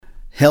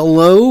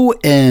Hello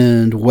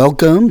and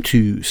welcome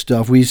to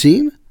Stuff We've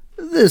Seen.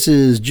 This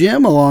is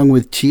Jim along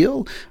with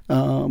Teal.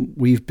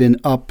 We've been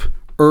up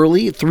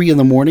early at 3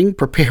 a.m.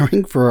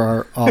 preparing for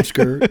our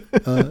Oscar.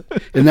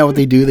 Isn't that what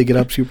they do? They get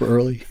up super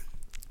early.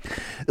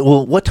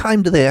 Well, what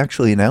time do they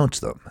actually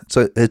announce them?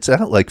 So it's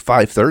at like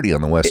 5:30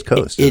 on the West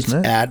Coast, isn't it?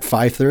 It's at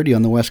 5:30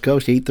 on the West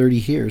Coast, 8:30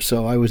 here.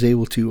 So I was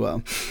able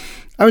to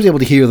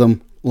hear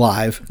them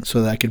live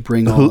so that I could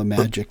bring all the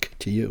magic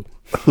to you.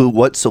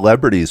 What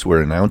celebrities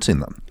were announcing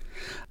them?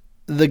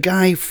 The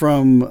guy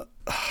from,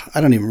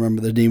 I don't even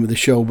remember the name of the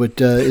show, but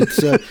it's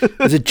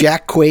is it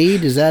Jack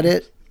Quaid? Is that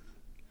it?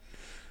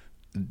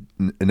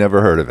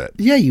 Never heard of it.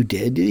 Yeah, you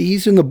did.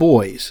 He's in The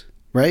Boys,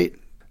 right?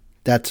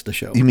 That's the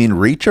show. You mean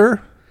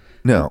Reacher?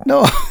 No,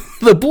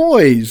 The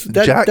Boys.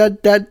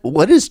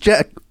 What is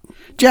Jack?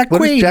 Jack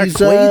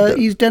Quaid.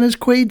 He's Dennis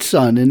Quaid's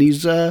son, and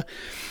he's. Yeah.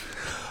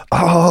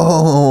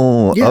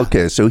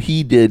 Okay. So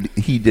he did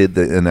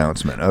the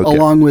announcement. Okay.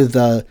 Along with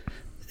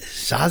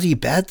Zazie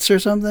Betts or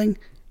something.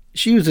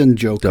 She was in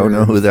Joker. Don't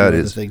know who that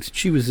is. Things.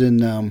 She was in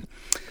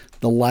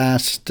the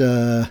last.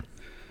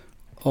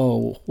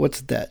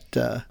 What's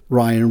that?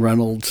 Ryan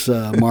Reynolds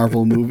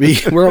Marvel movie.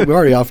 We're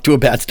already off to a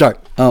bad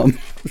start.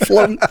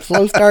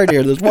 Slow start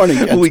here this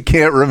morning. We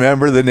can't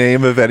remember the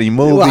name of any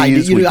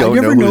movies. We don't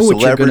know who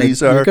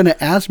celebrities are. You're going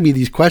to ask me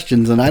these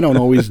questions, and I don't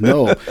always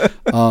know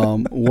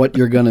what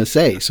you're going to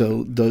say.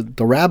 So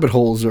the rabbit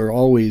holes are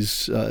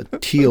always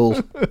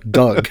Teal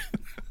dug.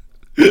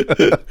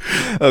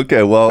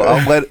 Okay, well,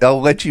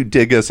 I'll let you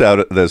dig us out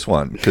of this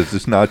one because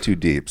it's not too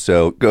deep.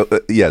 So go.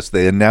 Yes,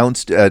 they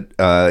announced at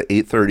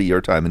 8:30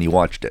 your time, and you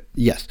watched it.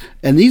 Yes,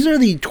 and these are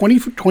the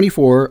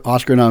 2024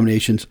 Oscar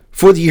nominations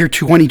for the year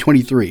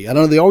 2023. I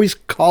don't know. They always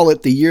call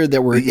it the year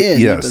that we're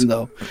in, yes.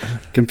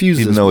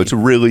 even though it's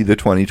really the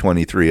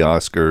 2023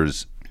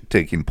 Oscars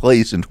taking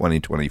place in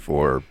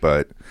 2024.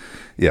 But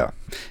yeah.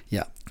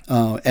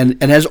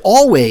 And as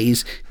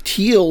always,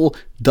 Teal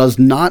does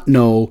not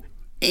know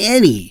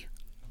any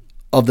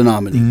of the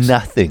nominees.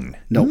 Nothing.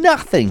 No.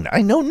 Nothing.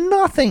 I know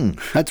nothing.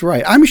 That's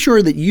right. I'm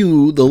sure that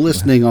you, the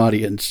listening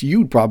audience,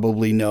 you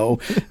probably know.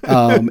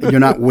 You're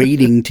not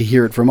waiting to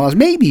hear it from us.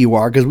 Maybe you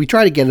are, because we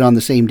try to get it on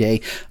the same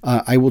day.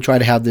 I will try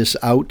to have this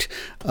out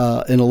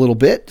in a little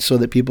bit so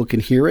that people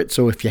can hear it.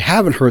 So if you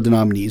haven't heard the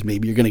nominees,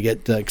 maybe you're going to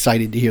get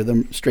excited to hear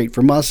them straight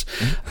from us.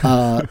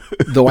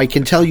 Though I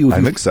can tell you...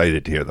 I'm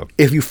excited to hear them.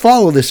 If you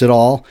follow this at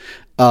all,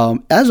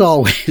 as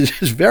always,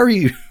 there's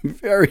very,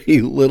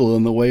 very little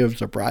in the way of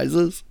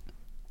surprises.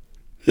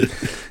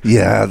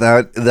 Yeah,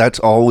 that's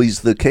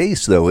always the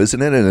case, though,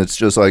 isn't it? And it's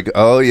just like,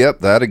 oh, yep,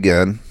 that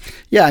again.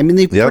 Yeah, I mean,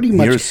 they pretty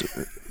much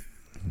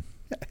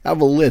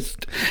have a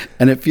list,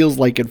 and it feels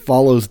like it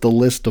follows the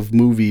list of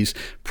movies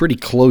pretty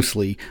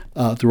closely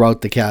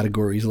throughout the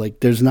categories. Like,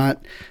 there's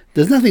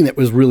nothing that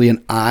was really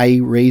an eye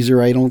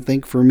raiser, I don't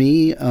think, for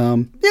me.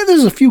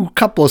 There's a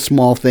couple of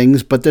small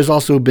things, but there's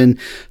also been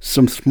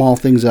some small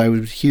things that I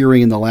was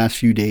hearing in the last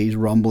few days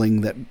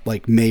rumbling that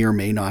like may or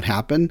may not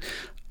happen.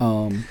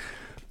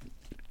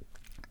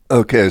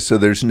 Okay, so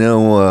there's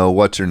no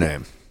what's her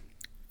name?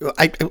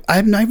 I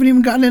haven't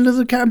even gotten into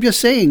the. I'm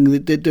just saying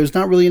that there's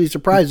not really any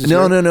surprises.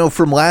 No.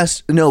 From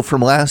last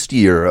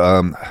year.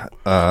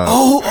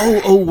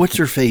 What's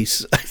her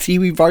face? See,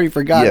 we've already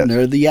forgotten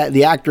her.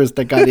 The actress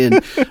that got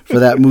in for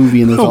that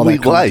movie, and there's all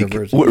that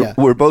controversy.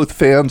 We're both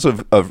fans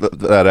of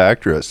that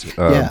actress.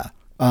 There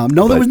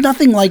was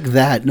nothing like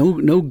that.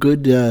 No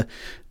good.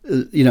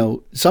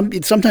 It's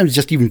sometimes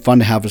just even fun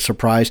to have a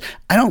surprise.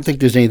 I don't think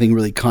there's anything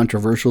really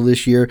controversial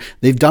this year.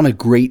 They've done a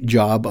great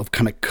job of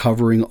kind of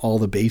covering all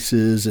the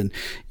bases. And,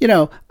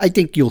 I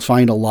think you'll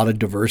find a lot of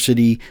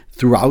diversity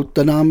throughout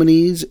the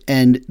nominees.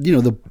 And,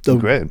 the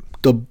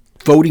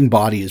voting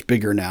body is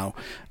bigger now.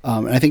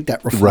 And I think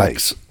that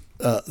reflects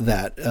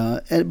that.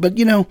 But,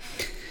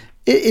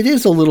 it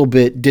is a little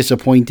bit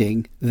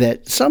disappointing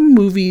that some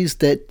movies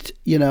that,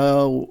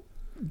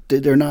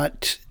 they're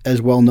not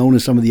as well known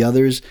as some of the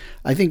others.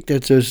 I think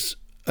that there's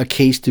a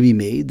case to be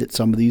made that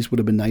some of these would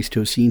have been nice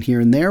to have seen here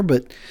and there,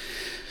 but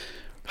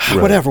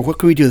whatever. What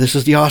can we do? This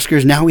is the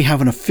Oscars. Now we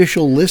have an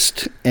official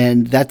list,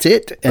 and that's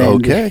it.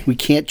 And we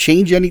can't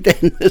change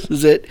anything. This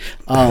is it.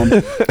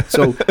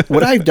 So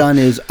what I've done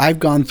is I've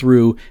gone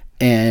through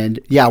and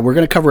we're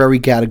going to cover every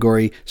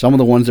category. Some of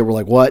the ones that were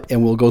like, what?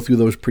 And we'll go through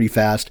those pretty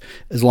fast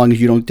as long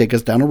as you don't take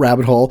us down a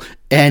rabbit hole.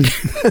 And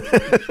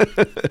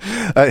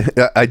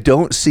I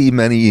don't see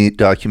many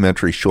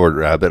documentary short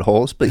rabbit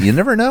holes, but you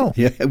never know.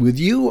 Yeah, with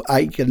you,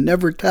 I can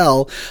never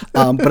tell.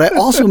 But I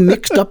also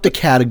mixed up the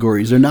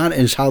categories. They're not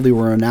as how they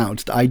were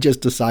announced. I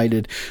just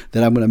decided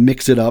that I'm going to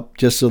mix it up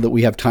just so that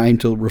we have time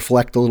to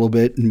reflect a little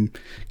bit and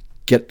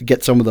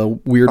get some of the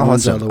weird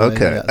ones out of the way.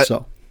 Okay. Yeah,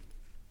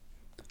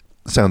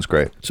 sounds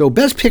great. So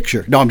Best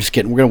Picture. No, I'm just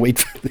kidding. We're going to wait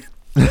for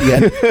the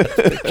end.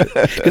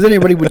 Because then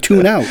everybody would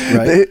tune out,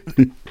 right?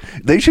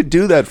 They should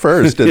do that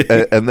first,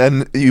 and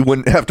then you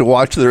wouldn't have to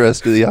watch the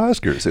rest of the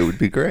Oscars. It would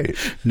be great.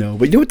 No,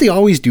 but you know what they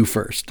always do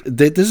first?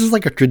 This is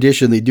like a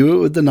tradition. They do it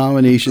with the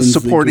nominations.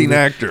 Supporting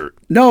actor.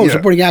 No,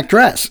 supporting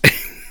actress.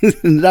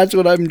 And that's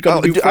what I'm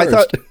going to do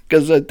first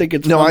because I think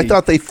it's funny.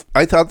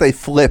 I thought they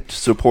flipped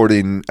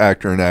supporting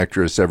actor and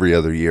actress every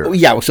other year. Oh,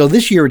 yeah, so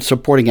this year it's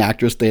supporting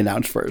actress they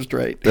announced first,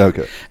 right?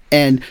 Okay.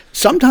 And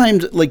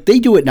sometimes, like, they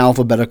do it in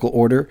alphabetical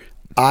order.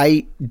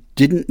 I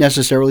didn't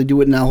necessarily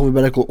do it in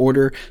alphabetical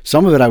order.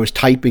 Some of it I was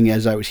typing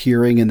as I was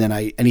hearing, and then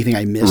anything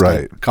I missed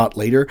I caught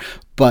later.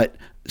 But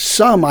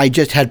some I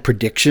just had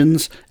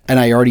predictions, and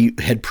I already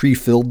had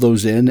pre-filled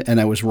those in,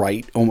 and I was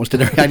right almost. I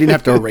didn't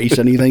have to erase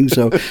anything,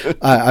 so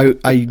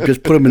I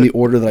just put them in the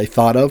order that I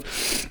thought of.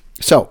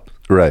 So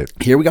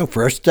here we go.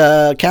 First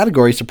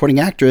category, supporting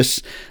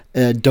actress,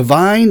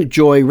 Divine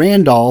Joy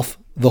Randolph,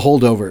 The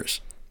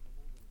Holdovers.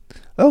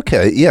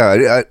 Okay,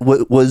 yeah.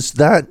 Was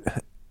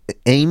that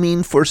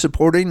aiming for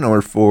supporting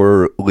or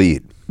for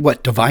lead?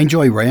 What, Divine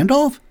Joy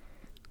Randolph?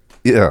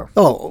 Yeah.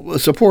 Oh,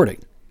 supporting.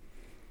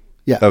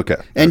 Yeah. Okay.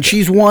 And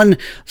she's won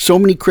so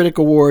many critic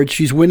awards.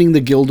 She's winning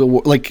the Guild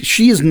Award. Like,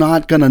 she is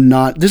not going to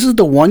not. This is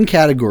the one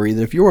category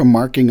that if you were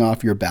marking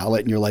off your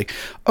ballot and you're like,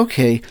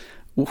 okay,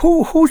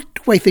 who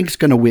do I think is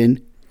going to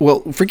win?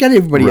 Well, forget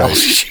everybody else.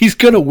 She's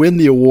going to win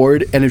the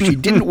award. And if she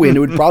didn't win, it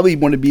would probably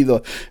want to be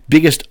the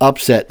biggest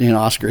upset in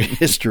Oscar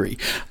history.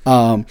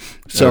 I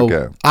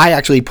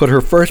actually put her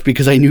first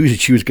because I knew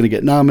that she was going to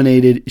get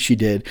nominated. She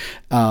did.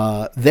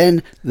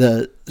 Then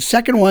the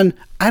second one,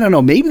 I don't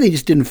know. Maybe they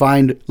just didn't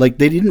find, like,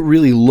 they didn't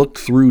really look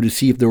through to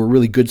see if there were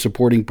really good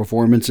supporting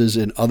performances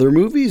in other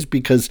movies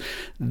because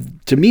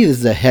to me, this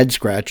is a head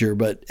scratcher.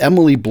 But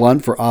Emily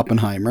Blunt for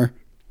Oppenheimer.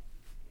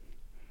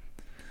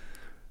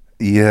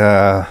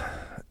 Yeah.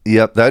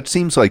 Yep, that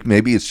seems like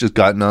maybe it's just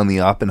gotten on the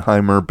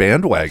Oppenheimer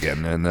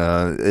bandwagon, and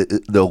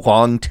the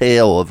long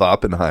tail of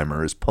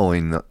Oppenheimer is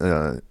pulling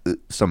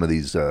some of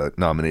these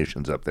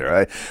nominations up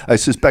there. I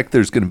suspect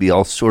there's going to be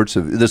all sorts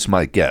of, this is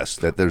my guess,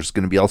 that there's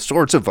going to be all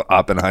sorts of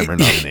Oppenheimer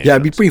nominations. Yeah,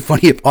 it'd be pretty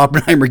funny if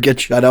Oppenheimer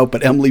gets shut out,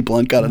 but Emily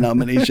Blunt got a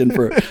nomination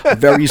for a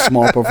very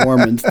small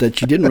performance that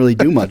she didn't really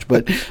do much.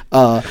 But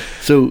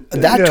so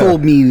that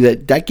told me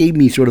that gave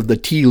me sort of the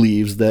tea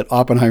leaves that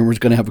Oppenheimer's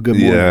going to have a good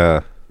morning.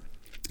 Yeah.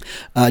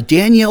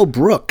 Danielle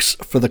Brooks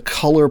for The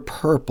Color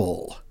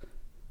Purple.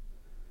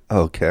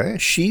 Okay.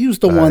 She's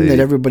the one that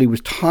everybody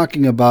was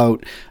talking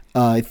about.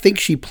 I think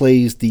she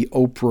plays the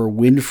Oprah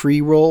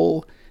Winfrey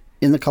role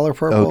in The Color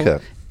Purple.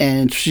 Okay.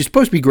 And she's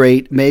supposed to be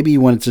great. Maybe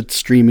once it's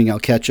streaming, I'll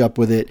catch up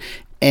with it.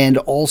 And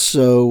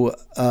also,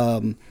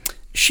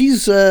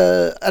 she's,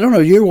 I don't know,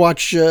 you ever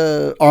watch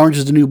Orange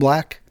is the New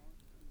Black?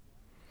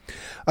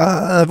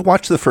 I've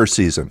watched the first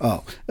season.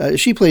 Oh,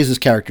 she plays this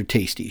character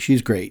Tasty.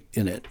 She's great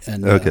in it,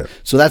 and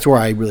so that's where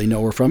I really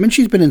know her from. And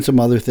she's been in some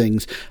other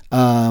things.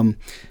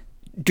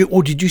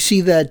 Did you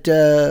see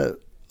that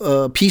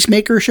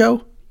Peacemaker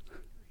show?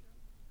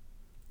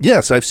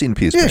 Yes, I've seen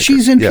Peacemaker. Yeah,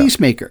 she's in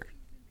Peacemaker.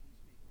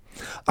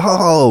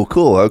 Oh,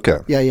 cool. Okay.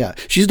 Yeah.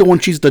 She's the one.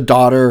 She's the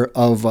daughter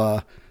of,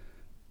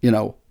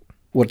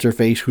 what's her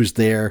face? Who's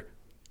there?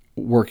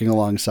 Working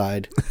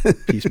alongside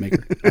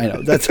Peacemaker. I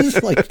know that's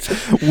just like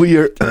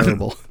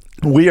terrible.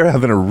 We are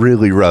having a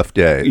really rough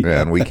day,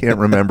 man. We can't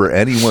remember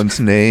anyone's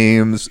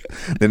names,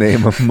 the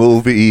name of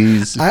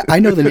movies. I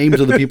know the names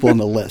of the people on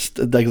the list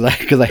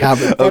because I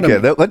have it. Okay,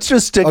 let's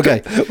just stick.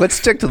 Okay. Let's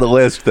stick to the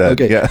list then.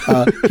 Okay. Yeah.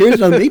 Here's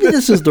another. Maybe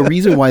this is the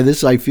reason why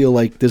I feel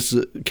like this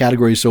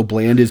category is so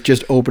bland. Is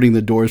just opening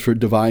the doors for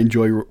Divine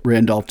Joy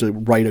Randolph to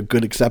write a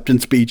good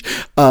acceptance speech.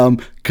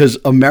 Because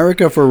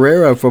America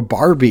Ferrera for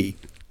Barbie.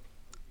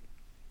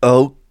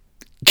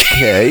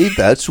 Okay,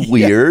 that's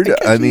weird.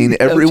 I mean,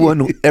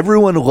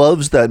 everyone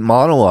loves that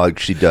monologue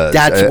she does.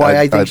 That's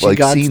why I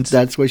think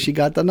that's why she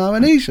got the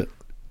nomination.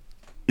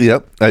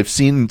 Yep, I've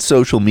seen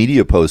social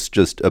media posts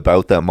just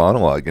about that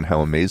monologue and how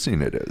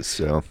amazing it is.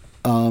 So,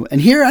 and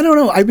here, I don't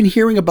know. I've been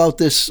hearing about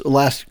this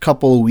last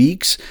couple of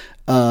weeks.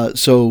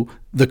 So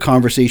the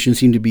conversation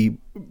seemed to be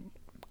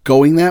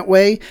going that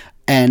way.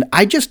 And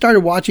I just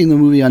started watching the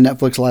movie on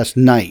Netflix last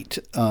night,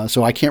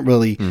 so I can't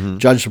really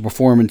judge the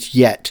performance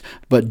yet.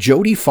 But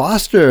Jodie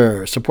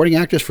Foster, supporting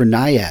actress for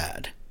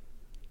Nyad.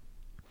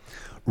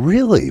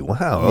 Really?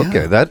 Wow. Yeah.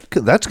 Okay,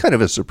 that's kind of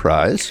a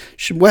surprise.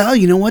 Well,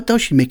 you know what, though?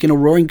 She's making a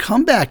roaring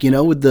comeback,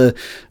 with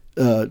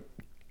the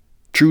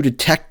True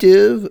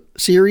Detective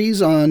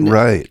series on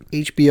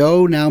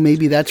HBO. Now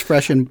maybe that's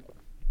fresh in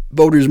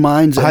voters'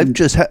 minds.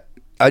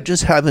 I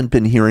just haven't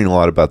been hearing a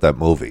lot about that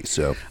movie.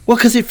 So, well,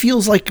 because it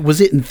feels like, was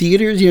it in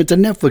theaters? It's a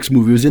Netflix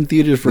movie. It was in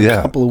theaters for a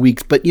couple of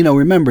weeks. But,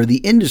 remember, the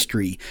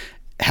industry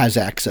has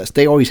access.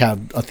 They always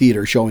have a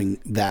theater showing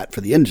that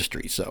for the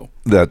industry. So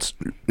that's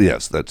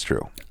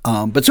true.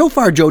 But so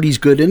far, Jodie's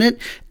good in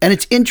it. And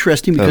it's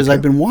interesting because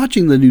I've been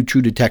watching the new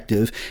True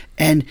Detective,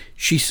 and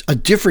she's a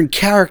different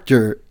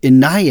character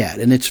in Nyad.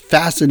 And it's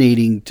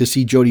fascinating to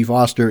see Jodie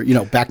Foster,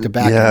 back to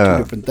back in two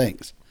different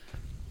things.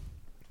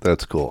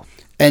 That's cool.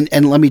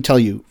 And let me tell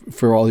you,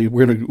 for all you,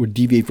 we're going to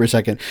deviate for a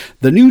second.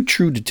 The new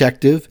True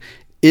Detective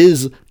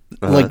is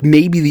like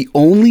maybe the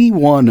only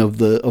one of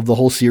the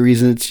whole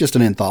series, and it's just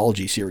an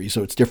anthology series,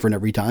 so it's different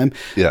every time.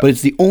 Yeah. But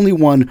it's the only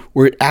one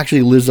where it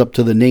actually lives up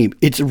to the name.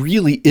 It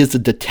really is a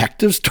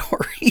detective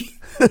story.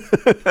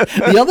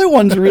 The other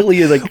one's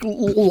really like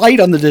light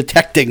on the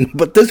detecting,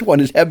 but this one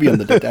is heavy on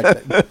the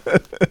detecting.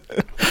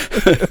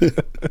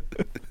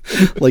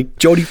 Like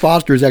Jodie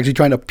Foster is actually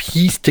trying to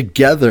piece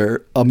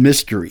together a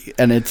mystery,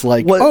 and it's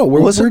like,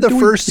 wasn't the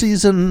first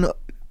season?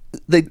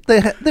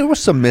 There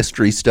was some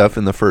mystery stuff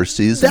in the first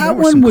season. That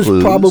one was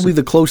probably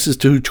the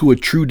closest to a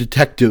true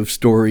detective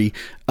story.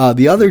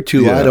 The other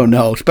two, I don't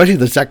know, especially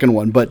the second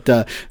one. But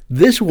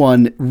this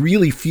one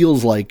really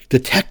feels like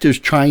detectives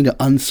trying to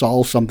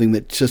unsolve something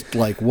that's just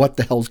like, what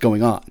the hell's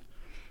going on?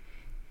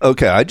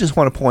 Okay, I just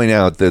want to point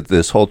out that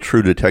this whole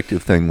true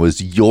detective thing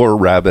was your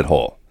rabbit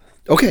hole.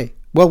 Okay.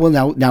 Well,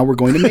 now we're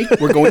going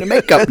to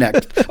make up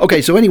next.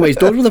 Okay, so anyways,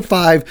 those were the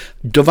 5.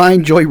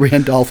 Divine Joy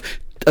Randolph.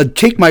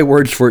 Take my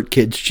words for it,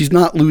 kids. She's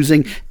not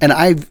losing. And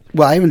I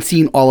haven't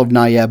seen all of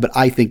Naya, but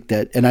I think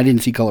that, and I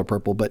didn't see Color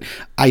Purple, but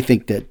I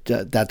think that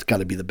that's got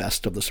to be the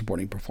best of the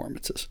supporting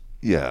performances.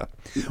 Yeah.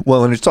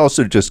 Well, and it's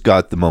also just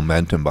got the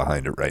momentum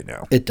behind it right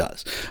now. It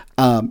does.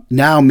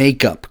 Now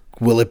makeup.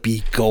 Will it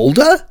be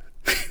Golda?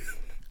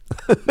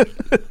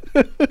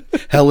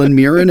 Helen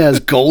Mirren as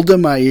Golda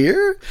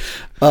Meir?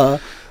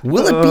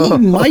 Will it be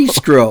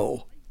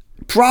Maestro?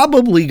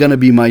 Probably going to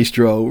be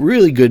Maestro.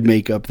 Really good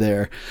makeup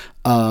there.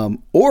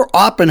 Or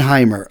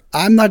Oppenheimer.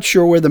 I'm not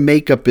sure where the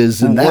makeup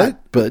is in that,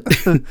 but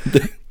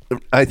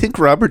I think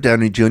Robert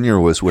Downey Jr.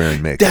 was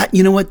wearing makeup.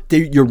 You know what?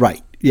 You're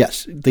right.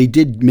 Yes, they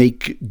did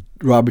make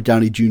Robert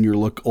Downey Jr.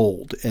 look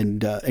old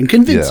and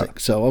convincing. Yeah.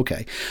 So,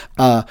 okay.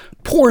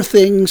 Poor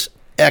Things.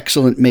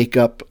 Excellent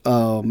makeup.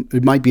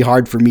 It might be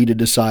hard for me to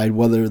decide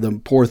whether the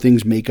Poor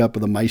Things makeup or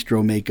the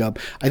Maestro makeup.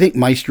 I think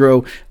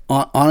Maestro,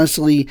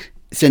 honestly,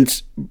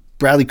 since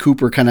Bradley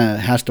Cooper kind of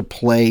has to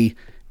play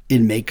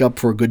in makeup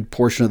for a good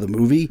portion of the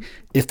movie,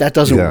 if that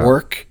doesn't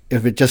work,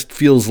 if it just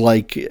feels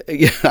like,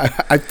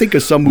 I think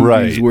of some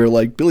movies where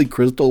like Billy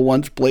Crystal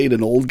once played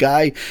an old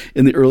guy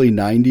in the early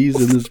 90s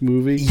in this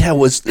movie. Yeah,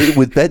 was it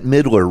with Bette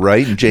Midler,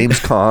 right? And James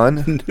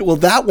Caan? Well,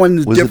 that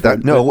one's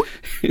different. No,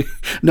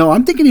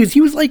 I'm thinking he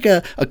was like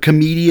a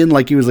comedian,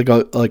 like he was like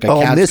a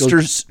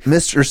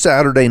Mr.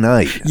 Saturday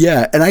Night.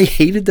 Yeah, and I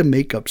hated the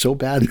makeup so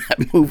bad in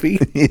that movie.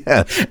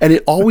 Yeah. And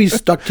it always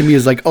stuck to me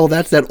as like, oh,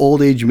 that's that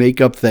old age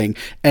makeup thing.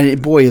 And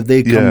boy, have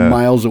they come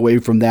miles away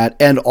from that.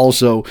 And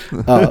also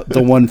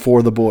the one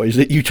for the boys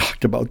that you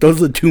talked about. Those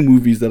are the 2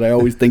 movies that I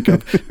always think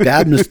of.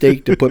 Bad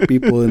mistake to put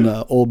people in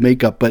old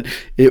makeup, but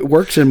it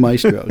works in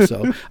Maestro.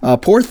 So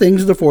Poor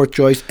Things is the 4th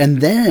choice. And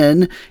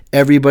then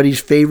everybody's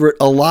favorite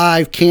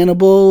alive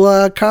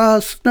cannibal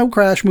snow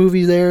crash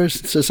movie there,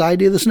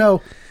 Society of the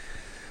Snow.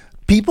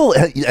 People,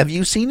 have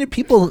you seen it?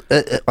 People,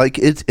 like,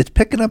 it's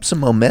picking up some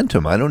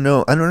momentum. I don't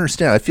know. I don't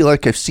understand. I feel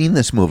like I've seen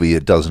this movie a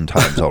dozen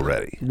times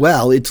already.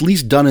 Well, it's at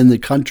least done in the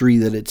country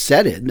that it's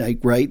set in, like,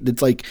 right?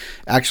 It's like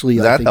actually,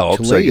 that I think,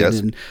 helps, Chilean. I guess.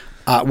 And,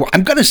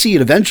 I'm going to see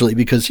it eventually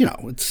because,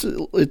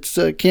 it's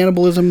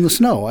cannibalism in the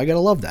snow. I got to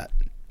love that.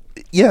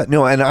 Yeah,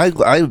 no, and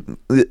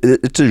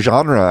it's a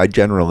genre I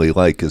generally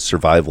like is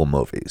survival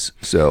movies,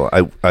 so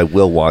I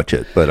will watch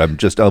it, but I'm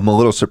a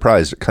little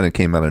surprised it kind of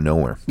came out of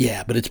nowhere.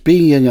 Yeah, but it's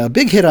being a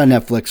big hit on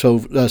Netflix,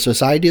 so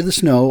Society of the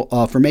Snow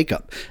for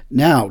makeup.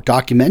 Now,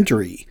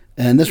 documentary,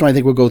 and this one I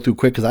think we'll go through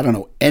quick because I don't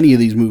know any of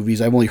these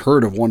movies. I've only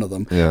heard of one of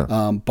them.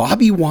 Yeah.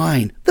 Bobby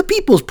Wine, The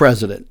People's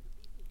President.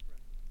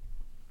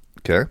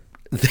 Okay.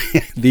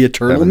 The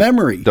Eternal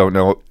Memory. Don't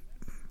know.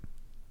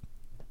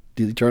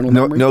 The Eternal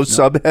Memory? No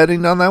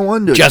subheading on that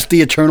one? Just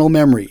The Eternal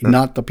Memory,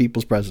 not The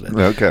People's President.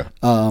 Okay.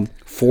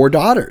 4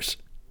 Daughters.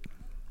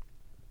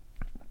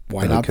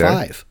 Why not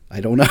 5?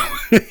 I don't know.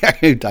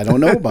 I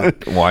don't know about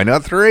it. Why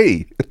not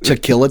 3? To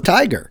Kill a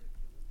Tiger.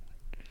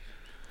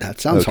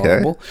 That sounds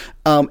horrible.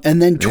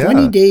 And then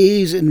 20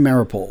 Days in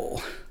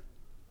Maripol.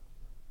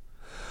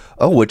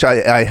 Oh, which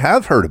I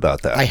have heard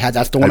about that.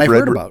 That's the one I've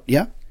heard about.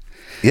 Yeah.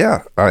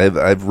 Yeah,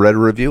 I've read a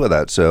review of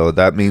that, so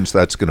that means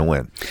that's going to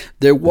win.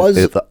 There was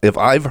if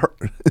I've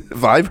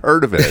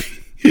heard of it,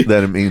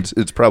 then it means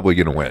it's probably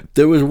going to win.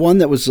 There was one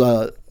that was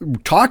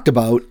talked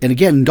about, and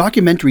again,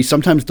 documentaries.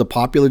 Sometimes the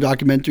popular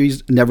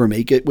documentaries never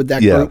make it with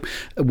that group.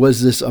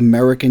 Was this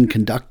American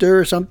Conductor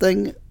or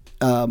something?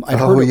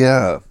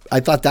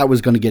 I thought that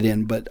was going to get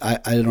in, but I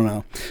don't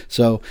know.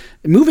 So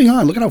moving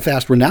on, look at how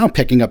fast we're now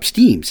picking up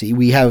steam. See,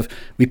 we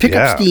pick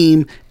up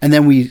steam, and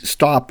then we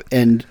stop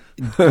and.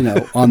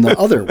 On the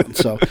other one.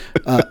 So,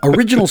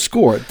 original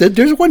score.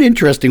 There's one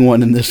interesting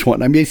one in this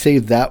one. I may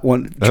save that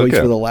one choice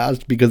for the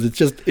last because it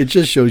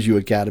just shows you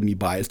Academy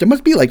bias. There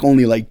must be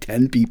only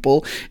 10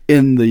 people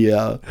in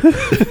the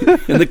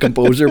in the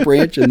composer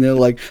branch, and they're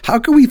like, how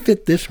can we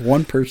fit this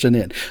one person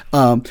in?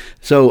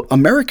 So,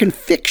 American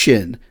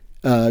Fiction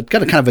got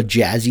a kind of a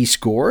jazzy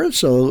score,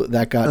 so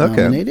that got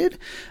nominated.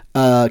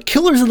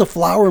 Killers of the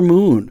Flower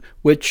Moon,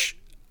 which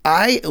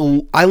I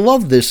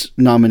love this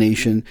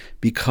nomination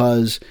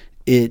because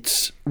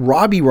it's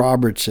Robbie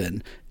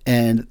Robertson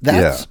And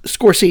that's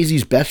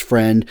Scorsese's best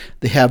friend.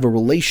 They have a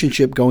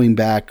relationship going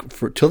back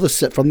from the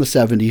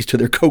 70s to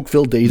their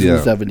coke-filled days in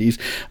the 70s.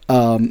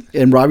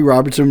 And Robbie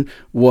Robertson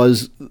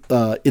was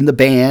in the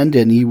band,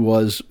 and he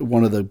was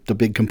one of the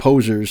big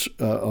composers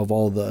of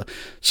all the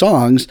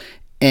songs.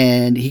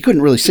 And he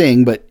couldn't really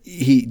sing, but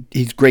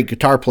he's a great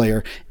guitar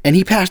player. And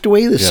he passed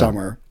away this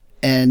summer.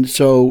 And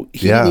so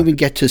he didn't even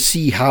get to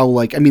see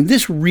how,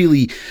 this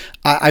really...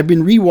 I've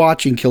been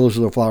rewatching Killers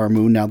of the Flower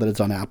Moon now that it's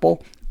on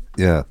Apple.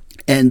 Yeah.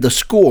 And the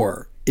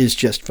score is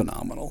just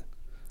phenomenal.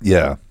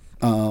 Yeah.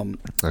 I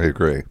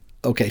agree.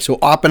 Okay, so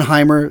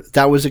Oppenheimer,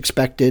 that was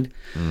expected.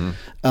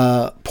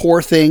 Mm-hmm.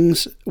 Poor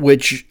Things,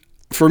 which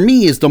for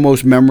me is the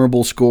most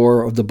memorable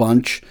score of the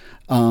bunch.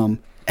 And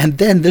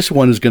then this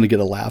one is going to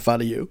get a laugh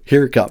out of you.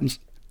 Here it comes.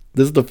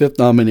 This is the 5th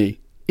nominee.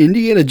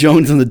 Indiana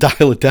Jones and the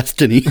Dial of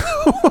Destiny.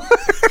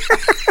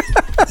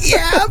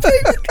 Yeah,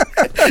 baby.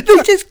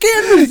 They just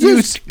can't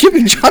resist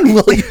giving John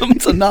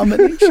Williams a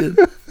nomination.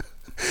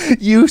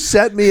 You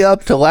set me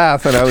up to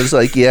laugh, and I was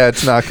like, yeah,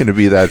 it's not going to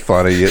be that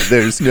funny.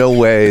 There's no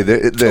way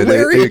that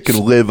it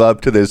can live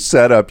up to this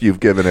setup you've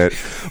given it.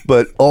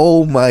 But,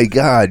 oh, my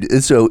God.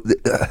 So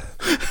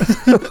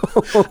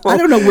I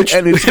don't know which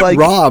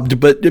robbed,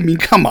 but,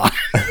 come on.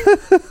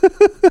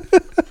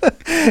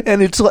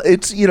 And it's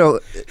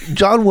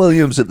John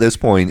Williams at this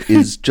point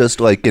is just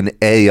like an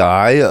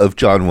AI of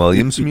John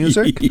Williams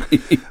music.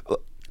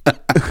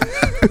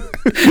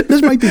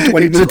 This might be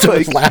 20 minutes of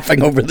us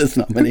laughing over this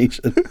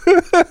nomination.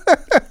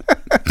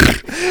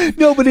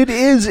 No, but it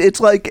is. It's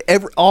like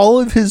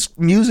all of his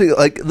music,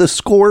 like the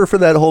score for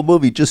that whole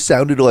movie just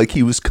sounded like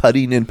he was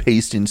cutting and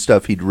pasting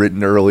stuff he'd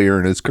written earlier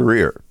in his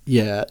career.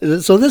 Yeah.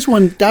 So that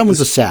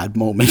one's a sad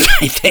moment,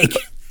 I think.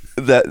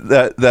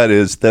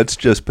 That's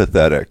just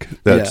pathetic.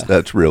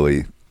 That's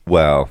really,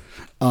 wow.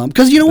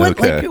 Because you know what?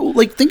 Okay.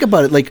 Like think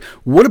about it. Like,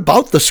 what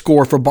about the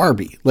score for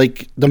Barbie?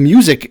 Like the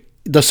music,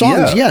 the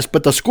songs, yes,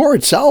 but the score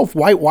itself,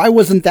 why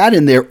wasn't that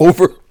in there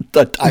over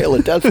the Dial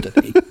of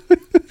Destiny?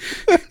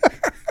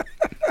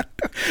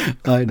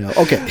 I know.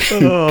 Okay.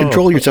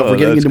 Control yourself. We're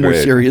getting into more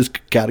serious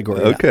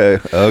category. Okay.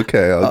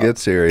 I'll get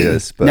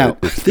serious, but now,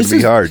 it's going to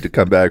be hard to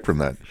come back from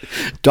that.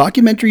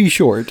 Documentary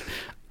short.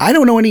 I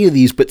don't know any of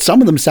these, but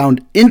some of them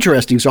sound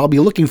interesting, so I'll be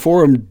looking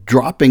for them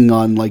dropping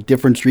on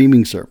different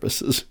streaming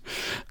services.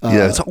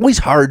 It's always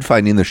hard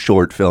finding the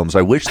short films.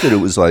 I wish that it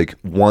was like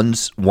one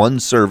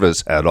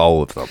service had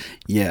all of them.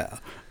 Yeah.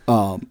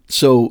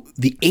 So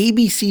the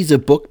ABCs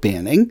of book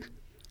banning.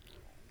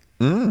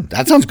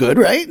 That sounds good,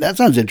 right? That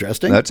sounds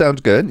interesting. That sounds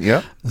good,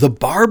 yeah. The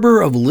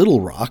Barber of Little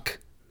Rock.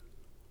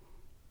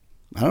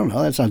 I don't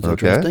know. That sounds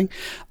interesting.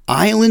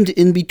 Island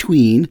in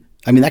Between.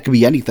 That could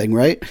be anything,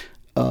 right?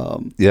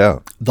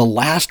 The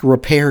Last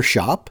Repair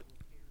Shop.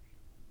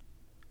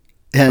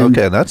 And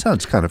that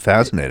sounds kind of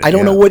fascinating. I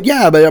don't know what,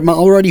 but I'm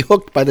already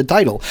hooked by the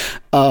title.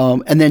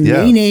 And then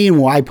Nene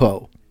and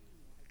Waipo.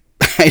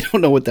 I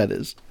don't know what that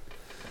is.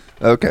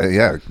 Okay,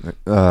 yeah.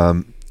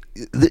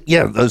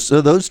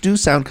 Those do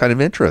sound kind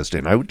of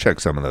interesting. I would check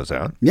some of those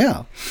out.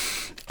 Yeah.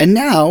 And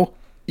now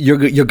you're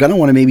going to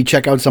want to maybe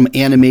check out some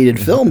animated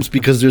films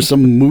because there's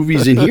some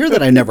movies in here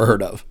that I never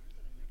heard of.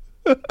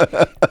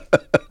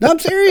 No, I'm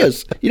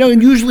serious.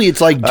 And usually it's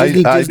like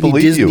Disney,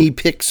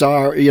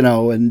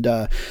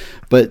 Pixar,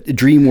 but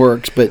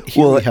DreamWorks. But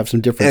here we have some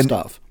different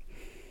stuff.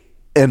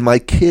 And my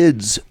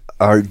kids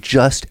are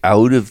just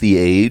out of the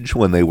age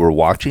when they were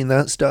watching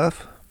that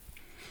stuff.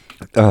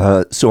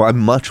 So I'm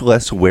much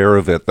less aware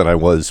of it than I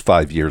was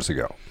 5 years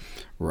ago.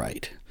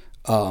 Right.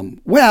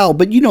 But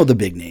the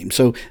big name.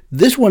 So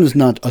this one is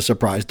not a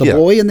surprise. The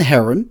Boy and the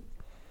Heron.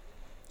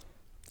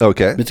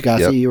 Okay.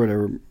 Mitsukasa or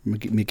whatever,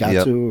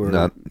 Mikatsu or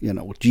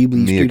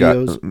Ghibli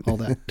Studios, all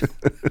that.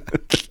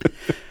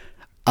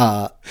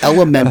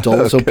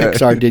 Elemental, so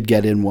Pixar did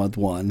get in with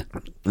one.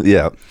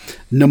 Yeah.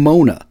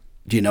 Nimona,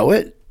 do you know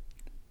it?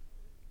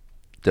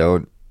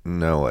 Don't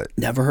know it.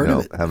 Never heard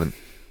of it. Haven't.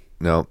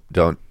 No,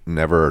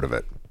 never heard of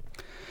it.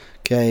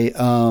 Okay.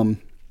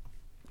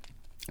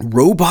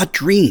 Robot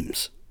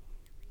Dreams.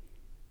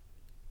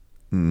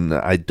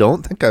 I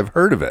don't think I've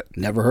heard of it.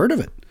 Never heard of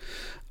it.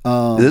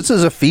 This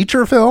is a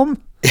feature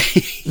film?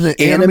 An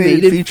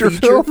animated feature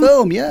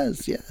film.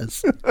 Yes.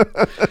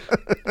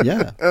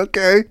 Yeah.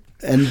 Okay.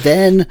 And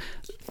then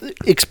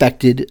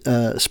expected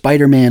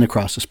Spider-Man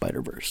Across the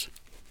Spider-Verse.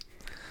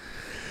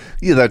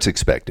 Yeah, that's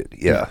expected.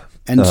 Yeah.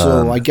 And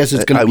so I guess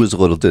it's going to I was a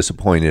little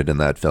disappointed in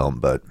that film,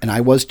 but... And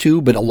I was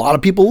too, but a lot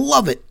of people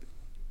love it.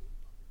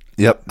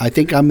 Yep. I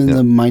think I'm in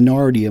the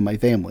minority of my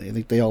family. I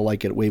think they all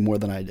like it way more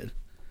than I did.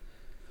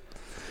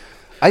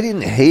 I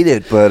didn't hate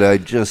it, but I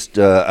just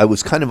I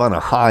was kind of on a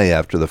high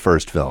after the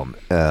first film.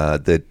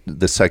 That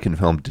the second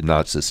film did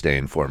not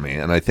sustain for me,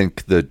 and I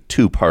think the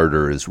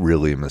two-parter is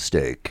really a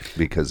mistake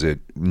because it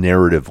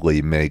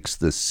narratively makes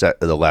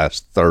the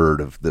last third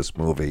of this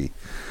movie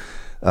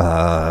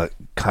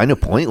kind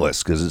of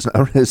pointless because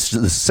it's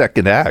the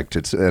second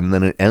act. And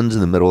then it ends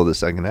in the middle of the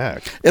second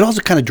act. It also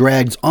kind of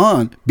drags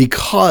on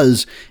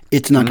because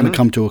it's not going to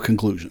come to a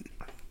conclusion.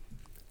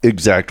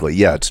 Exactly.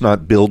 Yeah, it's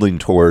not building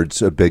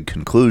towards a big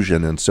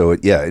conclusion, and so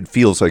it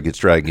feels like it's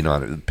dragging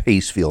on. The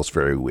pace feels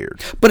very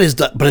weird. But is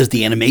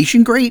the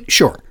animation great?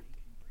 Sure.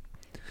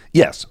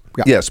 Yes.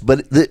 Yeah. Yes,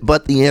 but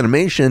the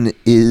animation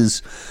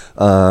is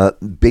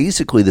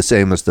basically the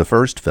same as the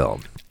first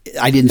film.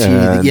 I didn't see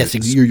anything. Yes,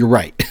 you're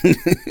right.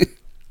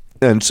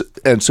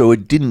 And so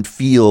it didn't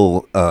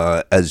feel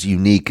as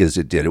unique as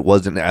it did. It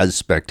wasn't as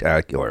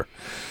spectacular.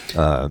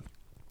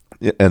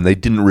 And they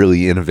didn't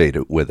really innovate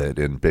it with it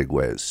in big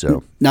ways.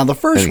 So now the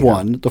first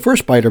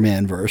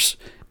Spider-Man verse,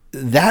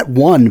 that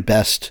won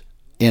Best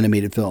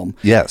Animated Film.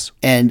 Yes.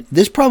 And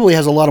this probably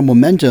has a lot of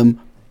momentum,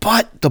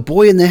 but The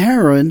Boy and the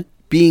Heron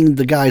being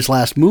the guy's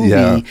last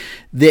movie,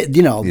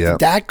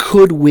 that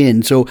could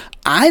win. So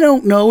I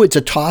don't know. It's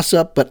a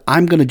toss-up, but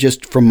I'm going to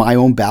just, from my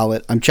own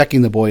ballot, I'm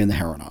checking The Boy and the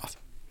Heron off.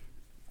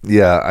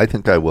 Yeah, I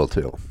think I will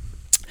too.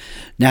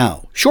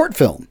 Now, short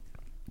film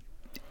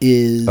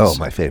is... Oh,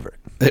 my favorite.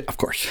 Of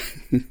course.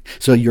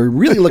 So you're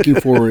really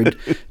looking forward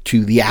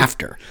to The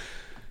After.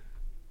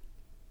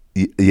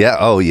 Yeah.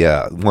 Oh,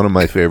 yeah. One of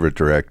my favorite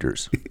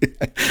directors.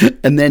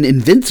 And then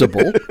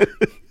Invincible.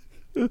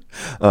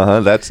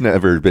 That's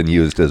never been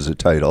used as a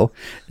title.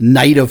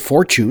 Night of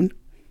Fortune.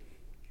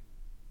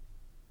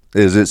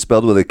 Is it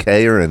spelled with a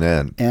K or an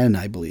N? N,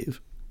 I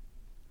believe.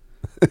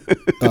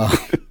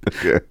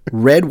 Okay.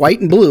 Red,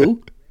 White, and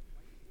Blue.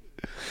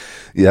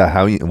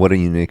 Yeah, what a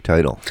unique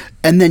title.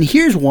 And then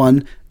here's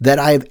one that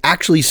I've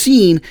actually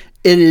seen.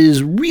 It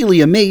is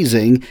really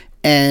amazing.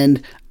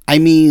 And I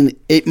mean,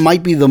 it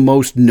might be the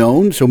most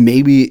known, so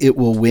maybe it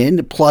will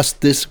win. Plus,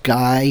 this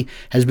guy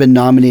has been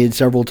nominated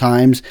several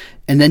times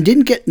and then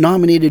didn't get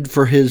nominated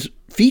for his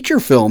feature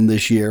film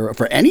this year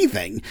for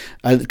anything.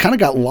 It kind of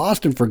got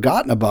lost and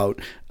forgotten about.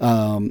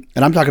 And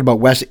I'm talking about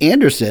Wes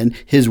Anderson,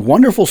 his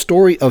wonderful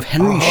story of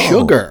Henry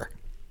Sugar.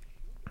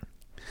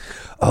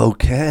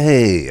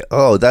 Okay.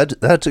 Oh,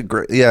 that's a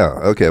great. Yeah.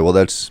 Okay.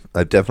 Well,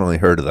 I've definitely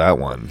heard of that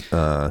one.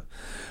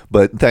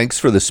 But thanks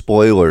for the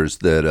spoilers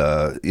that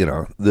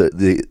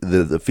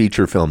the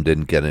feature film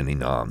didn't get any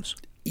noms.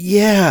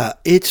 Yeah,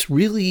 it's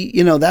really,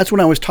 that's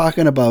when I was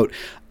talking about.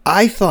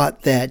 I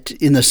thought that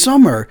in the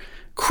summer,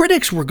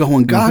 critics were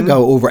going gaga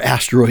over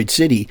Asteroid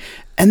City.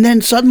 And then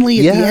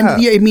suddenly at the end of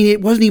the year, I mean,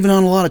 it wasn't even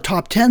on a lot of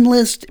top 10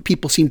 lists.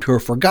 People seem to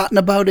have forgotten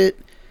about it.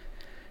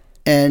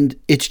 And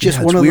it's just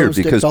one of weird those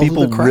because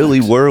people really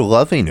were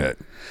loving it.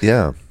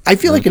 Yeah. I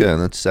feel like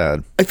that's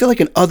sad. I feel like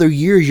in other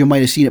years you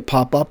might have seen it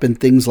pop up in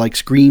things like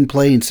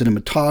screenplay and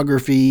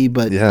cinematography,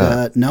 but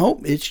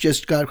no, it's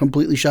just got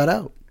completely shut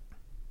out.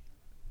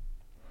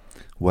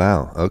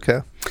 Wow. Okay.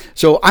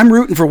 So I'm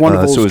rooting for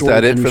Wonderful Story. So is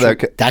that it for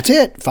that? That's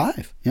it.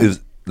 5. Yeah.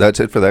 That's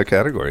it for that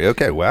category.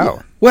 Okay. Wow.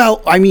 Yeah.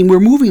 Well, I mean, we're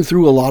moving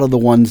through a lot of the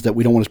ones that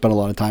we don't want to spend a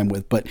lot of time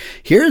with, but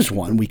here's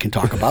one we can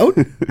talk about.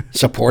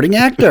 Supporting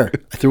actor.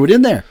 I threw it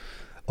in there.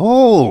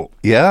 Oh,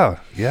 yeah.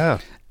 Yeah.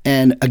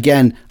 And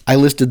again, I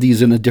listed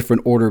these in a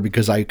different order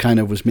because I kind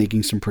of was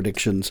making some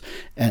predictions,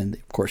 and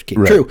of course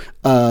came true.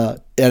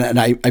 And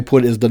I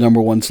put as the number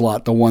one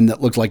slot, the one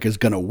that looks like is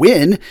going to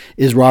win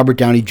is Robert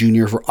Downey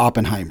Jr. for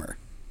Oppenheimer.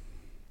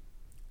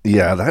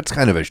 Yeah, that's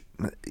kind of a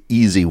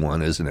easy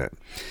one, isn't it?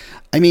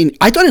 I mean,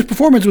 I thought his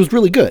performance was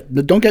really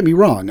good. Don't get me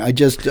wrong. I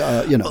just,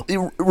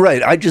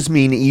 Right. I just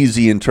mean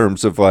easy in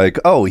terms of like,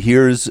 oh,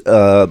 here's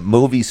a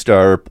movie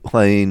star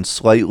playing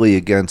slightly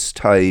against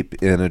type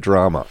in a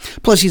drama.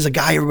 Plus, he's a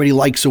guy everybody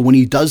likes. So when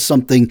he does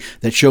something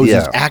that shows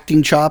his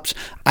acting chops,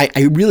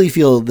 I really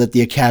feel that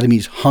the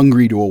Academy's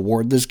hungry to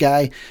award this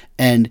guy.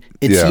 And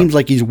it seems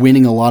like he's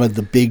winning a lot of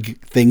the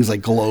big things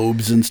like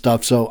Globes and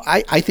stuff. So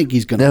I think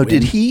he's going to win.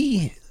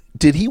 Now,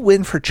 did he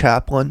win for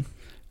Chaplin?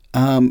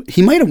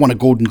 He might have won a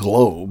Golden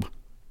Globe.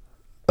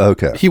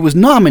 Okay. He was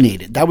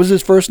nominated. That was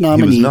his first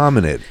nominee. He was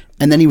nominated.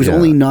 And then he was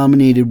only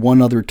nominated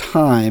one other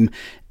time,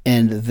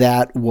 and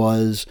that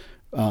was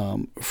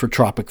for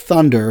Tropic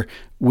Thunder,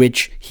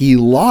 which he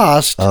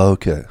lost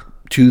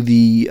to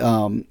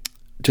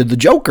the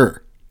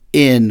Joker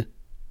in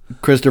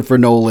Christopher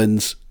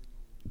Nolan's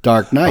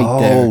Dark Knight.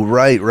 Oh,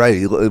 right.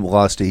 He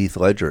lost to Heath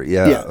Ledger.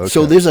 Yeah. Okay.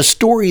 So there's a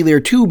story there,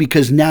 too,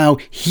 because now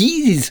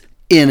he's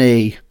in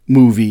a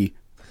movie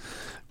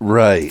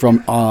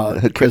from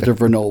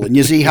Christopher Nolan.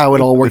 You see how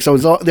it all works.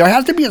 So there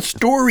has to be a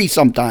story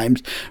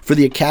sometimes for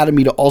the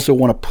Academy to also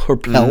want to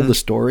propel the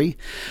story.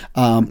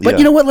 But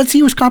you know what? Let's see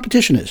whose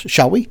competition is,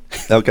 shall we?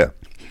 Okay.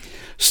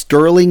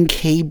 Sterling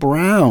K.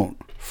 Brown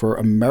for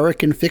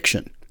American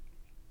Fiction.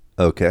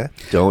 Okay.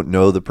 Don't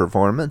know the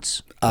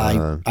performance.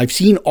 I've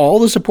seen all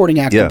the supporting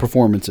actor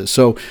performances.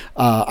 So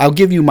I'll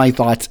give you my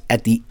thoughts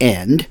at the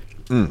end.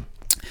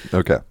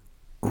 Okay.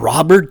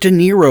 Robert De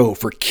Niro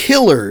for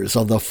Killers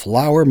of the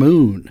Flower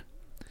Moon.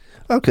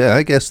 Okay,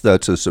 I guess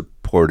that's a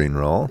supporting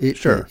role.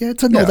 Sure. Yeah,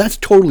 that's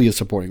totally a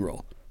supporting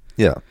role.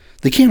 Yeah.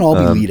 They can't all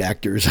be lead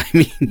actors. I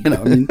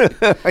mean,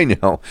 I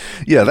know.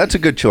 Yeah, that's a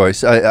good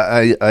choice.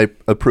 I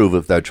approve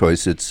of that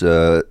choice. It's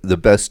the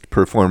best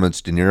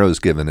performance De Niro's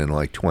given in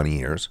like 20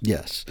 years.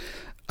 Yes.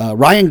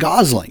 Ryan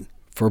Gosling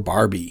for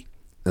Barbie.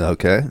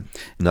 Okay.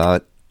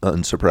 Not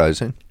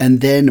unsurprising.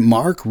 And then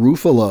Mark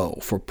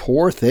Ruffalo for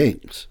Poor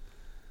Things.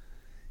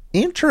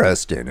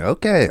 Interesting.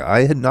 Okay.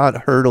 I had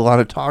not heard a lot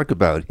of talk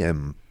about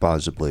him,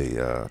 possibly.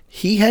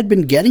 He had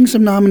been getting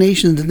some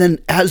nominations, and then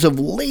as of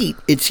late,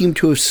 it seemed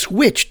to have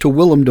switched to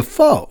Willem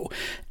Dafoe.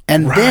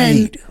 And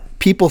then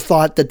people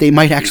thought that they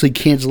might actually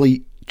cancel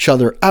each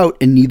other out,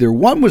 and neither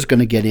one was going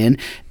to get in.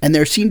 And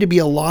there seemed to be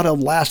a lot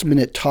of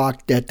last-minute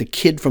talk that the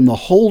kid from The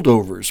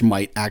Holdovers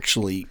might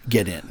actually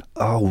get in.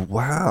 Oh,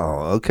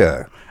 wow.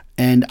 Okay.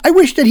 And I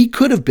wish that he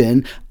could have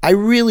been. I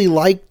really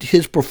liked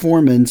his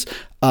performance.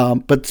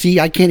 But see,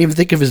 I can't even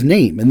think of his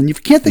name. And then if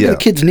you can't think of the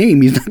kid's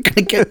name, he's not going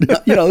to get,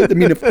 I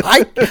mean, if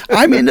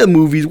I'm into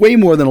movies way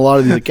more than a lot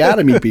of these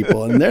Academy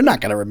people, and they're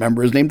not going to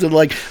remember his name. So they're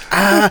like,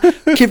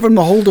 kid from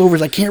The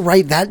Holdovers, I can't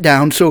write that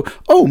down. So,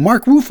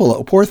 Mark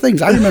Ruffalo, Poor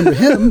Things, I remember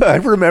him. I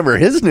remember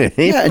his name.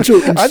 Yeah, and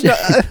so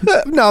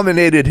I've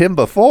nominated him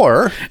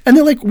before. And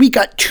they're like, we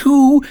got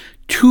two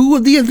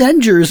of the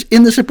Avengers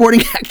in the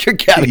supporting actor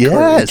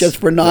category, just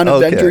for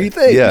non-Avenger-y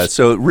things. Yeah,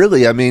 so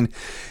really, I mean,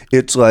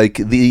 it's like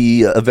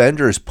the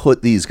Avengers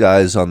put these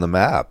guys on the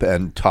map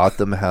and taught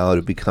them how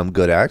to become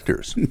good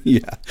actors. Yeah.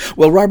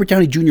 Well, Robert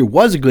Downey Jr.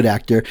 was a good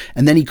actor,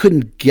 and then he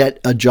couldn't get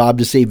a job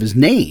to save his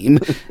name,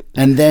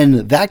 and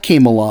then that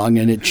came along,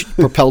 and it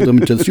propelled him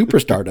to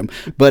superstardom.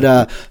 But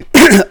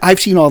I've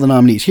seen all the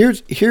nominees.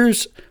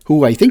 Here's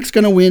who I think's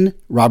going to win,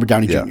 Robert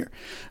Downey Jr.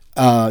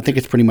 I think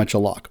it's pretty much a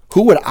lock.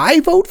 Who would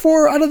I vote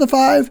for out of the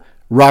 5?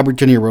 Robert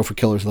De Niro for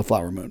Killers of the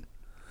Flower Moon.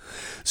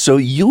 So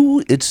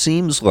it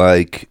seems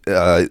like,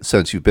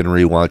 since you've been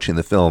rewatching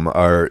the film,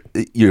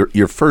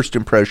 your first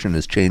impression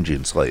is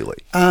changing slightly.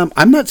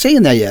 I'm not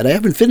saying that yet. I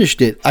haven't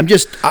finished it. I'm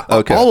just,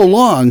 all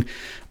along,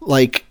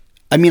 like,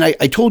 I mean, I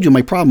told you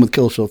my problem with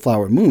Killers of the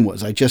Flower Moon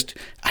was I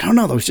don't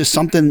know, there was just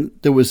something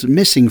that was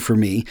missing for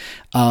me.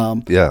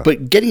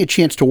 But getting a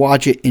chance to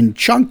watch it in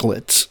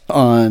chunklets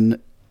on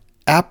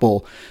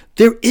Apple,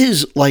 there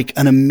is like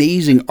an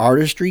amazing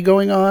artistry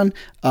going on.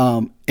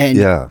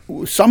 And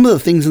some of the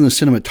things in the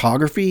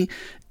cinematography,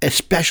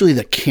 especially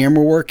the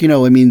camera work,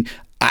 I mean,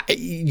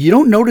 you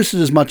don't notice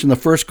it as much in the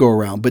first go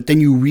around, but then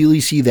you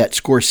really see that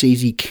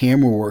Scorsese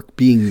camera work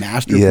being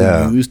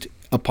masterfully used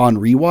upon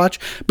rewatch.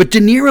 But De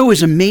Niro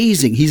is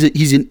amazing.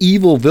 He's an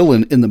evil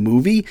villain in the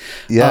movie,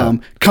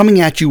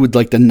 coming at you with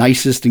like the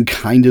nicest and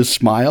kindest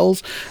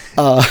smiles.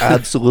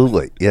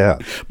 Absolutely, yeah.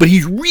 But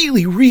he's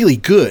really, really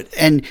good,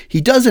 and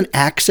he does an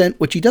accent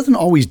which he doesn't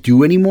always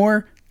do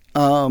anymore.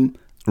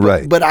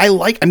 Right. But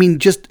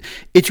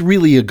it's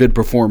really a good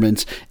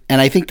performance, and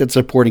I think that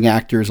supporting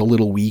actor is a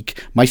little weak.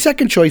 My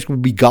second choice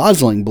would be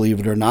Gosling, believe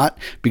it or not,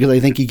 because I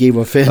think he gave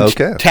a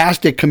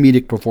fantastic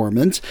comedic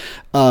performance.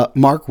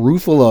 Mark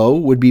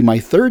Ruffalo would be my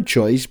third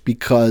choice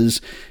because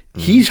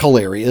he's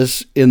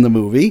hilarious in the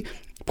movie,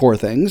 Poor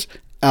Things.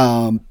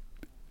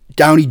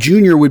 Downey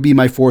Jr. would be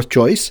my fourth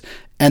choice,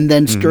 and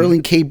then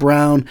Sterling K.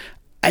 Brown.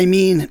 I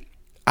mean,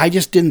 I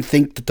just didn't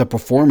think that the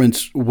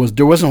performance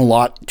there wasn't a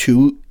lot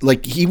to,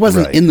 like, he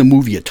wasn't in the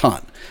movie a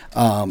ton.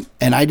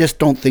 And I just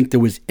don't think there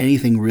was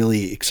anything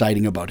really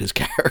exciting about his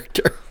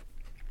character.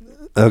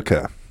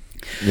 Okay.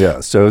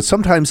 Yeah. So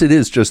sometimes it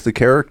is just the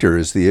character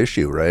is the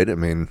issue, right? I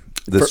mean,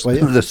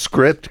 the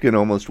script can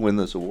almost win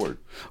this award.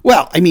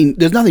 Well, I mean,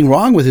 there's nothing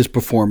wrong with his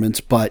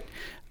performance, but,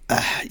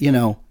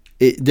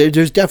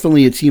 there's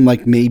definitely, it seemed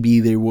like maybe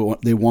they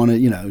want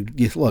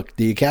to, look,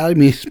 the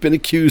Academy has been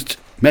accused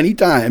many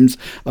times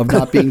of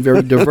not being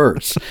very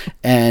diverse.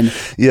 And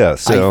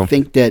I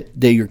think that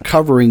they are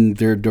covering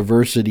their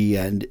diversity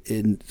and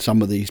in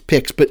some of these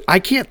picks. But I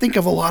can't think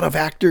of a lot of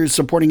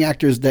supporting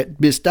actors that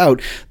missed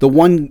out. The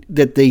one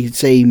that they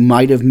say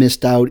might have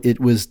missed out, it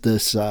was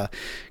this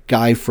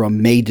guy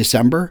from May,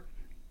 December.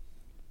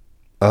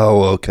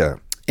 Oh, okay.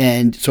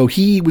 And so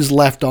he was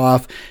left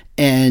off,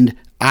 and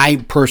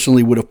I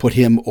personally would have put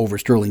him over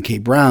Sterling K.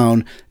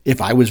 Brown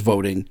if I was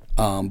voting.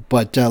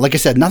 But like I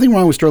said, nothing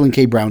wrong with Sterling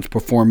K. Brown's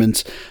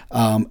performance.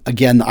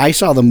 Again, I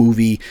saw the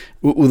movie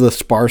with a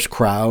sparse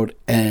crowd,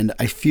 and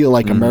I feel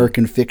like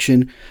American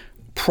Fiction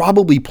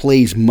probably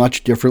plays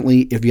much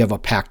differently if you have a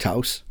packed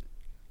house.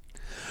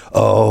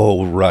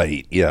 Oh,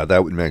 right. Yeah,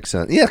 that would make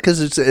sense. Yeah, because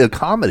it's a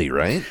comedy,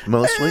 right?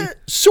 Mostly?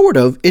 Sort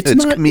of. It's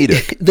not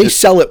comedic. They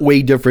sell it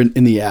way different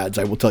in the ads,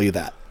 I will tell you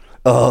that.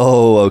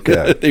 Oh,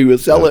 okay. They will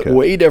sell it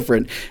way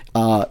different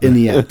in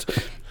the ads.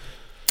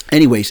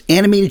 Anyways,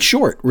 animated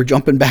short. We're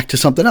jumping back to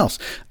something else.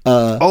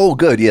 Oh,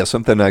 good. Yeah,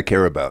 something I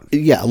care about.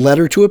 Yeah,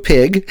 Letter to a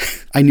Pig.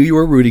 I knew you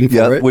were rooting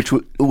for it.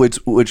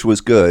 Which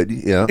was good.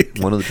 Yeah,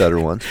 one of the better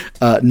ones.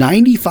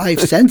 95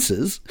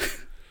 Senses.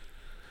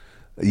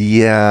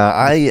 Yeah,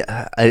 I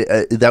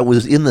that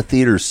was in the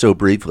theaters so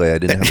briefly I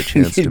didn't have a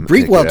chance to make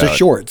it it's a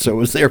short, so it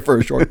was there for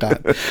a short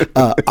time.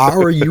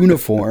 Our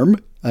Uniform.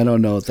 I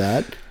don't know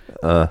that.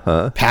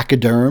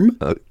 Pachyderm.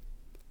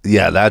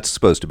 Yeah, that's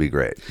supposed to be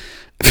great.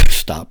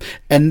 Stop.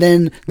 And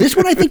then this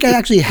one I think I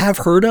actually have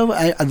heard of.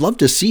 I'd love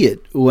to see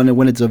it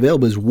when it's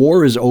available. Is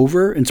War is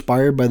Over,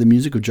 inspired by the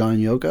music of John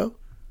Yoko?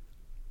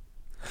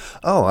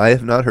 Oh, I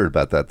have not heard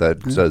about that. That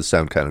does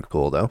sound kind of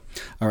cool, though.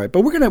 All right,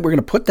 but we're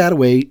gonna put that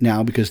away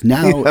now because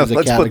now Yeah, is a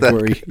let's put that-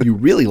 category you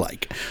really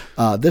like.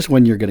 This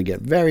one you're gonna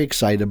get very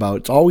excited about.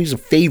 It's always a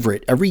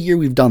favorite. Every year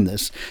we've done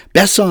this.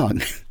 Best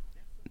song.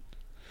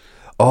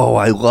 Oh,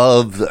 I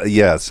love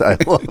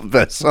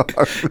that song.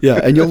 Yeah,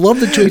 and you'll love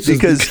the choices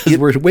Because because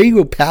we're way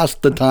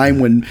past the time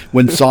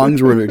when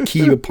songs were a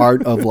key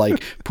part of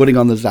like putting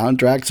on the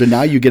soundtrack. So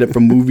now you get it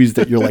from movies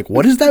that you're like,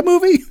 what is that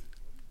movie?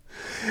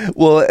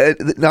 Well,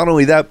 not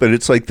only that, but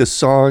it's like the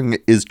song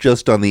is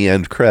just on the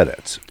end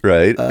credits,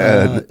 right?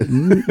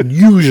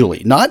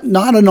 Usually, not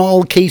in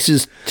all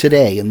cases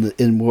today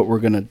in what we're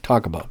going to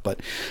talk about,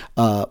 but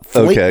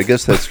Okay, I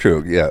guess that's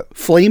true. Yeah.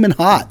 Flamin'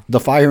 Hot, The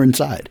Fire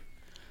Inside.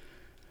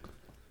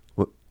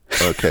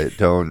 Okay,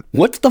 don't.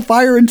 What's The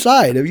Fire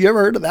Inside? Have you ever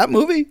heard of that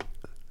movie?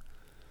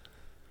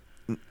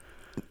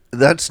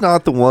 That's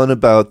not the one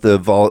about the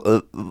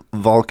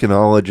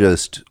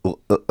volcanologist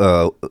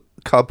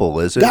couple,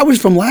 is it? That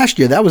was from last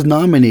year. That was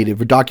nominated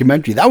for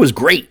documentary. That was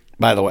great,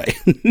 by the way.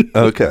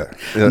 Okay.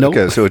 Nope.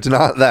 Okay, so it's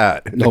not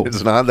that. No.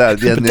 It's not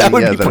that. Yeah, But that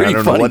would yeah, be then I pretty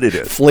don't funny. know what it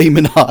is.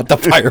 Flaming Hot, The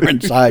Fire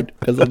Inside,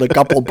 because the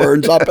couple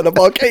burns up in a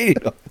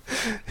volcano.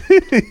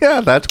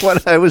 Yeah, that's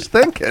what I was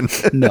thinking.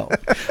 No.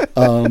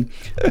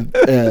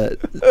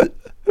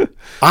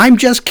 I'm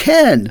Just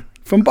Ken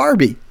from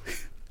Barbie.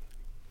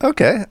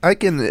 Okay, I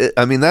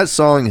mean, that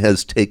song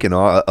has taken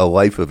a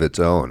life of its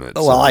own. It's,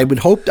 Well, I would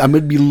hope. I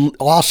would be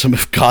awesome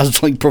if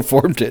Gosling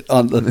performed it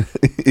on the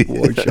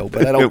award show,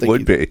 but I don't think it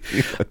would be.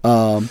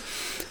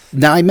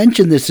 Now, I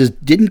mentioned this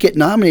didn't get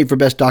nominated for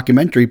Best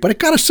Documentary, but it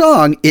got a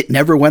song, It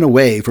Never Went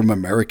Away, from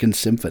American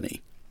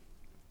Symphony.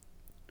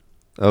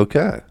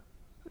 Okay.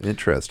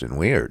 Interesting.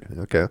 Weird.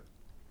 Okay.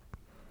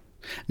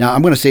 Now,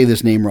 I'm going to say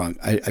this name wrong.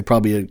 I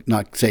probably am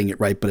not saying it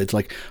right, but it's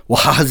like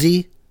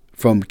Wahazi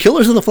from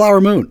Killers of the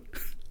Flower Moon.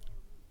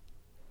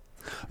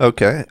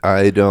 Okay.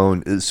 I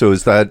don't. So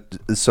is that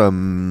is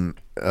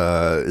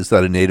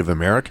that a Native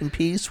American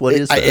piece? What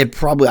is that? It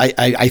probably.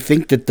 I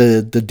think that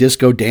the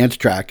disco dance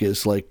track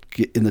is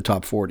like in the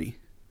top 40.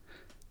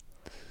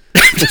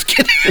 I'm just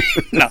kidding.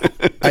 No,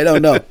 I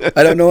don't know.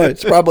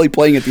 It's probably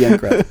playing at the end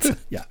credits.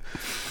 Yeah.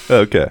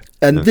 Okay.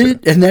 And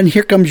then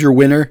here comes your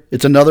winner.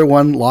 It's another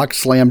one, lock,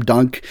 slam,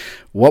 dunk.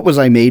 What Was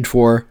I Made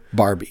For?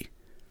 Barbie.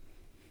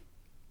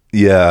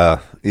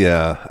 Yeah.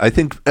 I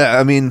think.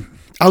 I mean,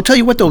 I'll tell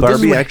you what though.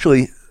 Barbie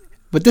actually.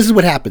 But this is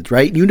what happens,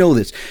 right? You know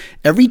this.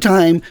 Every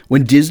time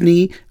when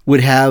Disney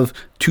would have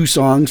two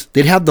songs,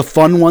 they'd have the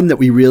fun one that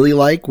we really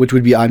like, which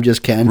would be I'm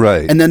Just Ken.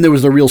 Right. And then there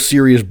was the real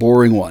serious,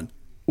 boring one,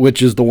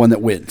 which is the one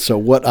that wins. So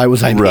what I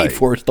Was I Made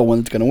For is the one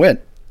that's going to win.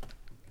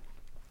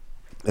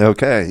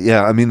 Okay.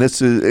 Yeah. I mean,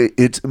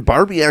 it's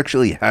Barbie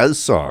actually has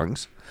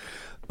songs.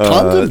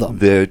 Tons of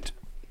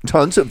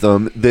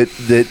them.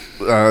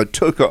 That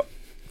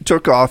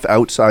took off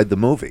outside the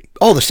movie.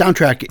 Oh, the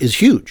soundtrack is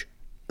huge.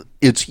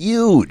 It's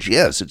huge.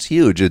 Yes, it's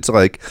huge. It's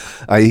like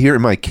I hear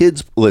my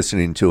kids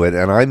listening to it,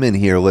 and I'm in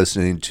here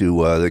listening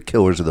to the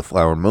Killers of the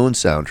Flower Moon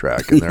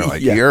soundtrack, and they're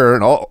like, Yeah. "You're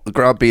an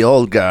grumpy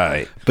old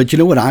guy." But you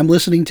know what I'm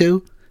listening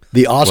to?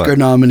 The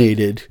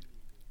Oscar-nominated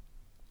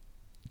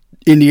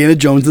Indiana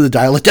Jones and the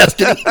Dial of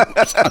Destiny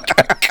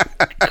soundtrack.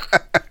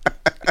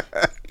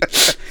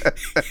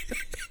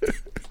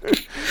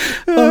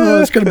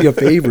 It's going to be a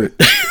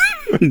favorite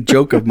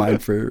joke of mine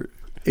for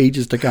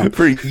ages to come.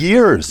 For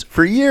years.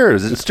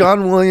 It's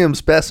John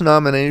Williams' best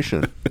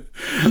nomination.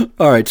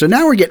 All right, so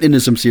now we're getting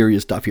into some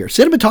serious stuff here.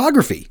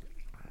 Cinematography.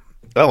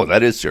 Oh,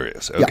 that is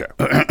serious. Okay.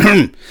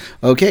 Yeah.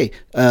 Okay.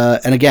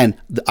 And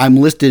again, I'm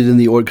listed in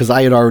the order because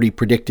I had already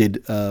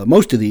predicted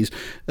most of these.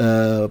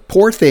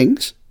 Poor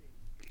Things.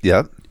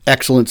 Yep.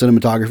 Excellent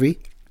cinematography.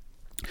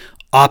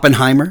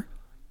 Oppenheimer.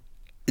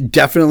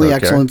 Definitely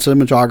excellent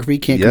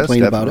cinematography. Can't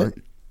complain about it.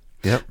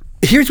 Yep.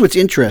 Here's what's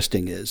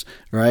interesting is,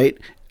 right,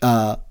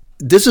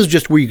 this is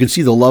just where you can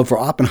see the love for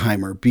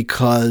Oppenheimer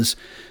because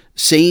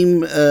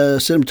same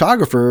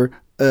cinematographer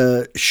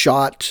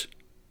shot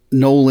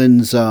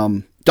Nolan's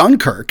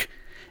Dunkirk,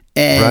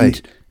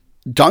 and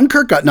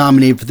Dunkirk got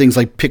nominated for things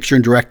like picture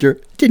and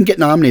director, didn't get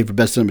nominated for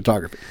best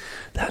cinematography.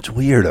 That's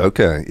weird.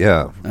 Okay.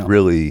 Yeah. Oh.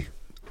 Really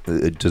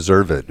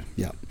deserved.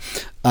 Yeah.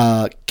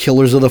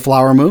 Killers of the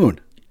Flower Moon.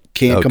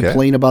 Can't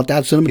complain about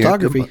that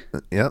cinematography.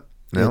 Yep.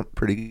 No,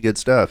 pretty good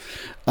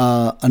stuff.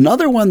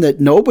 Another one that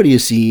nobody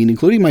has seen,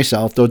 including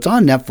myself, though it's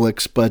on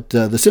Netflix, but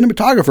the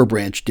cinematographer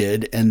branch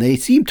did, and they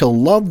seem to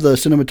love the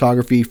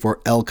cinematography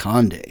for El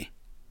Conde.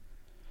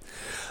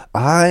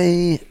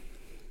 I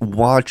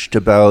watched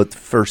about the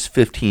first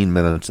 15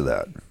 minutes of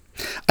that.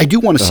 I do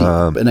want to see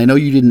it, and I know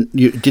it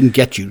didn't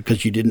get you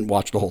because you didn't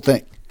watch the whole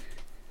thing.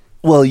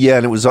 Well, yeah,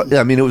 and it was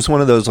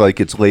one of those like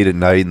it's late at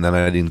night and then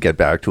I didn't get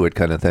back to it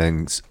kind of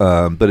things.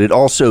 But it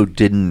also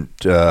didn't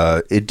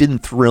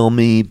thrill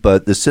me,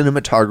 but the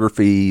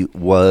cinematography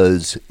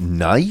was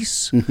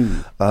nice,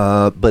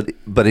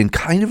 but in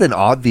kind of an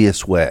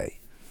obvious way.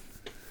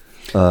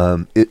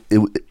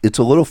 It's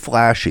a little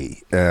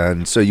flashy,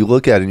 and so you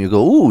look at it and you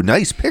go, "Ooh,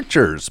 nice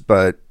pictures,"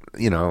 but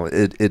you know,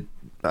 it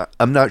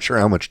I'm not sure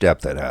how much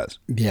depth that has.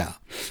 Yeah.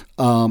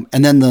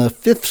 And then the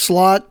fifth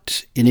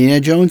slot, Indiana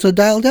Jones and the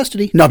Dial of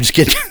Destiny. No, I'm just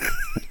kidding.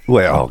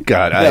 Well,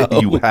 God,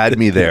 you had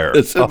me there. The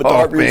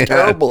cinematography is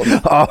terrible.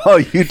 Oh,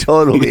 you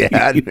totally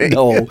had me.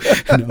 No.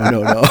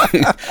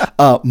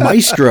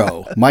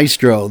 Maestro.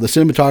 The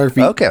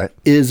cinematography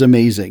is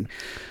amazing.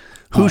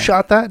 Who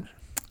shot that?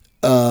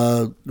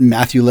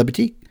 Matthew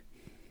Libaty.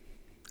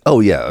 Oh,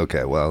 yeah.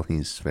 Okay. Well,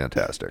 he's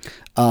fantastic.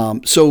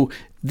 So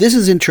this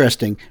is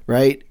interesting,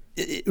 right?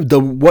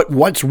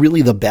 What's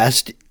really the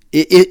best,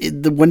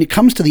 when it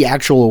comes to the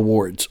actual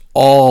awards,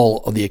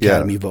 all of the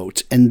Academy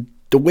votes, and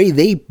the way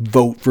they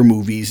vote for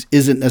movies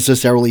isn't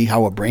necessarily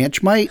how a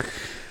branch might.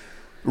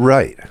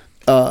 Right.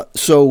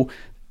 So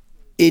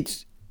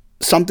it's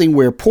something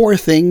where Poor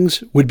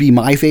Things would be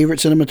my favorite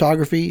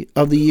cinematography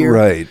of the year.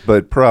 Right,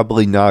 but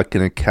probably not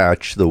going to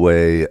catch the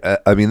way.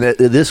 I mean,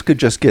 this could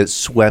just get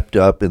swept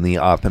up in the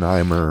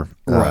Oppenheimer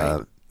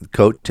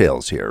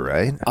coattails here,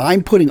 right?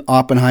 I'm putting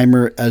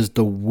Oppenheimer as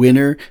the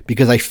winner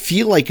because I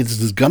feel like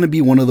it's going to be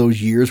one of those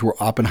years where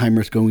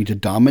Oppenheimer is going to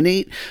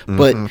dominate.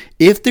 But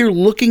if they're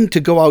looking to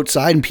go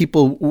outside and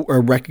people are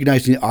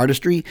recognizing the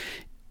artistry,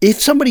 if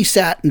somebody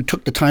sat and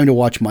took the time to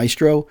watch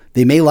Maestro,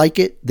 they may like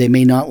it, they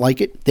may not like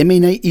it, they may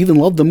not even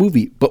love the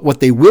movie. But what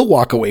they will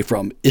walk away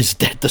from is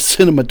that the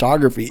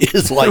cinematography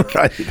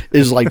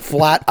is like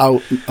flat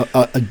out.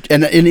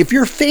 And if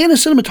you're a fan of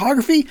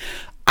cinematography,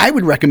 I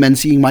would recommend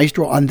seeing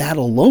Maestro on that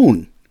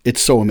alone.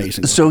 It's so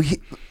amazing. So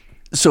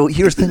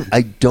here's the thing.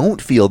 I don't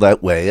feel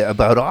that way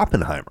about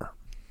Oppenheimer.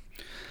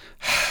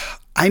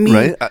 I mean,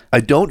 right?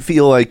 I don't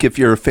feel like if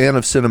you're a fan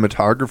of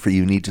cinematography,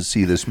 you need to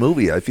see this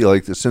movie. I feel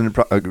like the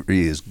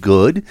cinematography is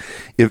good.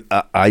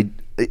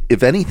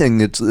 If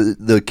anything, it's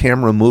the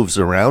camera moves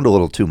around a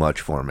little too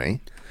much for me.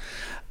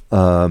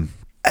 I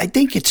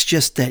think it's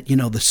just that,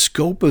 the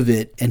scope of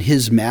it and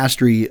his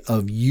mastery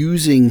of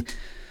using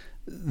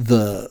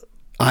the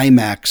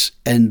IMAX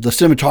and the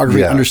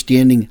cinematography,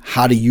 understanding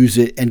how to use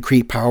it and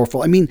create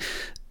powerful. I mean,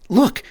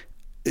 look,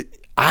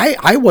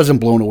 I wasn't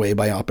blown away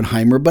by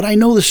Oppenheimer, but I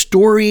know the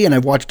story and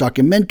I've watched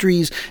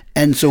documentaries,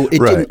 and so it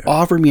didn't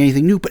offer me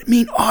anything new. But I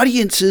mean,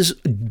 audiences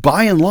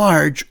by and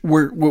large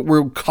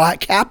were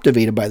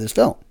captivated by this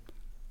film.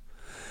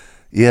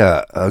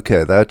 Yeah.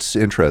 Okay, that's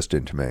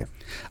interesting to me.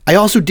 I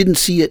also didn't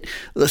see it.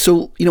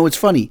 So it's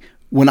funny,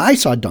 when I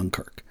saw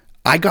Dunkirk,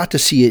 I got to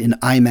see it in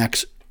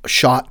IMAX.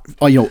 Shot,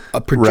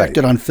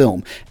 projected on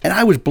film, and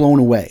I was blown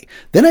away.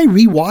 Then I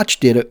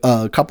rewatched it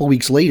a couple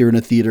weeks later in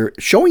a theater,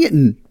 showing it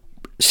in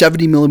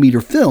 70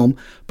 millimeter film,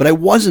 but I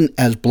wasn't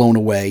as blown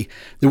away.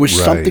 There was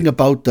something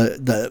about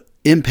the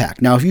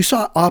impact. Now, if you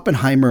saw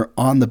Oppenheimer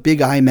on the big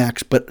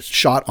IMAX, but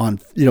shot on,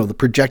 the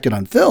projected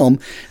on film,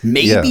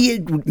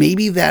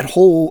 maybe that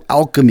whole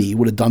alchemy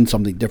would have done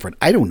something different.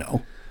 I don't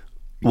know.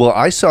 Well,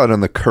 I saw it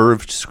on the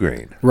curved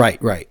screen. Right.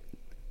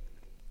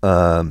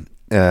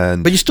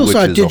 But you still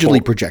saw it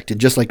digitally projected,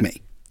 just like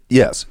me.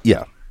 Yes,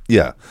 yeah.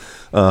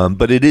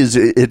 But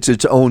it's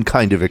its own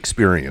kind of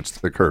experience,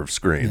 the curved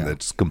screen,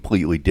 that's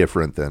completely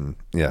different than,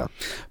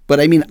 But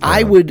I mean,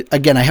 I would,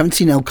 again, I haven't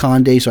seen El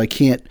Conde, so I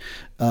can't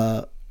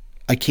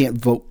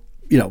vote,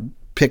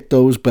 pick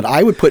those, but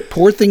I would put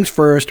Poor Things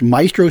first,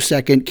 Maestro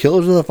second,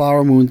 Killers of the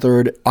Flower Moon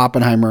third,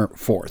 Oppenheimer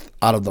fourth,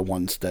 out of the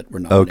ones that were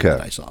nominated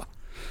that I saw.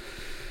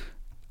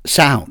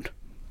 Sound.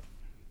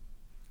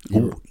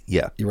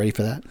 Yeah. You ready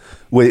for that?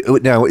 Wait,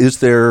 now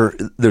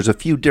there's a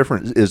few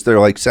different, is there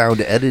like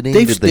sound editing?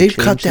 They've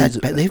cut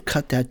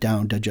that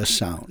down to just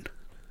sound.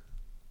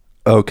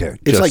 Okay.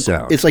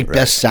 Sound. It's like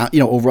best sound,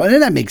 overall.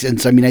 And that makes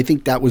sense. I mean, I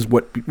think that was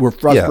what were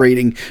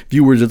frustrating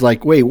viewers. It's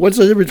like, wait, what's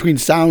the difference between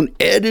sound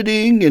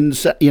editing and,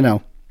 So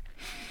now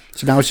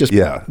it's just,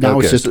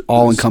 it's just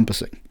all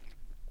encompassing.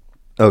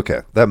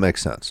 Okay. That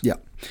makes sense. Yeah.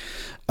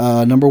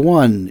 Number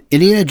one,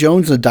 Indiana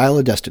Jones and the Dial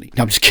of Destiny.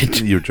 No, I'm just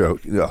kidding. You're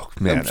joking. Oh,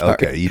 man.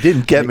 Okay. You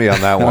didn't get me on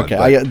that one.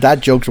 Okay.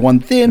 That joke's one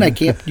thin. I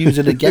can't use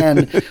it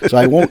again, so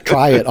I won't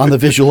try it on the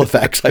visual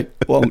effects. I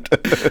won't.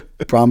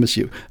 Promise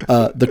you.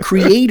 The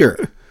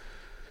Creator.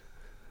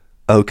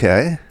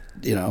 Okay.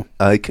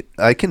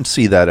 I can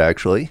see that,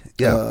 actually.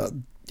 Yeah.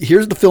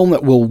 Here's the film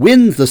that will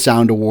win the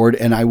Sound Award,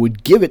 and I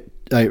would give it,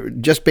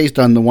 just based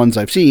on the ones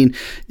I've seen,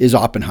 is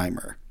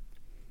Oppenheimer.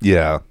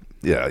 Yeah.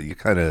 You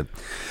kind of...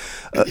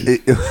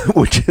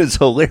 which is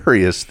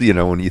hilarious,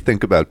 when you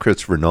think about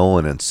Christopher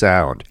Nolan and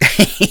sound.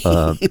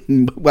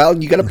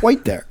 Well, you got a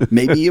point there.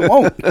 Maybe you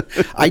won't.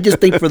 I just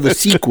think for the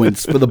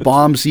sequence, for the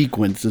bomb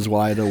sequence, is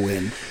why they'll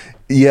win.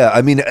 Yeah,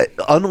 I mean,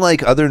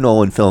 unlike other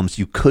Nolan films,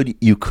 you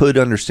could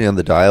understand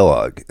the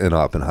dialogue in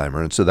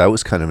Oppenheimer, and so that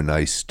was kind of a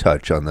nice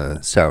touch on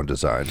the sound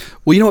design.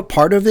 Well, you know what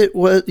part of it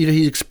was?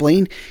 He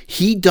explained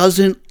he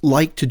doesn't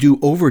like to do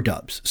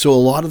overdubs, so a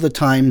lot of the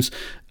times.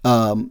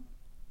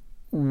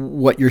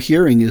 What you're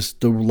hearing is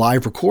the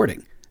live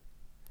recording.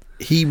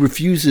 He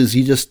refuses.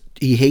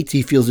 He hates.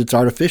 He feels it's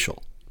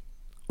artificial.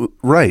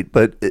 Right,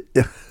 but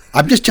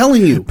I'm just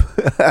telling you.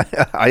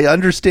 I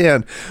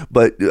understand,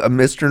 but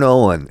Mr.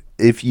 Nolan,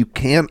 if you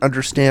can't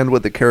understand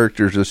what the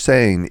characters are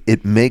saying,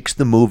 it makes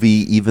the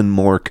movie even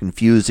more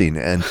confusing.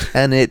 And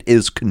Tenet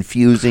is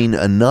confusing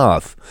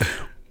enough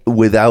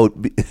without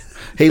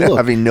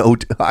having no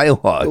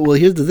dialogue. Well,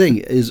 here's the thing: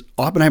 is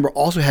Oppenheimer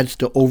also had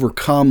to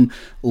overcome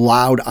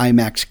loud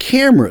IMAX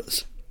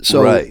cameras.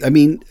 So, right. I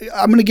mean,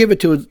 I'm going to give it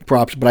to its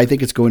props, but I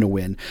think it's going to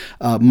win.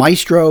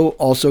 Maestro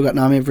also got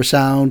nominated for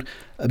sound.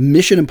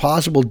 Mission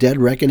Impossible: Dead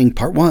Reckoning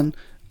Part 1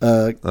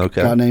 got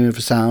nominated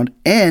for sound.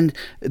 And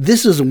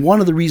this is one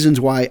of the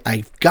reasons why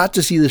I got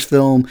to see this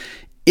film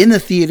in the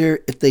theater.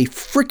 If they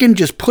frickin'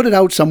 just put it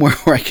out somewhere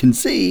where I can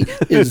see,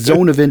 is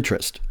Zone of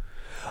Interest.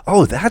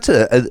 Oh, that's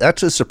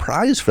a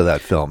surprise for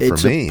that film for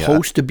me. It's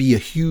supposed to be a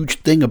huge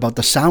thing about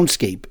the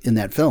soundscape in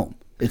that film.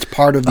 It's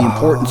part of the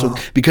importance of,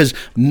 because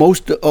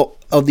most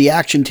of the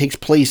action takes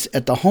place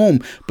at the home,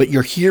 but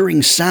you're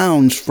hearing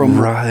sounds from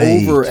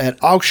over at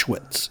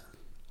Auschwitz.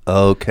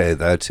 Okay,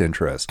 that's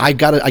interesting. I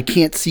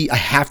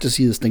have to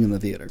see this thing in the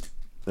theater.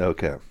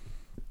 Okay.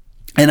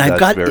 And I've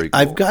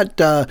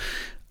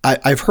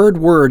heard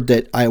word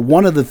that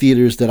one of the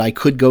theaters that I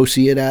could go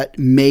see it at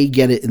may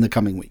get it in the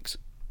coming weeks.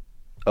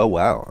 Oh,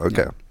 wow.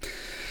 Okay. Yeah.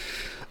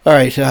 All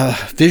right.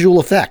 Visual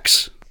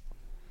effects.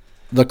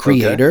 The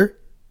Creator.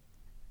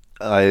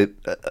 I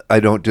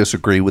don't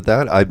disagree with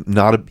that. I'm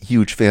not a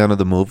huge fan of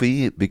the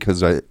movie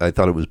because I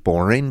thought it was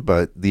boring,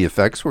 but the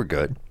effects were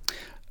good.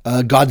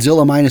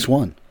 Godzilla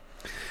 -1.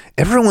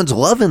 Everyone's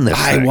loving this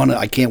thing.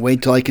 I can't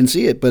wait till I can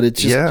see it, but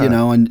it's just,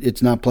 and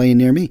it's not playing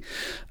near me.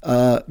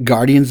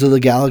 Guardians of the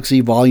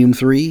Galaxy Volume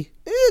 3.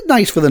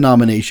 Nice for the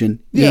nomination.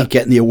 You ain't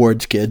getting the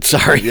awards, kid.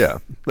 Sorry. Yeah.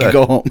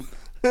 Go home.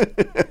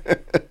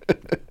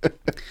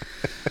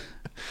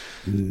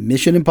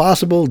 Mission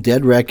Impossible: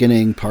 Dead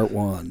Reckoning Part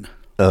 1.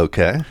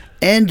 Okay.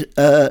 And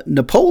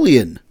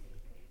Napoleon.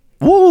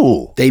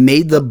 Woo! They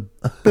made the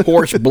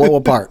horse blow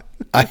apart.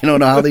 I don't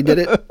know how they did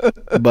it,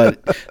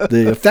 but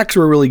the effects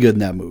were really good in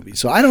that movie.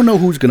 So I don't know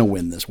who's going to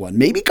win this one.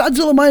 Maybe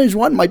Godzilla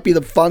 -1 might be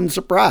the fun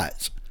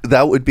surprise.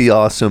 That would be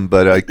awesome,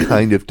 but I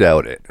kind of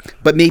doubt it.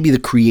 But maybe the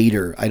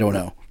Creator. I don't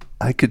know.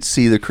 I could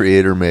see the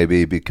Creator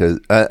maybe because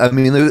I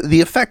mean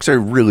the effects are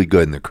really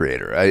good in the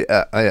Creator.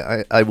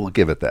 I will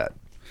give it that.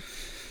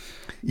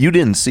 You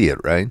didn't see it,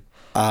 right?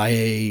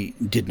 I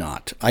did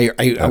not. I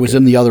was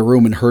in the other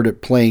room and heard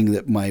it playing.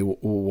 That my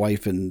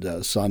wife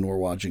and son were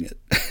watching it.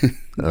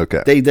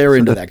 Okay, they're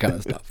into that kind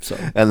of stuff. So,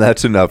 and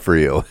that's enough for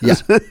you. Yeah,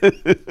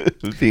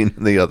 being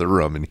in the other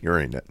room and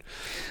hearing it.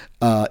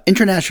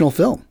 International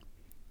film.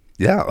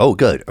 Yeah. Oh,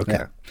 good.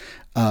 Okay.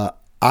 Yeah.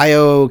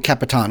 Io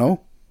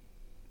Capitano.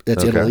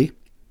 That's Italy.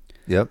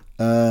 Yep.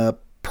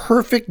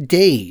 Perfect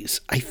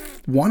Days. I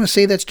want to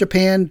say that's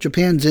Japan.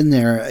 Japan's in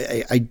there.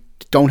 I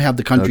don't have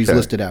the countries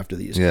listed after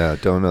these. Yeah,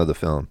 don't know the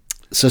film.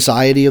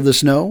 Society of the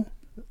Snow.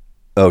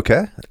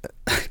 Okay.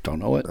 Don't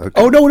know it.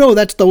 Okay. Oh no,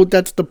 that's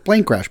the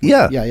plane crash movie.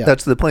 Yeah.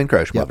 That's the plane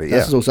crash movie.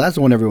 That's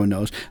the one everyone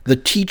knows. The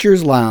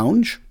Teacher's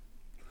Lounge.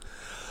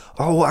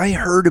 Oh, I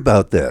heard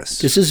about this.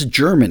 This is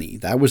Germany.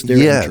 That was their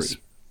entry.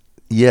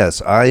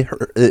 Yes, I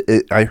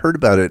heard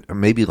about it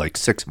maybe like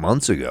 6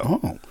 months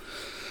ago.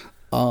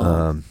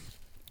 And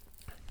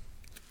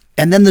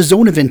then the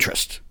Zone of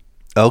Interest.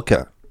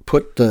 Okay.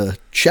 Put the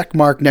check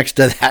mark next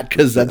to that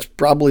because that's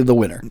probably the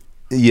winner.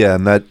 Yeah,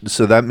 and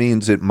that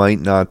means it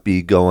might not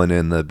be going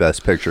in the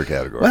Best Picture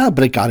category. Well,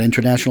 but it got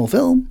international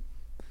film.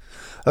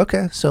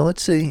 Okay, so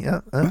let's see.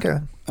 Yeah, okay.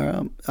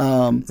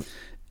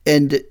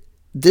 And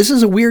this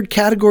is a weird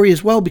category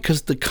as well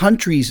because the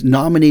countries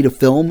nominate a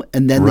film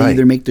and then they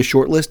either make the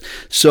short list.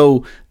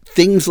 So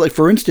things like,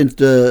 for instance,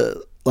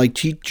 like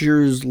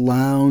Teacher's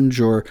Lounge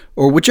or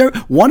whichever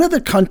one of the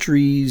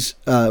countries,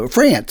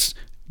 France,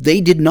 they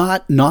did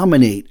not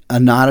nominate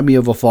Anatomy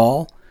of a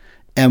Fall,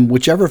 and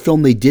whichever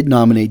film they did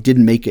nominate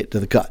didn't make it to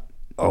the cut.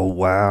 Oh,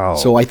 wow.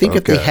 So I think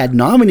if they had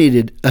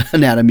nominated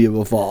Anatomy of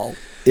a Fall,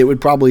 it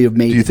would probably have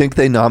made it. Do you think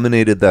they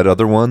nominated that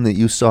other one that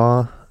you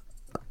saw?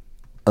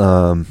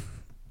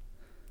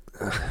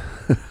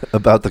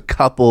 About the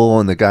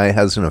couple and the guy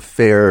has an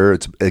affair.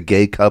 It's a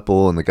gay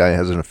couple and the guy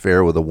has an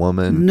affair with a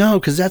woman. No,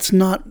 because that's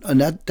not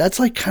that's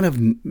like kind of,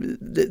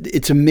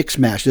 it's a mix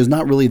mash. There's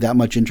not really that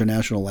much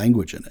international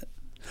language in it.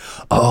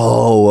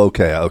 Oh,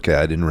 okay.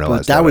 I didn't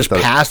realize that was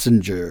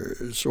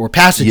Passengers or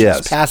Passages.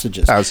 Yes,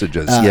 Passages.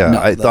 Yeah,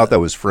 I thought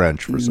that was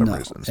French for some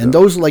reason. So. And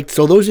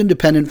those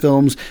independent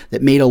films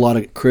that made a lot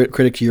of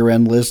critics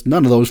year-end lists,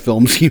 none of those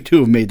films seem to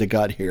have made the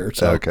cut here.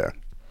 So. Okay.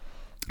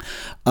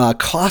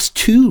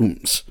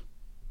 Costumes.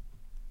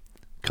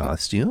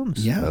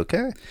 Yeah.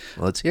 Okay.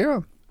 Let's hear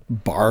them.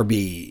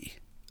 Barbie.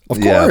 Of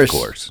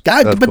course.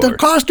 But the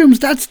costumes,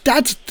 that's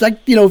like,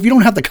 if you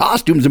don't have the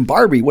costumes in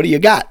Barbie, what do you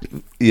got?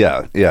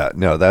 Yeah.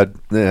 No,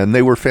 and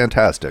they were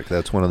fantastic.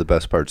 That's one of the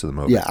best parts of the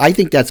movie. Yeah, I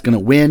think that's going to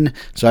win.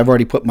 So I've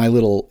already put my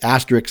little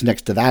asterisk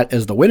next to that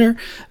as the winner.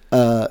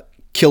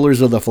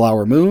 Killers of the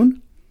Flower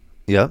Moon.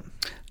 Yep.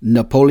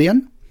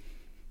 Napoleon.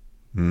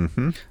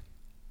 Mm-hmm.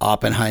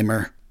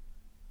 Oppenheimer.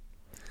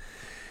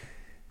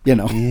 Yeah.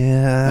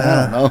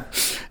 I don't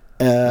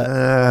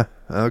know.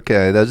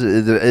 Okay.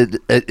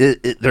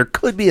 There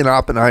could be an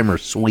Oppenheimer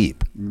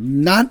sweep.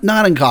 Not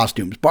in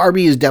costumes.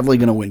 Barbie is definitely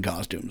going to win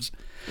costumes.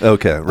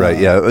 Okay, right,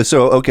 yeah.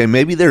 So, okay,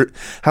 maybe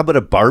how about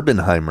a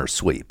Barbenheimer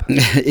sweep?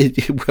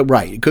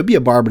 Right, it could be a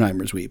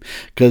Barbenheimer sweep.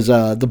 Because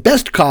the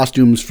best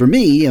costumes for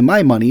me and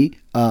my money,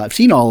 I've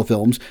seen all the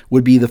films,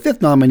 would be the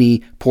fifth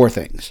nominee, Poor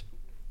Things.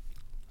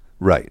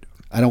 Right.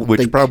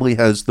 Which probably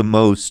has the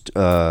most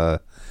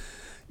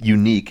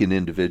unique and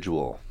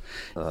individual.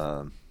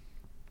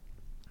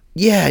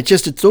 Yeah,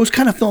 it's those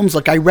kind of films.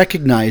 Like, I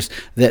recognize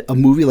that a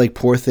movie like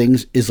Poor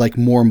Things is like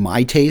more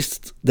my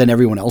taste than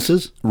everyone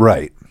else's.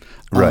 Right.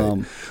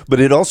 Right. But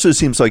it also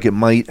seems like it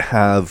might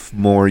have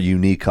more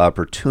unique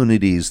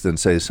opportunities than,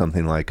 say,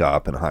 something like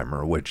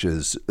Oppenheimer, which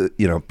is,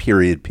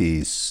 period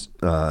piece.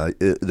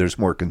 There's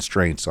more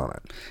constraints on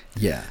it.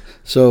 Yeah.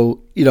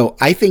 So,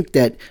 I think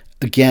that,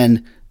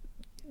 again,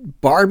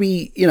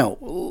 Barbie,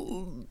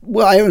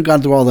 well, I haven't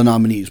gone through all the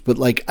nominees, but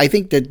like, I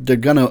think that they're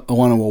going to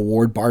want to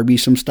award Barbie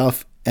some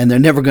stuff, and they're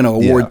never going to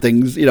award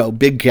things,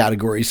 big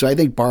categories. So I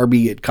think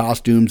Barbie at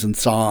costumes and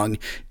song,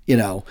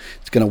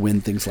 it's going to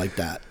win things like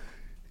that.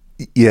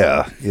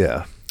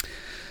 Yeah.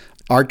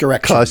 Art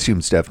direction.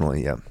 Costumes,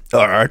 definitely, yeah.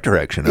 Art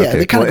direction, okay. Yeah,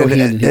 they kind of go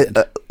hand in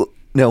hand.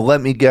 Now,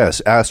 let me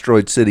guess.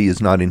 Asteroid City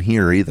is not in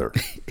here either.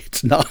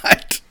 It's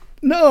not.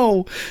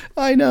 No,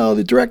 I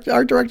know.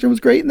 Art direction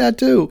was great in that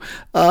too.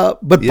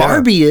 But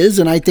Barbie is,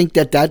 and I think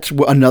that's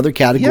another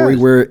category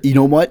where, you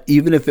know what,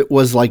 even if it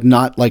was like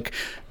not like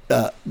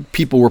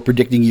people were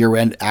predicting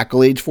year-end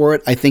accolades for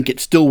it, I think it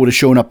still would have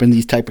shown up in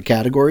these type of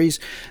categories.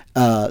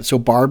 So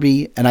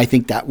Barbie, and I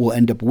think that will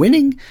end up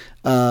winning.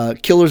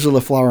 Killers of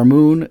the Flower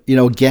Moon,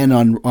 again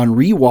on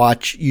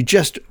rewatch, you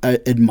just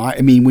admire.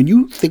 I mean, when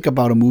you think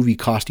about a movie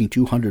costing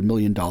 $200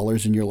 million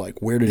and you're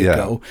like, where did it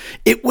go?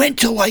 It went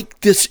to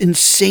like this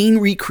insane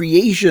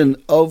recreation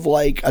of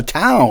like a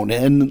town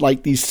and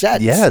like these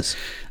sets. Yes.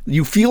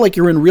 You feel like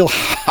you're in real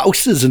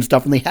houses and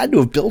stuff, and they had to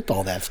have built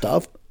all that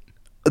stuff.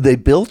 They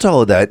built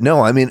all of that. No,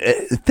 I mean,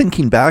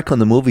 thinking back on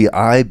the movie,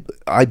 I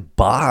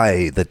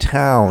buy the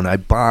town, I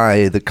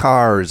buy the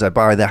cars, I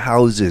buy the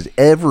houses,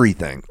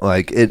 everything.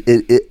 Like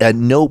it at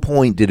no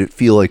point did it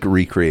feel like a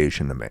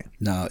recreation to me.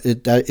 No,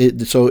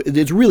 so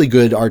it's really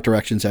good art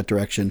direction, set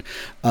direction.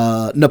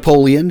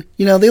 Napoleon,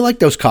 they like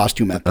those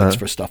costume epics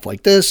for stuff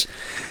like this.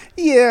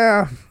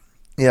 Yeah.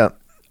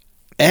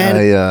 And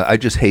I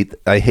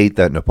hate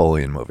that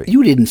Napoleon movie.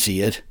 You didn't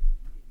see it.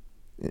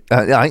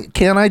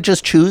 Can I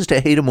just choose to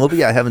hate a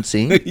movie I haven't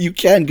seen? You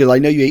can, because I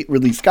know you hate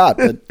Ridley Scott,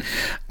 but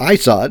I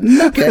saw it.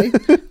 And okay,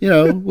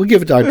 we'll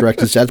give it to our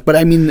direction sets. But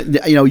I mean,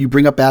 you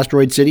bring up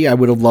Asteroid City. I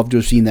would have loved to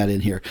have seen that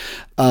in here.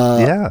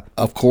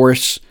 Of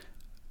course,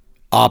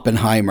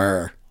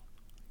 Oppenheimer.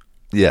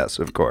 Yes,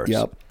 of course.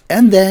 Yep.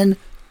 And then,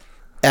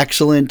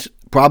 excellent,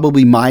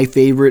 probably my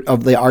favorite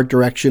of the art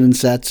direction and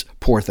sets,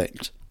 Poor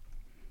Things.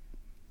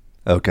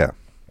 Okay.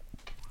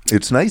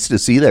 It's nice to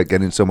see that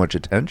getting so much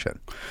attention.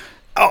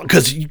 Oh,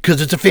 because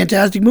it's a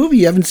fantastic movie.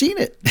 You haven't seen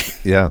it.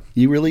 Yeah.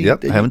 You really?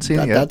 Yep, I haven't seen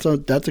it yet.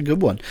 That's a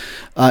good one.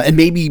 And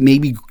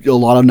maybe a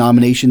lot of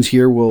nominations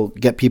here will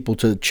get people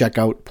to check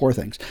out Poor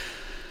Things.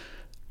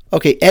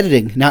 Okay,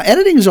 editing. Now,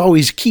 editing is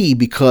always key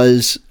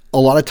because a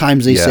lot of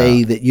times they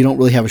say that you don't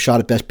really have a shot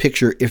at Best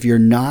Picture if you're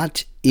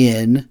not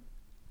in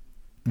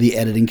the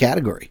editing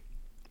category.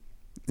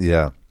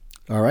 Yeah.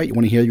 All right, you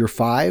want to hear your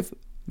 5?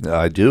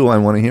 I do. I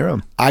want to hear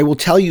them. I will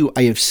tell you,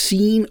 I have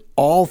seen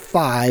all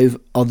 5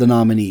 of the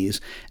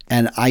nominees,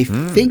 and I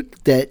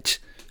think that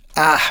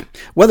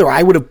whether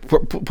I would have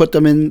put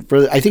them in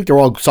for, I think they're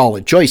all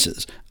solid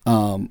choices.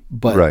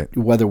 But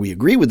whether we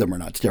agree with them or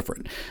not is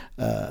different.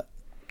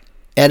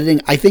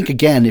 Editing, I think,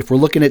 again, if we're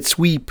looking at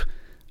sweep,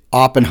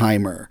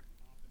 Oppenheimer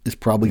is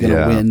probably going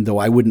to win, though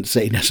I wouldn't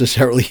say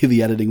necessarily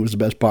the editing was the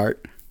best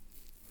part.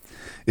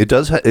 It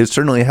does. It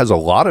certainly has a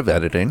lot of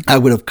editing. I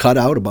would have cut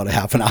out about a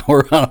half an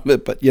hour out of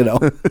it, but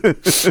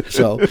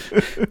so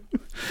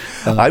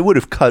I would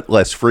have cut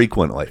less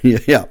frequently.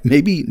 Yeah,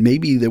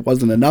 maybe there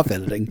wasn't enough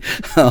editing.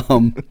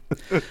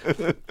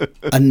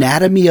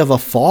 Anatomy of a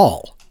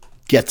Fall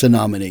gets a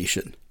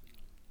nomination.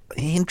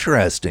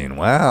 Interesting.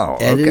 Wow.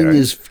 Editing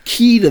is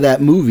key to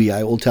that movie,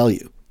 I will tell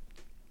you.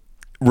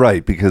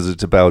 Right, because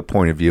it's about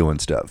point of view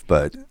and stuff.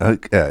 But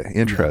okay,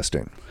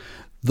 interesting.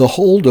 The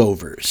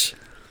Holdovers.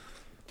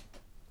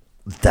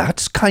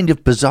 That's kind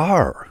of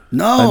bizarre.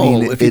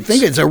 No, if you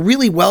think it's a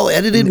really well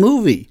edited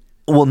movie.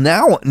 Well,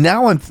 now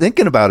I'm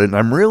thinking about it and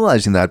I'm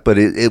realizing that, but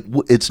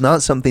it's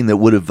not something that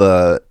would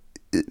have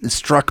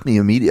struck me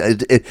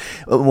immediately.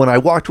 When I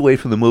walked away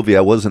from the movie,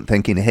 I wasn't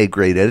thinking, "Hey,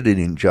 great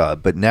editing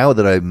job." But now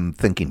that I'm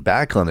thinking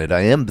back on it,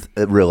 I am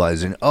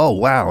realizing, "Oh,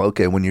 wow,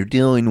 okay." When you're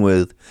dealing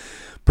with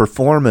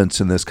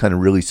performance in this kind of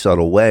really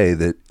subtle way,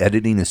 that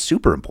editing is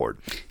super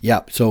important.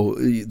 Yeah. So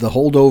The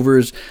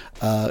Holdovers,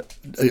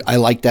 I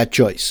like that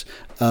choice.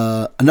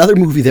 Another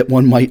movie that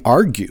one might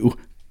argue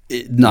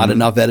not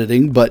enough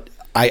editing, but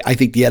I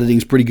think the editing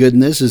is pretty good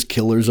in this is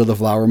Killers of the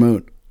Flower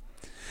Moon.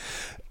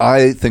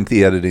 I think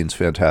the editing's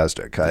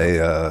fantastic.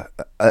 I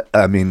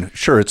mean,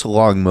 sure, it's a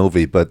long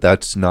movie, but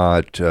that's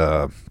not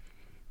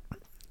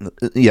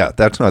Yeah,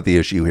 that's not the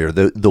issue here.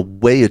 The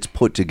way it's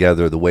put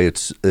together, the way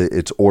it's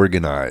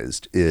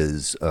organized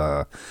is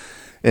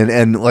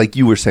and like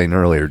you were saying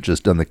earlier,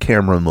 just on the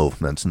camera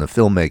movements and the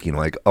filmmaking,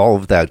 like all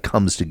of that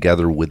comes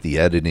together with the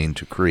editing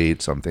to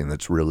create something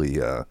that's really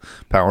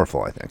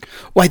powerful, I think.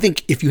 Well, I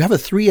think if you have a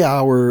 3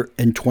 hour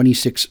and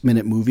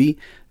 26-minute movie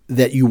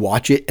that you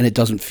watch it and it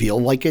doesn't feel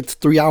like it's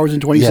 3 hours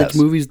and 26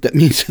 movies, that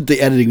means that the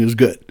editing is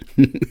good.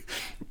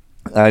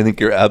 I think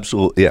you're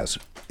absolutely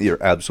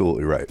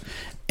right.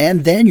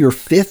 And then your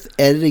fifth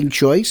editing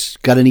choice,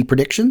 got any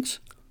predictions?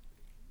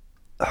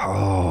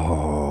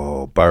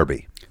 Oh,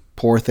 Barbie.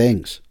 Poor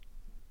Things.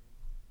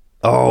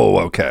 Oh,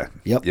 okay.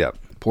 Yep.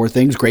 Poor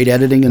Things, great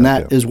editing in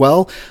that as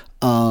well.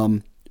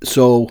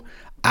 So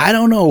I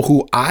don't know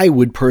who I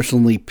would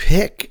personally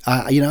pick.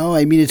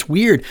 It's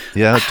weird.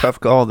 Yeah, tough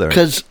call there.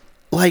 Because,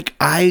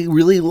 I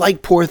really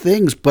like Poor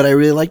Things, but I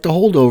really like The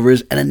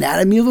Holdovers and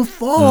Anatomy of a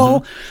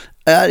Fall.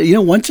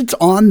 Mm-hmm. Once it's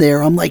on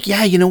there, I'm like,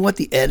 yeah, you know what?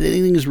 The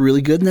editing is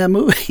really good in that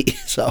movie.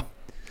 So,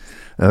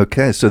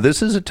 okay, so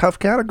this is a tough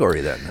category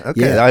then.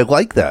 Okay, yeah. I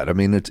like that. I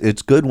mean,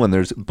 it's good when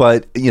there's,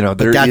 but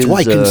that's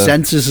why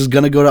consensus is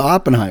going to go to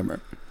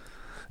Oppenheimer.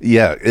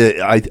 Yeah,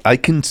 I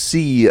can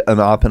see an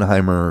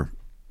Oppenheimer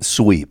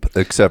sweep,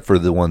 except for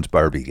the ones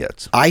Barbie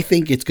gets. I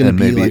think it's going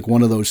to be like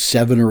one of those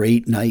 7 or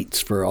 8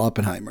 nights for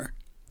Oppenheimer.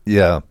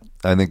 Yeah.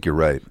 I think you're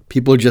right.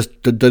 People they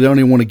don't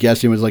even want to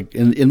guess him. It's like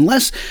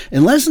unless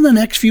in the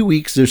next few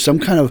weeks there's some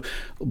kind of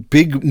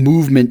big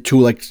movement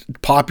to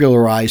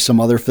popularize some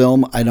other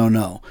film. I don't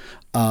know.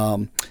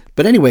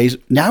 But anyways,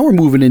 now we're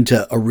moving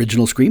into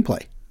original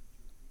screenplay.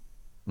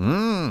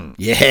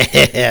 Yes.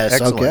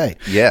 Excellent. Okay.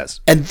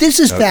 Yes. And this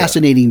is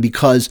fascinating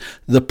because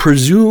the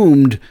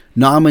presumed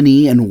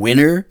nominee and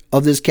winner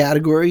of this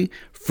category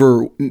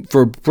for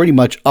pretty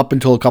much up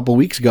until a couple of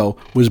weeks ago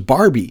was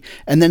Barbie.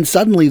 And then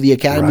suddenly the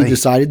Academy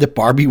decided that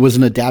Barbie was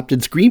an adapted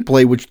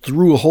screenplay, which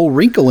threw a whole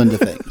wrinkle into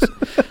things.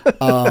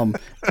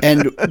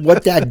 And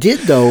what that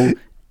did, though,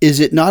 is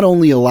it not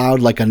only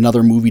allowed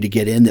another movie to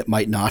get in that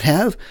might not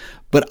have,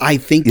 but I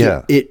think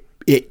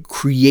it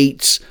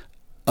creates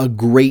a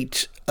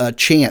great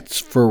chance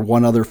for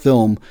one other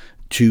film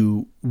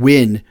to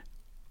win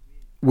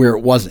where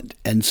it wasn't.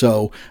 And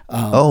so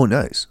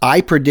nice.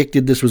 I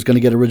predicted this was going to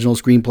get original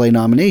screenplay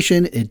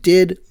nomination. It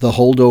did. The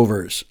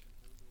Holdovers.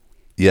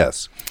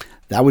 Yes.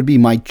 That would be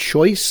my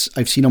choice.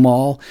 I've seen them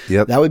all.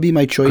 Yep. That would be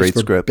my choice Great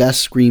for script.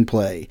 best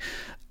screenplay.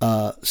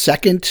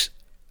 Second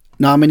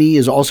nominee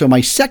is also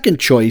my second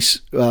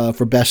choice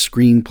for best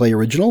screenplay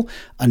original,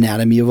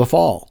 Anatomy of a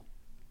Fall.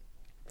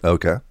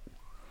 Okay.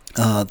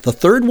 The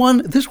third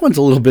one, this one's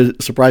a little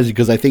bit surprising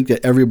because I think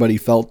that everybody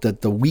felt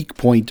that the weak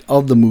point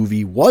of the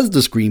movie was the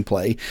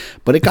screenplay,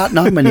 but it got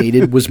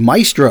nominated, was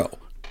Maestro.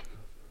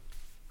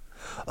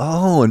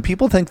 Oh, and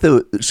people think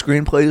the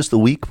screenplay is the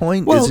weak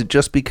point? Well, is it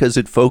just because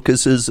it's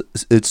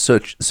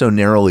so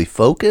narrowly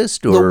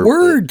focused? Or the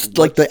words,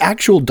 the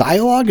actual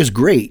dialogue is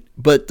great,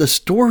 but the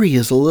story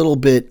is a little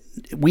bit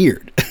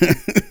weird.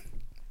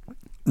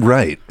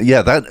 Right.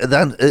 Yeah, that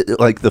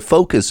the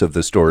focus of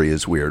the story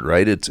is weird,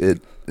 right?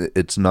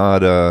 It's not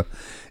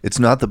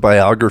the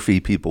biography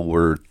people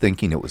were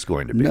thinking it was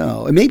going to be.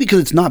 No, and maybe because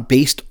it's not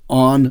based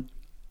on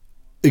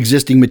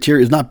existing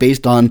material. It's not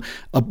based on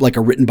a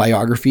written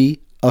biography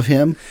of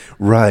him.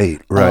 Right.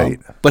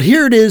 But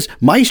here it is.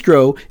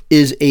 Maestro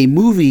is a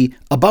movie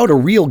about a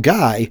real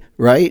guy,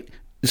 right?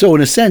 So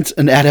in a sense,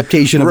 an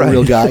adaptation of a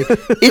real guy.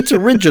 It's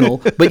original,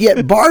 but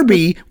yet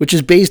Barbie, which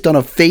is based on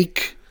a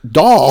fake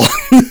doll,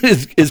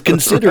 is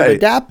considered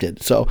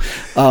adapted. So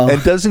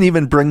and doesn't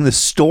even bring the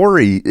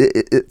story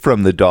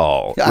from the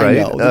doll. Right?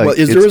 I know. Well,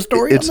 is there a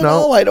story on the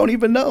doll? I don't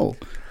even know.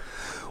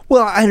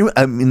 Well,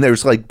 I mean,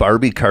 there's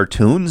Barbie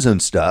cartoons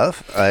and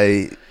stuff.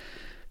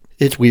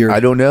 It's weird. I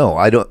don't know.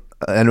 I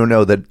don't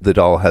know that the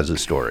doll has a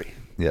story.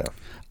 Yeah.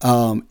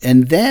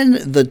 And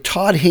then the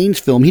Todd Haynes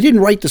film. He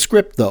didn't write the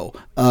script though.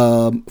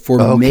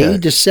 For May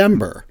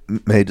December.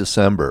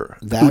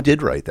 Who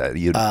did write that?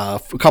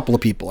 A couple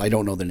of people. I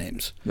don't know their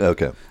names.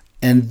 Okay.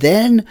 And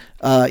then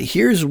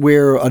here's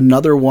where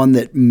another one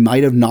that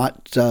might have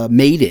not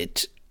made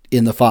it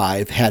in the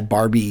 5 had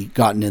Barbie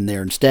gotten in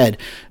there instead.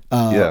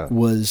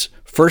 Was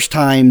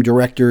first-time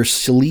director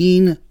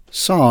Celine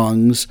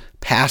Song's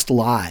Past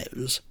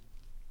Lives.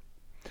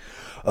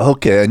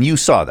 Okay, and you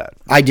saw that.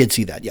 I did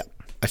see that, yeah.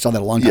 I saw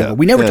that a long time ago.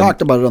 We never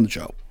talked about it on the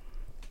show.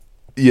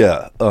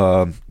 Yeah,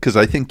 because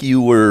I think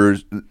you were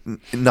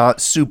not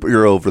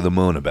super over the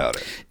moon about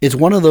it. It's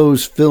one of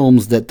those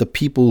films that the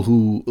people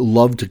who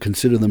love to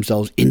consider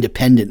themselves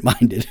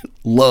independent-minded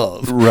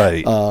love.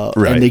 Right.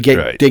 And they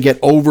get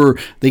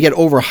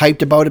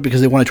overhyped about it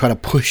because they want to try to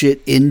push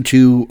it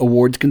into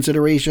awards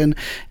consideration.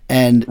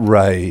 And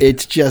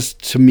it's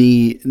just, to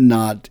me,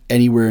 not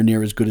anywhere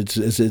near as good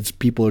as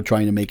people are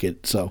trying to make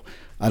it. So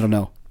I don't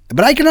know.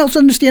 But I can also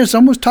understand if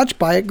someone was touched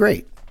by it,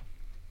 great.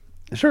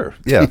 Sure.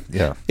 Yeah.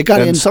 It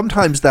got in.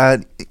 Sometimes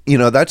that,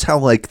 that's how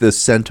the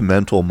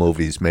sentimental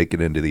movies make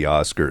it into the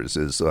Oscars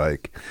is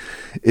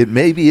it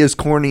may be as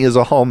corny as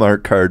a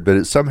Hallmark card, but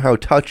it somehow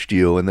touched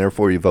you and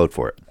therefore you vote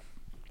for it.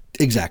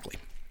 Exactly.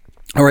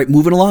 All right,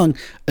 moving along.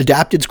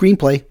 Adapted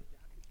screenplay.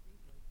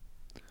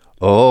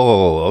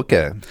 Oh,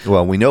 okay.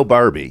 Well, we know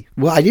Barbie.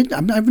 Well, I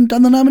haven't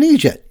done the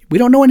nominees yet. We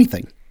don't know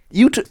anything.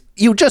 You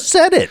just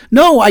said it.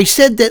 No, I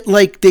said that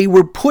like they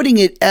were putting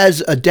it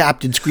as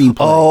adapted screenplay.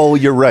 Oh,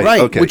 you're right.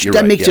 Right, Okay, which you're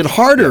that right. makes Yes. it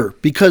harder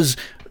because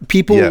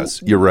people.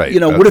 Yes, you're right.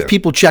 What if Okay.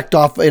 people checked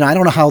off? And I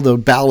don't know how the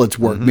ballots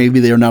work. Maybe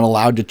they're not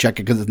allowed to check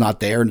it because it's not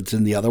there and it's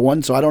in the other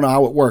one. So I don't know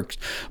how it works.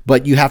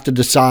 But you have to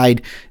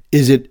decide: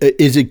 is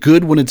it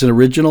good when it's an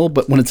original,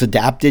 but when it's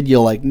adapted,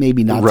 you're like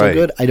maybe not so Right.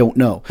 good. I don't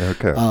know.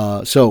 Okay.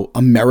 So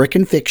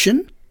American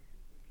Fiction,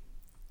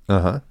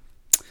 Uh-huh.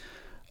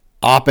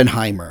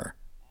 Oppenheimer,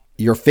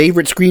 your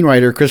favorite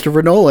screenwriter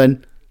Christopher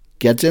Nolan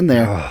gets in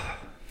there.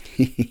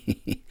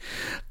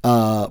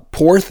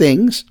 Poor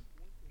Things.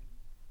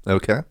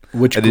 Okay.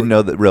 Which I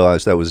didn't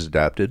realize that was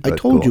adapted. I but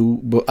told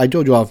cool. you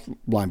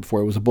offline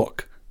before it was a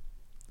book.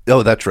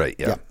 Oh, that's right.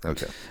 Yeah.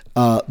 Okay.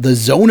 The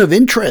Zone of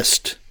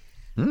Interest.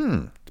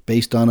 It's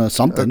based on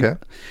something. Okay.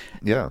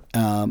 Yeah.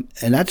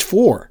 And that's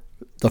 4.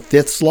 The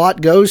 5th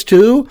slot goes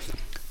to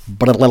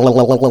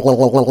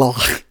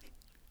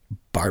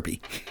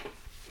Barbie.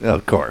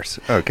 Of course.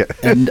 Okay.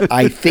 And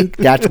I think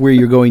that's where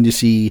you're going to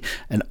see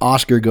an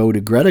Oscar go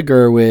to Greta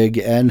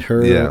Gerwig and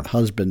her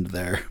husband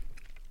there.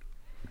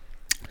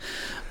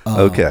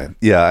 Okay.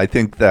 Yeah, I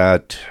think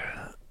that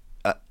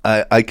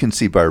I can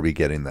see Barbie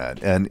getting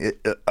that. And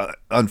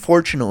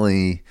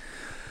unfortunately,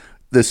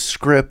 the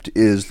script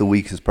is the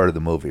weakest part of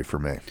the movie for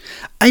me.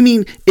 I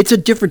mean, it's a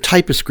different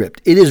type of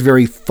script. It is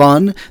very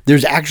fun.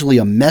 There's actually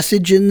a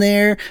message in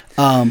there.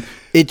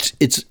 It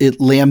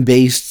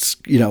lambastes,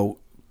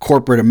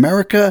 corporate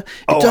America.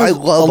 It does I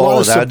love a all lot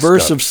of of that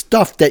subversive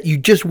stuff that you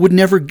just would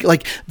never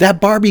like.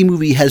 That Barbie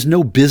movie has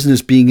no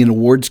business being in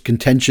awards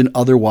contention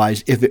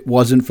otherwise if it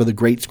wasn't for the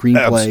great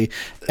screenplay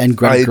and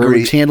Greta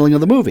Gerwig's handling of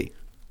the movie.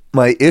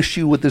 My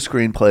issue with the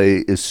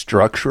screenplay is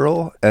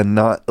structural and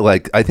not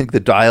like I think the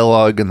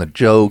dialogue and the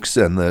jokes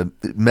and the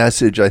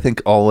message, I think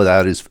all of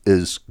that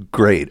is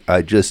great.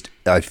 I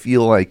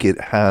feel like it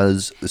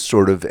has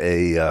sort of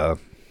a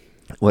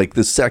like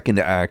the second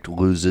act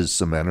loses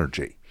some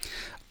energy.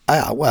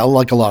 Well,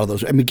 like a lot of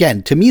those. I mean,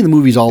 again, to me, the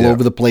movie's all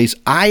over the place.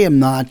 I am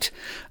not.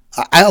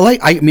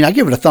 I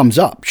give it a thumbs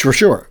up,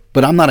 sure,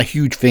 but I'm not a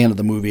huge fan of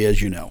the movie,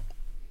 as you know.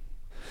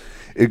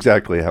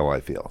 Exactly how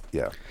I feel.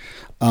 Yeah.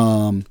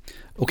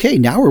 Okay,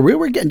 now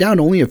we're getting down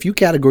to only a few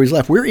categories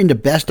left. We're into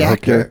Best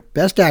Actor. Okay.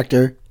 Best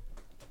Actor.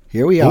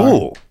 Here we are.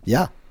 Ooh.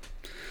 Yeah.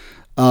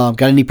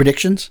 Got any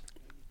predictions?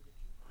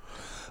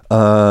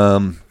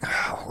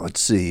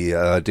 Let's see.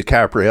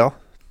 DiCaprio.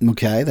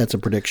 Okay, that's a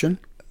prediction.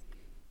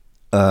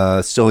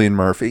 Cillian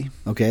Murphy.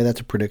 Okay,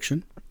 that's a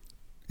prediction.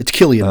 It's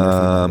Cillian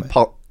Murphy. By the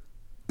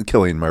way.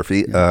 Cillian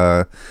Murphy.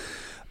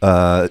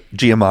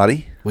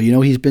 Giamatti.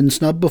 Well, he's been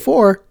snubbed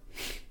before.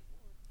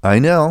 I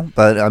know,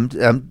 but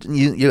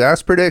you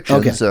asked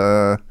predictions.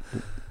 Okay.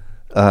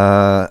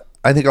 I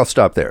think I'll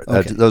stop there.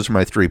 Okay. Those are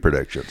my 3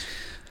 predictions.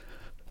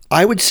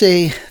 I would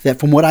say that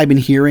from what I've been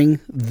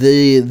hearing,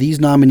 these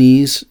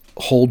nominees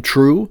hold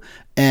true,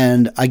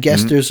 and I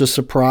guess there's a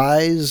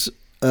surprise,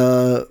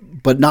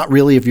 but not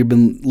really if you've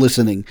been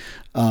listening,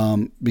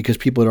 because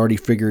people had already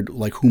figured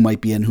like who might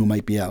be in, who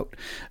might be out.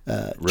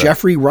 Right.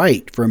 Jeffrey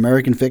Wright for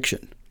American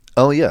Fiction.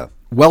 Oh yeah,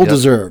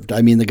 Well-deserved.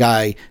 I mean, the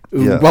guy,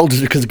 Yeah.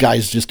 well-deserved because the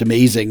guy's just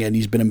amazing, and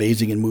he's been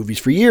amazing in movies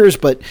for years,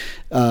 but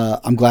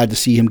I'm glad to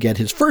see him get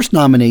his first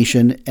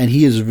nomination, and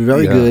he is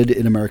very good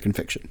in American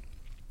Fiction.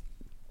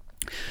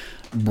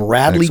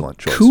 Bradley Excellent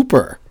choice.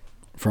 Cooper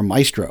for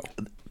Maestro.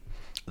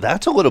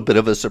 That's a little bit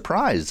of a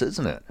surprise,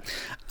 isn't it?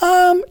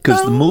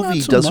 Because the movie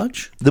not so doesn't.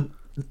 much.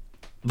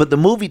 But the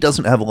movie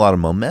doesn't have a lot of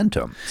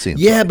momentum.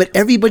 Seems Yeah, like. but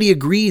everybody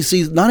agrees.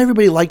 See, not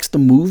everybody likes the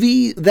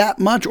movie that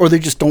much, or they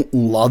just don't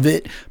love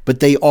it,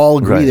 but they all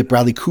agree Right. that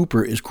Bradley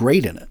Cooper is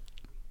great in it.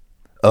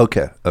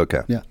 Okay.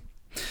 Yeah.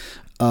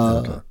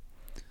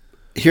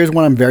 Here's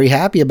one I'm very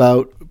happy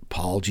about.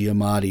 Paul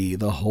Giamatti,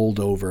 The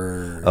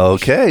Holdover.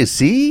 Okay.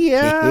 See.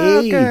 Yeah. Hey.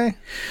 Okay.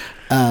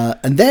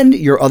 And then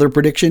your other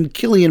prediction,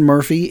 Cillian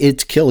Murphy.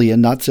 It's Cillian,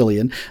 not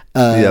Cillian,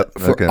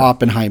 for okay.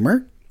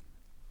 Oppenheimer.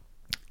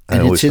 I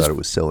always thought it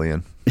was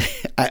Cillian.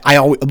 I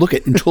always look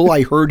at until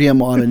I heard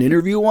him on an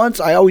interview once.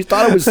 I always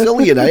thought it was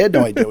Cillian. I had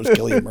no idea it was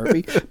Cillian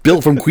Murphy.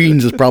 Bill from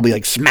Queens is probably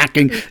like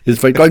smacking his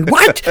face, going,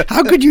 "What?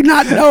 How could you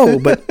not know?"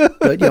 But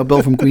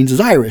Bill from Queens is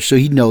Irish, so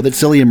he'd know that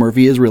Cillian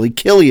Murphy is really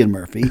Cillian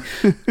Murphy,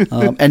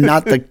 and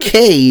not the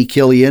K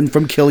Killian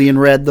from Killian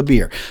Red the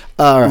beer.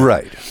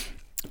 Right.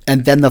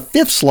 And then the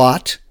 5th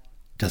slot,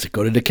 does it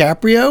go to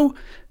DiCaprio?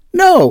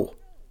 No,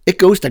 it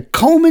goes to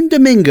Coleman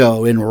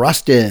Domingo in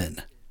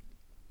Rustin.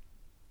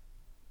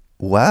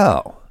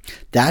 Wow.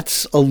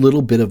 That's a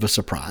little bit of a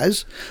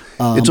surprise.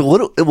 It's a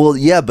little,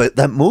 yeah, but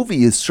that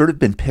movie has sort of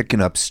been picking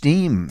up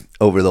steam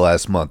over the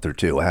last month or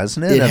two,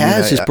 hasn't it? It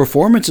has. His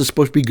performance is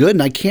supposed to be good,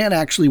 and I can't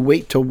actually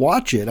wait to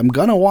watch it. I'm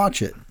going to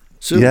watch it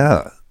soon.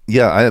 Yeah.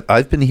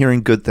 I've been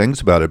hearing good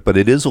things about it, but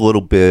it is a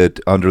little bit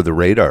under the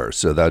radar.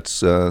 So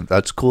that's a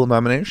cool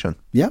nomination.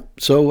 Yeah.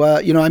 So,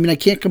 I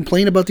can't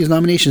complain about these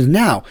nominations.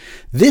 Now,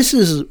 this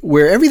is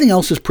where everything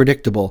else is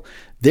predictable.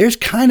 There's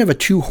kind of a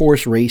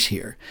 2-horse race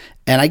here.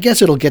 And I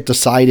guess it'll get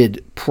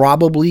decided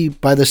probably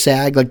by the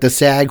SAG. Like the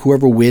SAG,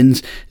 whoever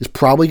wins is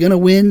probably going to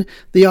win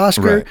the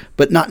Oscar, right,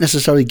 but not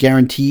necessarily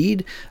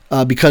guaranteed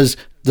because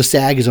the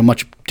SAG is a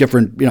much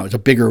different, it's a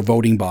bigger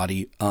voting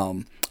body.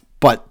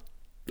 But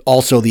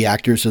also the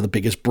actors are the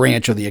biggest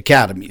branch of the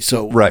Academy.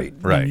 So right.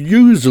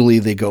 usually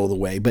they go the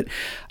way. But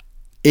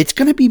it's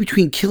going to be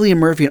between Cillian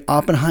Murphy and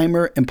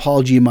Oppenheimer and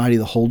Paul Giamatti,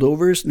 the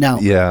holdovers. Now,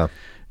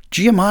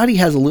 Giamatti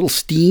has a little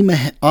steam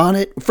on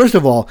it. First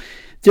of all,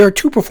 there are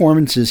 2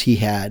 performances he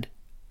had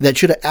that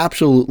should have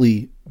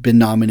absolutely been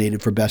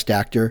nominated for Best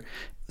Actor.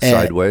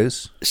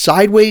 Sideways,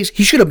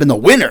 he should have been the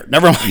winner,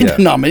 never mind the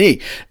nominee.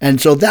 And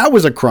so that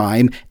was a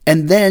crime.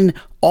 And then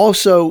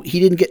also he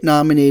didn't get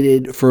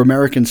nominated for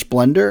American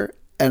Splendor,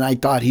 and I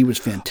thought he was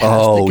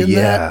fantastic in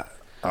that.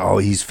 Oh,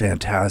 he's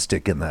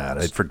fantastic in that.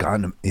 I'd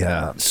forgotten him.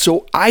 Yeah.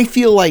 So I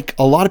feel like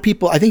a lot of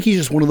people, I think he's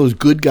just one of those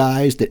good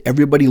guys that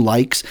everybody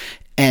likes.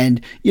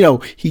 And,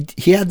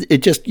 he had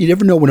it just, you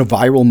never know when a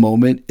viral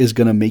moment is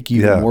going to make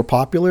you more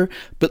popular.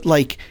 But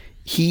like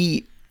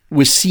he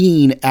was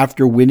seen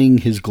after winning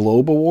his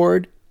Globe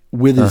Award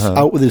with his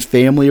out with his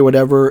family or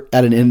whatever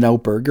at an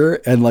In-N-Out Burger.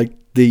 And like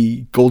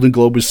the Golden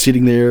Globe was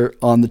sitting there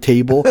on the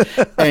table.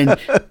 And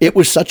it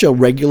was such a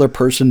regular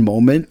person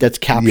moment that's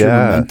captured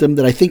momentum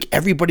that I think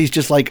everybody's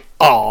just like,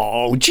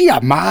 oh,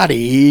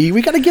 Giamatti,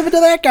 we got to give it to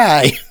that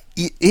guy.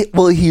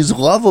 Well, he's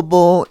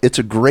lovable. It's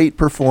a great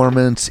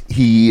performance.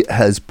 He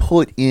has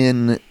put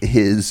in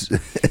his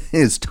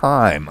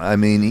time. I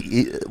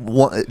mean,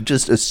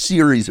 just a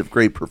series of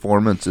great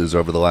performances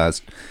over the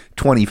last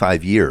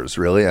 25 years,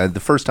 really. The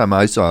first time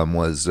I saw him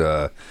was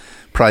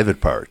Private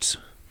Parts.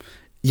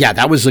 Yeah,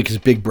 that was like his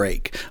big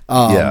break.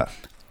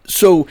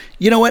 So,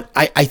 you know what?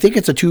 I think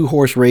it's a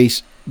 2-horse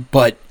race,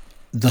 but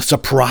the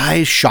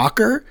surprise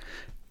shocker,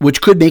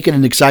 which could make it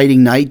an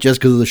exciting night just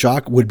because of the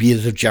shock, would be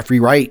as if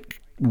Jeffrey Wright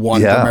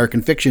won for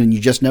American Fiction, and you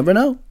just never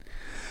know.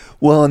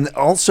 Well, and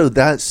also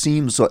that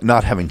seems like,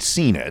 not having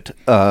seen it,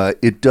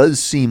 it does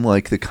seem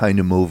like the kind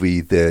of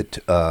movie that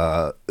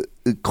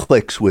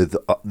clicks with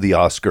the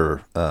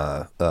Oscar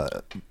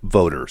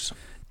voters.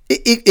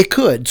 It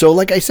could. So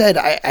like I said,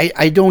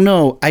 I don't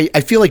know. I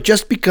feel like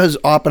just because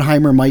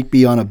Oppenheimer might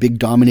be on a big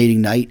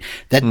dominating night,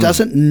 that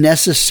doesn't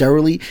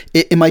necessarily,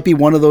 it might be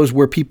one of those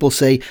where people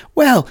say,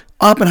 well,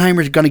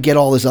 Oppenheimer's going to get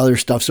all this other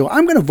stuff, so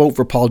I'm going to vote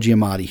for Paul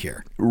Giamatti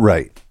here.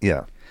 Right,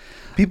 yeah.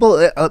 People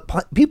like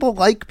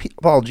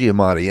Paul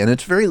Giamatti, and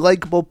it's a very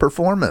likable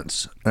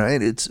performance,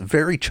 right? It's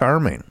very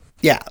charming.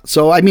 Yeah.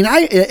 So, I mean,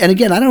 and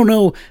again, I don't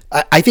know.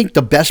 I think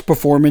the best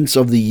performance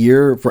of the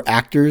year for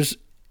actors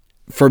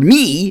for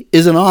me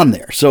isn't on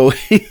there. So,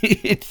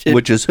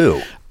 which is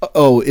who?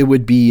 Oh, it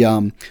would be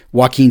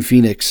Joaquin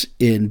Phoenix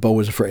in Beau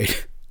Was Afraid.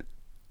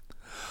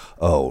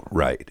 Oh,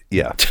 right.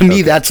 Yeah. To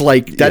me, that's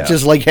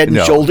just like head and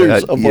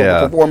shoulders of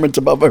a performance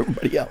above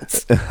everybody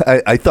else.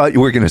 I thought you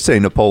were going to say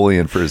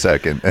Napoleon for a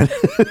second.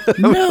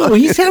 No,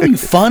 he's having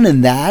fun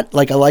in that.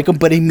 Like, I like him.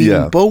 But I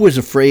mean, Beau Was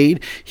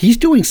Afraid, he's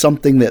doing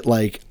something that,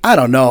 like, I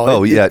don't know.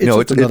 Oh,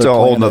 it's a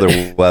whole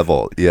nother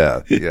level.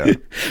 Yeah.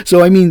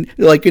 So, I mean,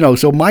 like,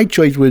 so my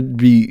choice would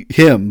be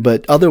him.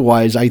 But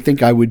otherwise, I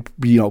think I would,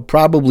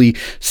 probably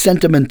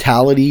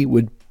sentimentality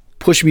would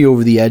push me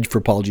over the edge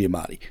for Paul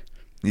Giamatti.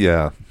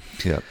 Yeah.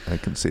 Yeah, I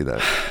can see that.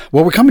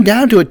 Well, we're coming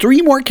down to it.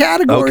 3 more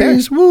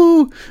categories. Okay.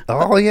 Woo!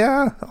 Oh,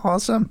 yeah.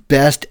 Awesome.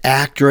 Best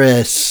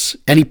Actress.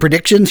 Any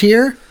predictions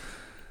here?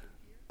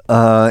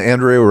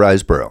 Andrea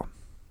Riseborough.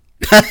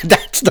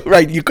 That's the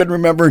right. You couldn't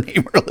remember her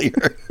name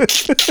earlier.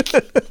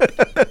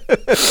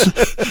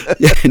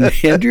 Yeah,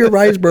 Andrea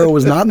Riseborough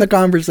was not in the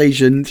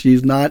conversation.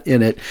 She's not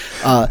in it.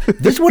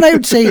 This one I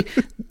would say,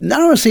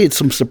 not want to say it's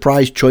some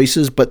surprise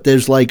choices, but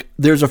there's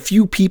a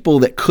few people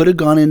that could have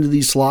gone into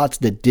these slots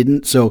that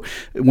didn't. So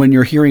when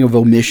you're hearing of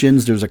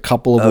omissions, there's a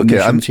couple of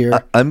omissions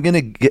here. I'm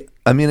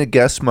gonna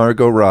guess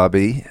Margot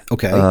Robbie.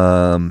 Okay.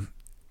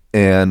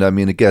 And I'm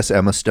gonna guess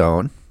Emma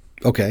Stone.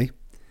 Okay.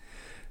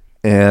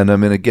 And I'm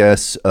going to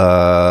guess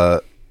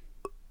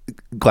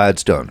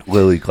Gladstone,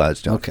 Lily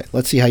Gladstone. Okay,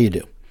 let's see how you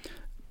do.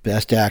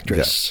 Best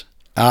Actress.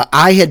 Yeah.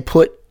 I had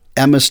put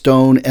Emma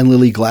Stone and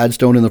Lily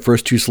Gladstone in the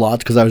first 2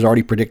 slots because I was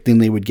already predicting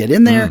they would get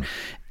in there.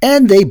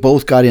 And they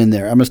both got in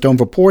there. Emma Stone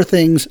for Poor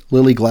Things,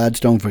 Lily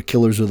Gladstone for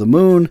Killers of the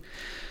Moon.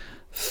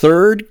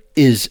 Third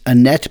is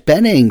Annette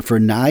Bening for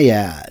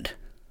Nyad.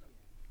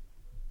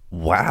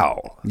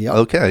 Wow. Yep.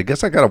 Okay, I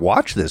guess I got to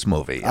watch this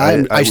movie.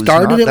 I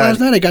started it last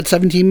night. I got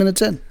 17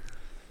 minutes in.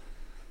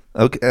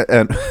 Okay,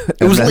 and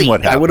it was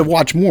late. I would have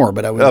watched more,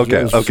 but it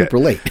was super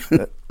late.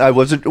 I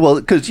wasn't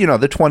because the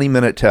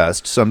 20-minute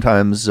test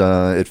sometimes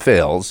it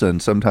fails,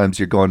 and sometimes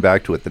you're going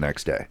back to it the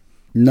next day.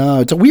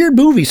 No, it's a weird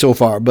movie so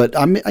far, but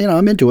I'm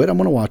into it. I'm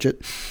going to watch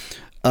it.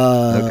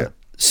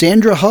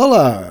 Sandra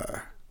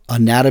Huller,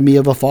 Anatomy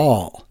of a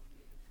Fall.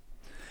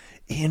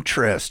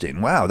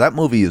 Interesting. Wow, that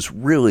movie is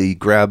really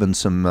grabbing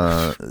some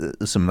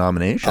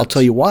nominations. I'll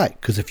tell you why.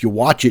 Because if you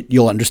watch it,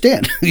 you'll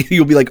understand.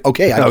 You'll be like,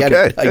 okay, I get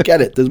it. I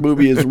get it. This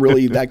movie is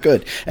really that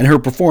good, and her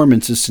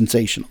performance is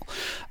sensational.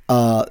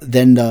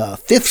 Then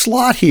fifth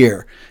slot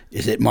here.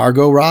 Is it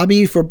Margot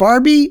Robbie for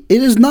Barbie?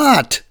 It is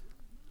not.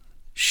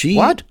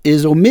 She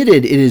is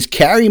omitted. It is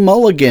Carey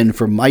Mulligan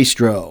for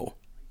Maestro.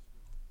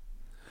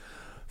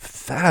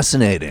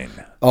 Fascinating.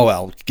 Oh,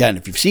 well, again,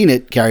 if you've seen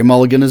it, Carey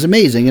Mulligan is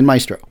amazing in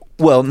Maestro.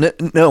 Well,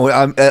 no,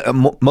 I'm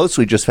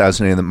mostly just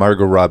fascinated that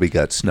Margot Robbie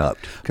got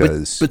snubbed.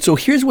 But so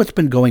here's what's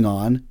been going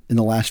on in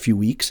the last few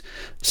weeks.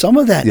 Some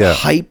of that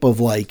hype of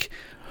like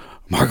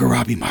Margot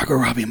Robbie,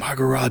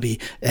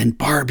 and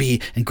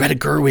Barbie and Greta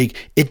Gerwig,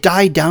 it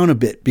died down a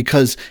bit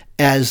because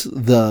as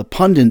the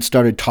pundits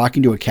started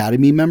talking to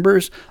Academy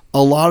members,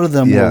 a lot of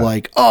them were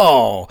like,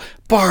 oh,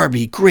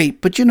 Barbie,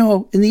 great. But, in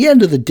the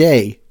end of the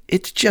day,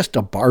 it's just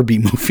a Barbie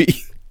movie.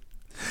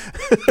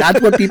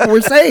 That's what people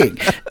were saying.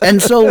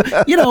 And so,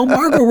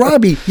 Margot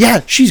Robbie,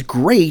 she's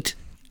great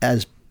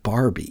as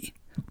Barbie.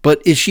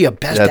 But is she a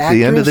best actress? At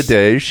the end of the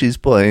day, she's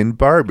playing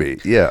Barbie.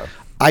 Yeah.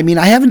 I mean,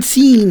 I haven't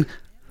seen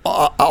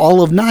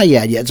all of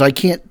Nyad yet, so I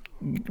can't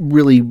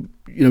really,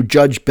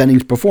 judge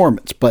Benning's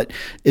performance. But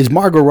is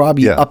Margot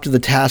Robbie up to the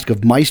task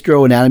of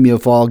Maestro, Anatomy of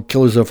a Fall,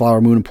 Killers of the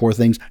Flower Moon, and Poor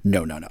Things?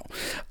 No.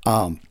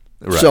 Right.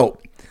 So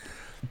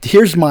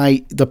here's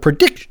the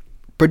prediction.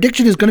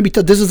 Prediction is going to be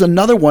tough. This is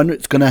another one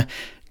that's going to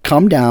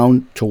come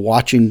down to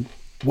watching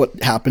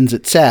what happens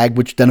at SAG,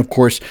 which then, of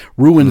course,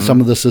 ruins some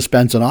of the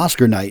suspense on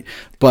Oscar night.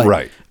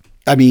 But,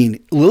 I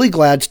mean, Lily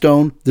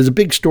Gladstone, there's a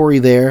big story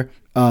there.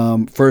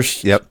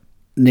 First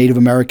Native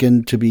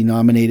American to be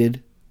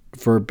nominated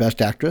for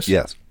Best Actress.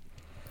 Yes.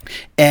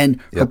 And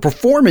her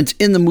performance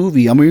in the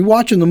movie, I mean,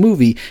 watching the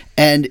movie,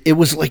 and it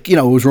was like,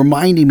 it was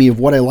reminding me of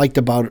what I liked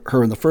about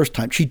her in the first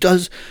time. She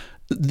does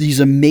these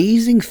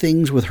amazing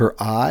things with her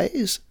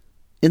eyes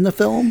in the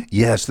film.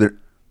 Yes, that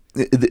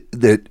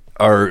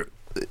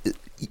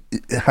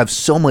have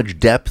so much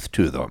depth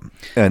to them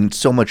and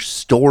so much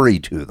story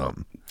to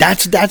them.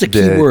 That's a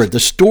key word. The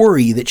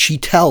story that she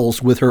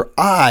tells with her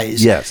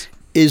eyes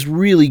is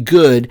really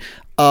good.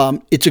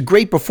 It's a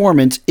great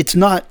performance. It's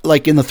not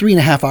like in the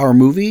 3.5-hour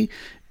movie,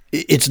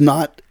 it's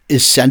not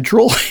as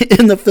central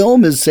in the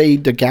film as, say,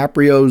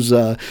 DiCaprio's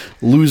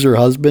loser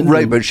husband.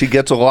 Right, but she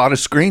gets a lot of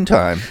screen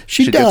time.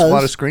 She gets a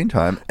lot of screen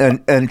time.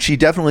 And she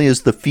definitely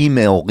is the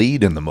female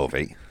lead in the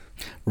movie.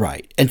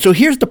 Right. And so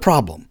here's the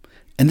problem.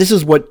 And this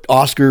is what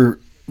Oscar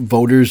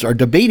voters are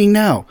debating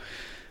now.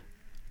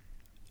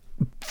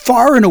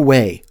 Far and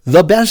away,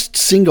 the best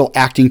single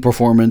acting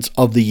performance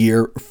of the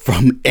year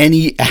from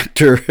any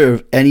actor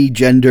of any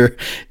gender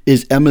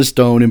is Emma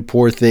Stone in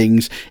Poor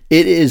Things.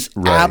 It is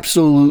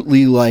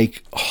absolutely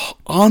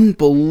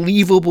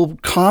unbelievable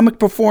comic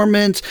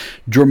performance,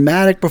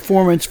 dramatic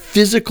performance,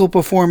 physical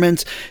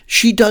performance.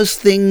 She does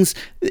things,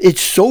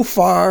 it's so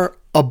far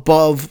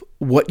above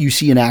what you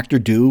see an actor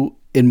do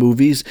in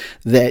movies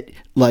that,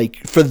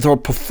 for the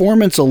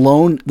performance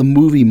alone, the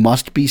movie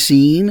must be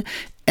seen.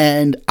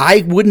 And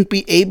I wouldn't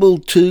be able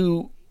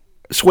to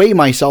sway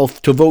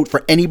myself to vote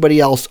for anybody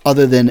else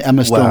other than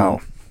Emma Stone.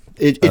 Wow.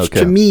 It's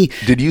to me.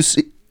 Did you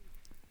see?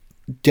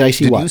 Did I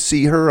see what? Did you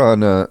see her on?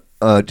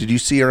 Did you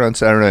see her on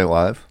Saturday Night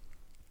Live?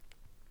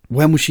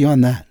 When was she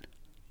on that?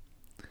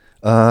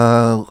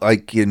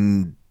 Like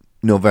in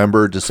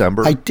November,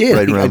 December. I did.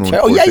 Right around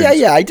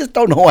yeah. I just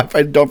don't know if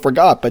I don't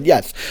forgot, but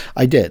yes,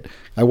 I did.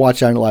 I watch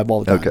Saturday Night Live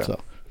all the time. So.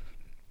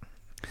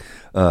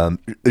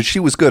 She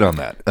was good on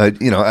that. I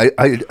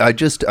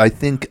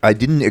think I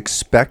didn't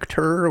expect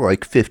her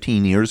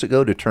 15 years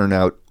ago to turn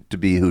out to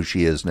be who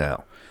she is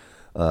now.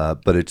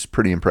 But it's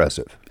pretty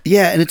impressive.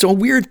 Yeah, and it's a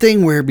weird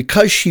thing where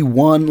because she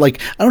won, I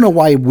don't know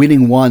why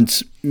winning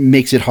once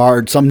makes it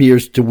hard some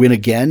years to win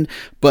again,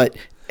 but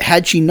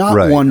had she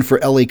not won for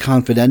LA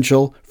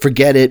Confidential,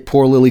 forget it,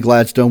 poor Lily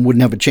Gladstone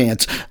wouldn't have a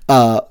chance.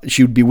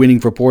 She would be winning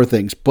for Poor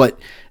Things. But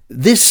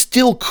this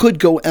still could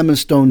go Emma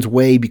Stone's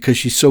way because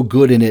she's so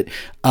good in it.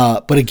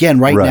 But again,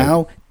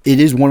 now, it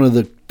is one of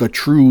the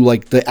true,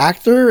 the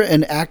actor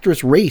and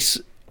actress race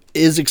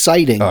is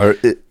exciting.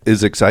 It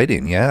is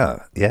exciting,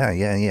 yeah.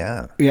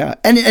 Yeah,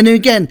 and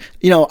again,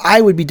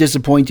 I would be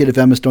disappointed if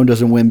Emma Stone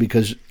doesn't win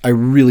because I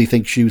really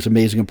think she was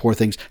amazing in Poor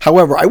Things.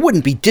 However, I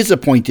wouldn't be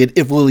disappointed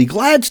if Lily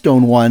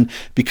Gladstone won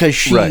because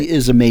she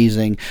is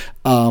amazing.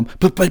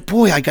 But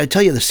boy, I got to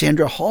tell you, the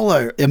Sandra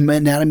Haller in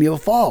Anatomy of a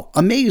Fall,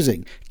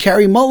 amazing.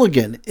 Carey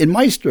Mulligan in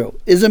Maestro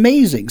is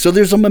amazing. So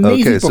there's some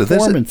amazing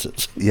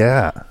performances.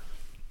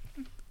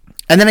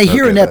 And then I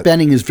hear Annette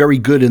Bening is very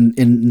good in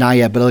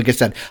Nyad, but like I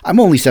said, I'm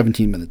only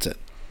 17 minutes in.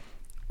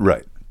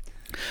 Right.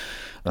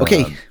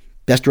 Okay,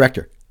 Best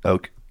Director.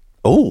 Okay.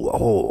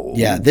 Oh.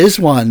 Yeah, this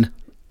one,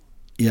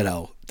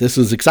 this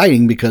is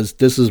exciting because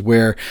this is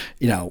where,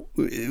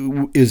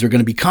 is there going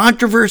to be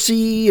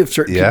controversy if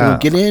certain people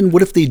get in?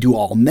 What if they do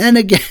all men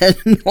again?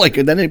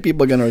 And then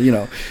people are going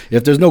to,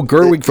 if there's no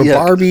Gerwig for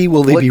Barbie,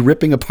 will they be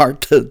ripping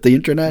apart the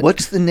internet?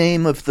 What's the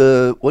name of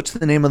the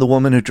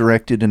woman who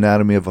directed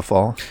Anatomy of a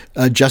Fall?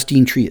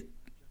 Justine Triet.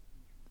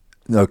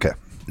 Okay.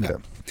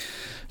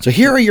 So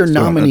here are your So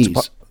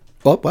nominees.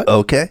 What?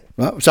 Okay.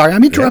 Oh, sorry,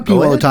 I'm interrupting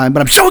you all the time, but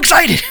I'm so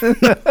excited.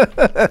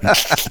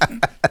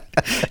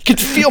 Get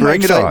to feel my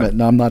Bring it excitement. on.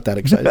 No, I'm not that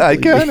excited. I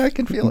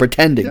can feel I'm it.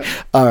 pretending.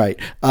 Yeah. All right.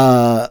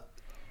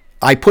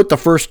 I put the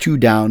first two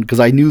down because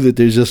I knew that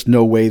there's just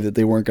no way that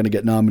they weren't going to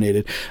get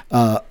nominated.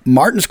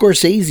 Martin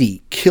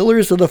Scorsese,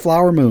 Killers of the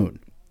Flower Moon.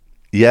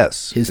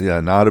 Yes.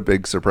 Not a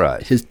big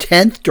surprise. His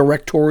 10th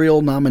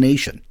directorial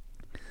nomination.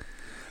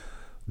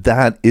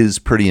 That is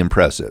pretty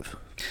impressive.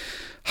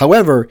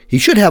 However, he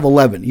should have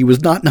 11. He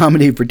was not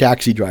nominated for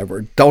Taxi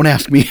Driver. Don't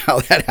ask me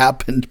how that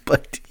happened,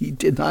 but he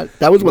did not.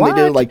 That was when they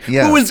did it like,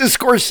 who is this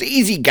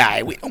Scorsese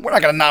guy? We're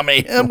not going to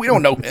nominate him. We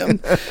don't know him.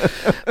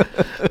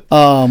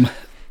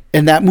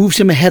 And that moves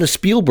him ahead of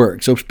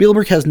Spielberg. So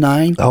Spielberg has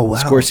 9. Oh, wow.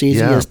 Scorsese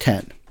has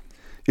 10.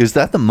 Is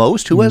that the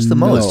most? Who has the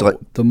most? Like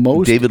the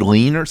most. David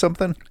Lean or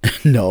something?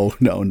 No.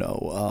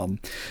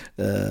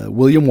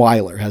 William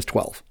Wyler has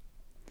 12.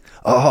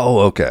 Oh,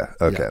 okay.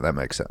 Okay, that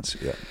makes sense.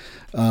 Yeah.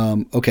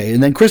 Okay,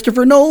 and then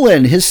Christopher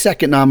Nolan, his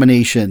second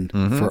nomination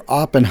for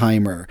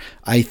Oppenheimer.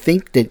 I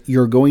think that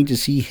you're going to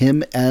see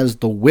him as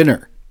the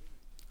winner.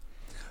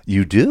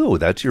 You do?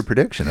 That's your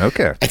prediction.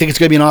 Okay. I think it's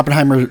going to be an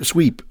Oppenheimer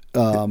sweep.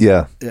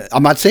 Yeah.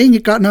 I'm not saying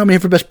it got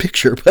nominated for Best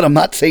Picture, but I'm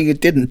not saying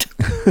it didn't.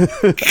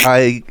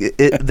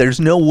 There's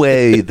no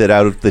way that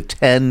out of the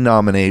 10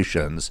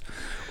 nominations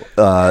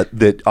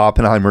that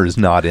Oppenheimer is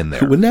not in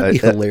there. Wouldn't that be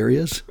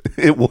hilarious?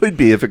 It would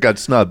be if it got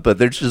snubbed, but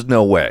there's just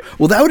no way.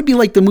 Well, that would be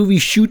like the movie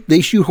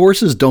They Shoot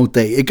Horses, Don't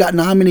They? It got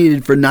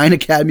nominated for 9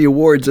 Academy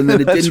Awards, and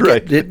then it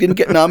didn't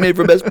get nominated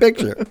for Best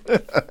Picture.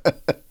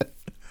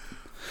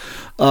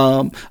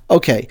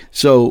 Okay,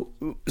 so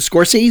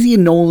Scorsese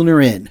and Nolan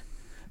are in.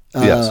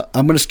 Yes.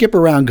 I'm going to skip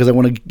around because I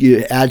want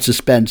to add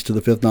suspense to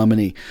the fifth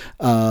nominee.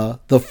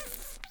 The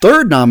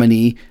third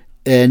nominee,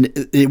 and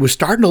it was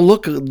starting to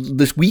look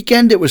this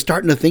weekend, it was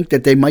starting to think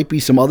that there might be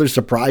some other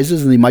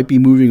surprises and they might be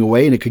moving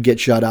away and it could get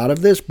shut out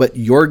of this. But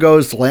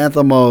Yorgos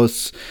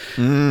Lanthimos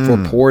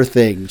for Poor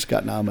Things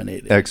got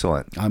nominated.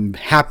 Excellent. I'm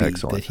happy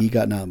that he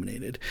got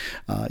nominated.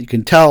 You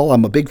can tell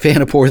I'm a big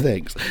fan of Poor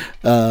Things.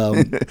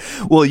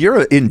 Well,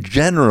 you're in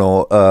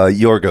general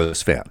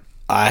Yorgos fan.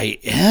 I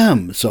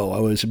am. So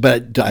I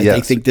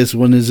think this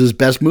one is his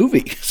best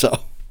movie.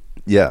 So.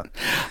 Yeah.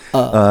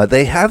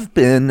 They have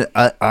been,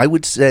 I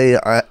would say,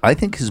 I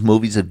think his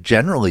movies have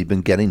generally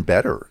been getting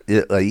better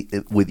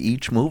with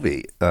each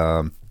movie.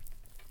 I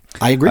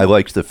agree. I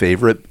liked The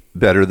Favorite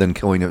better than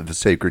Killing of the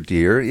Sacred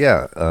Deer.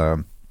 Yeah.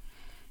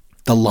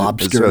 The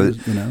Lobster,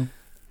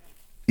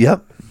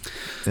 Yep.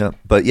 Yeah.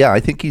 But yeah, I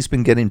think he's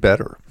been getting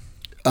better.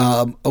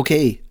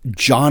 Okay.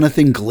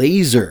 Jonathan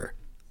Glazer,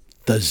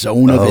 The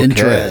Zone of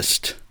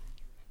Interest.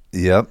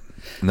 Yep.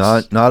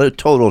 Not a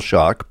total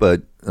shock,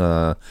 but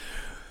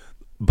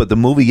the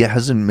movie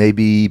hasn't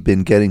maybe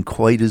been getting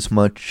quite as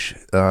much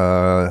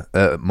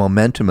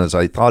momentum as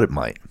I thought it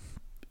might.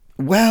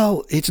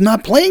 Well, it's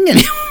not playing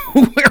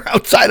anywhere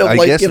outside of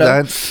I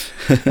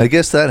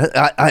guess that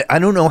I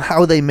don't know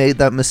how they made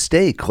that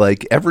mistake.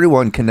 Like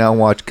everyone can now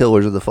watch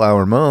Killers of the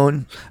Flower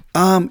Moon.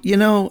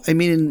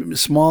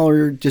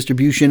 Smaller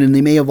distribution, and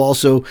they may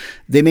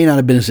not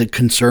have been as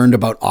concerned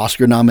about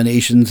Oscar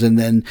nominations. And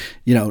then,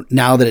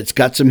 now that it's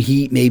got some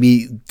heat,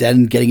 maybe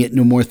then getting it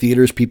into more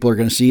theaters, people are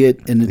going to see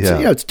it. And it's,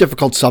 it's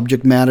difficult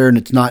subject matter and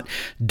it's not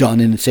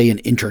done in, say,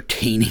 an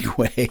entertaining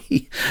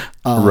way.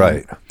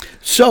 Right.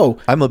 So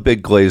I'm a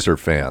big Glazer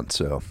fan,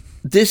 so.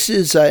 This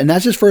is, and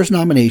that's his first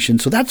nomination.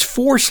 So that's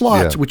 4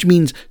 slots, which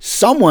means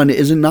someone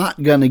is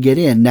not going to get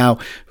in. Now,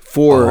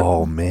 for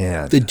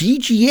the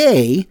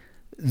DGA,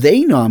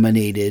 they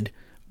nominated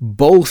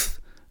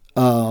both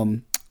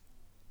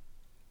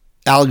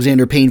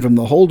Alexander Payne from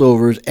The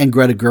Holdovers and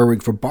Greta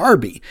Gerwig for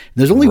Barbie.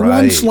 There's only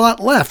one slot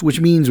left, which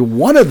means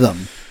one of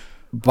them,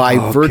 by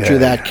virtue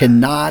of that,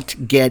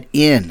 cannot get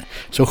in.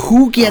 So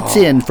who gets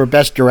in for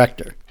Best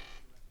Director?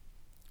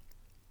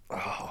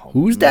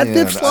 Who's that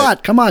fifth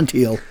slot? Come on,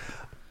 Teal.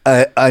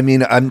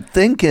 I'm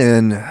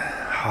thinking...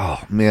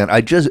 Oh man,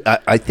 I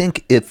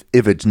think if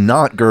it's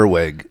not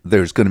Gerwig,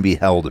 there's going to be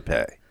hell to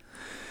pay.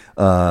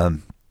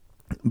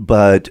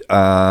 But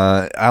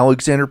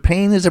Alexander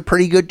Payne is a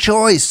pretty good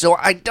choice, so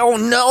I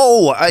don't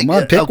know. Come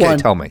on, pick one.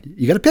 Tell me.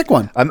 You got to pick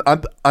one.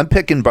 I'm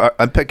picking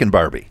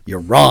Barbie. You're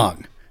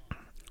wrong.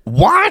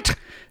 What?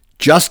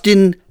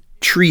 Justin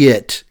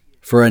Triet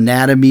for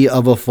Anatomy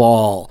of a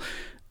Fall.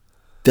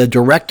 The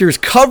directors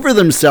cover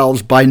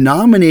themselves by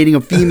nominating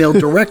a female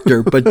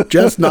director, but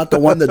just not the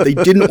one that they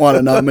didn't want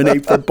to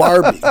nominate for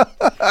Barbie.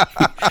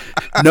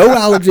 No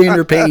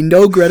Alexander Payne,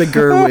 no Greta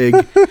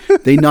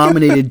Gerwig. They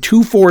nominated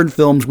 2 foreign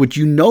films, which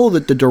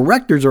that the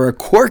directors are a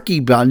quirky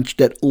bunch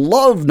that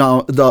love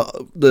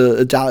the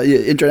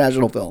Italian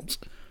international films.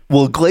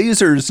 Well,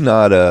 Glazer's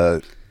not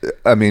a...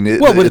 but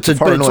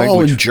it's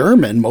all in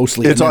German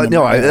mostly. That's what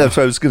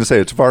I was going to say.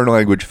 It's a foreign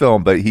language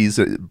film, but he's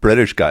a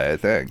British guy, I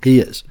think. He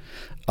is.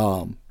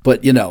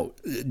 But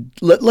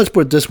let's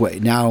put it this way.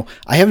 Now,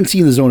 I haven't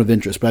seen The Zone of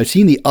Interest, but I've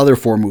seen the other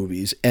 4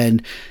 movies,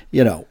 and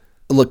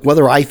look,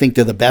 whether I think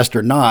they're the best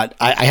or not,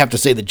 I have to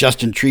say that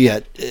Justine,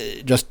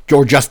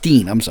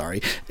 I'm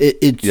sorry,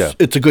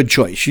 it's a good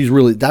choice.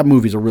 That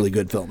movie's a really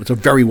good film. It's a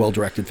very well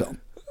directed film.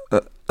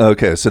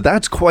 Okay, so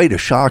that's quite a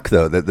shock,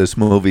 though, that this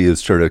movie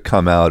has sort of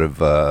come out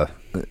of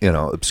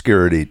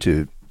obscurity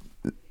to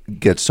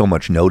get so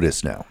much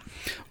notice now.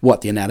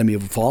 What, The Anatomy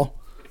of a Fall?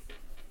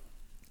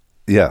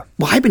 Yeah.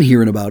 Well, I've been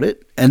hearing about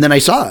it, and then I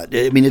saw it.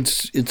 I mean,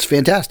 it's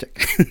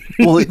fantastic.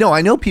 Well, no,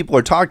 I know people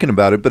are talking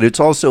about it, but it's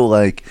also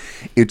like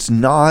it's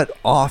not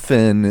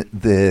often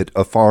that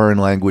a foreign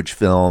language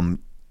film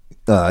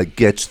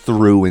gets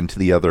through into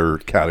the other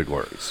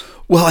categories.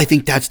 Well, I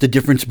think that's the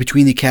difference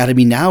between the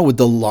Academy now with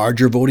the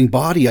larger voting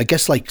body. I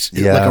guess like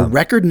a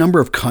record number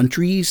of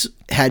countries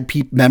had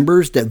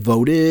members that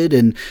voted,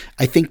 and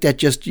I think that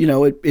just,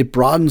 it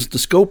broadens the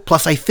scope.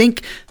 Plus, I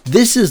think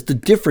this is the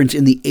difference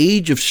in the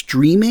age of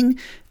streaming.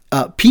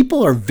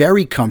 People are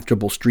very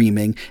comfortable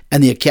streaming,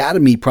 and the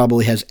Academy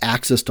probably has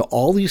access to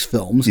all these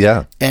films.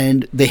 Yeah.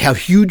 And they have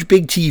huge,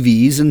 big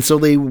TVs, and so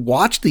they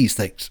watch these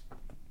things.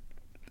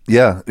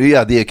 Yeah.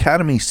 Yeah. The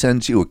Academy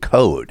sends you a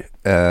code,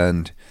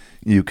 and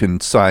you can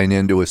sign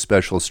into a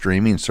special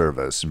streaming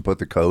service and put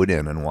the code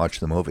in and watch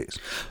the movies.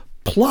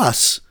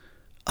 Plus,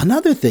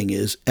 another thing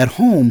is at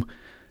home,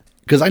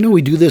 because I know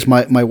we do this.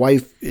 My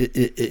wife,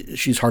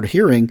 she's hard of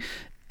hearing,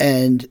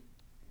 and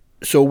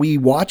so we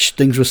watch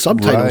things with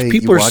subtitles. Right,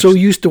 People are so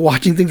used to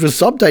watching things with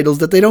subtitles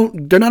that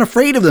they're not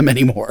afraid of them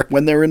anymore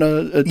when they're in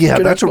a yeah.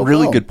 That's a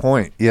really film. good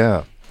point.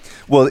 Yeah.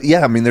 Well,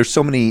 yeah, I mean, there's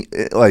so many,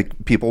 like,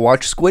 people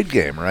watch Squid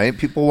Game, right?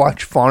 People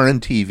watch foreign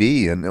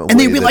TV. And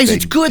they realize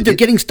it's good. They're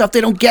getting stuff they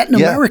don't get in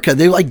America.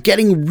 They're, like,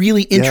 getting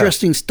really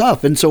interesting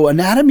stuff. And so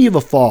Anatomy of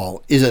a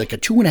Fall is like a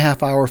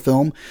 2.5-hour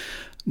film.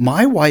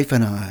 My wife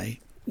and I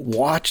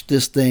watched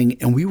this thing,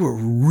 and we were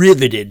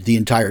riveted the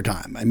entire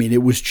time. I mean,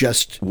 it was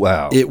just...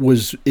 Wow. It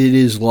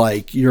is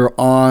like you're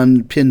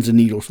on pins and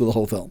needles for the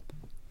whole film.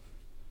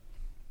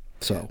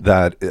 So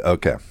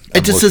okay.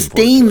 And to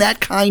sustain that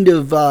kind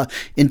of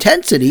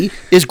intensity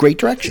is great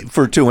direction.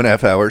 For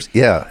 2.5 hours,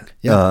 yeah.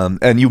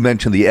 And you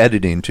mentioned the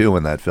editing, too,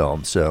 in that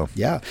film, so...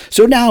 Yeah.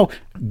 So now,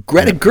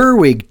 Greta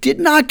Gerwig did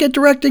not get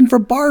directing for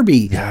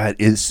Barbie. That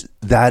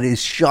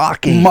is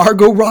shocking.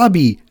 Margot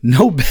Robbie,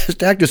 no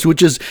Best Actress,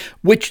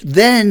 which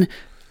then,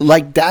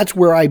 like, that's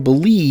where I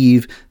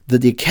believe that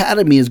the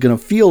Academy is going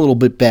to feel a little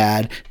bit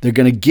bad. They're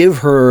going to give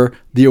her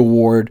the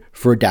award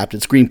for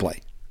Adapted Screenplay.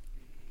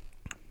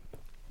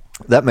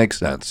 That makes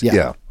sense.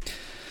 Yeah.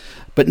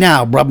 But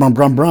now,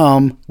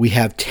 we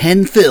have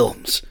 10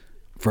 films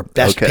for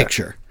Best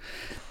Picture.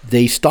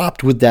 They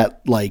stopped with that,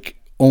 like,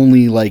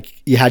 only,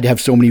 like, you had to have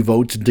so many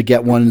votes to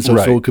get one, and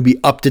so it could be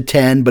up to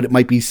 10, but it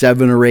might be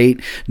 7 or 8.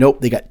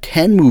 Nope, they got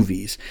 10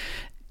 movies.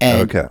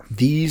 And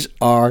these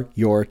are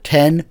your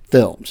 10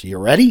 films. You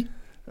ready?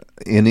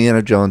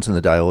 Indiana Jones and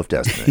the Dial of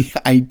Destiny.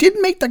 I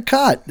didn't make the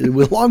cut,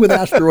 along with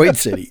Asteroid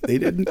City. They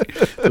didn't.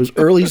 Those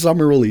early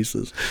summer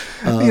releases.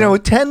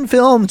 10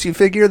 films, you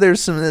figure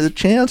there's a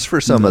chance for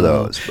some of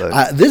those.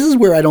 But this is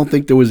where I don't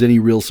think there was any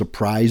real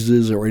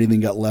surprises or anything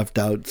got left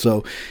out.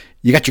 So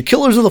you got your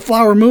Killers of the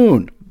Flower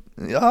Moon.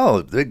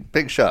 Oh,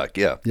 big shock,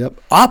 yeah.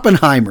 Yep.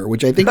 Oppenheimer,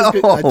 which I think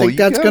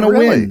that's going to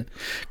win.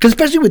 Because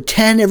especially with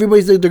 10, they're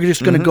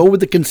just going to go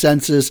with the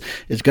consensus.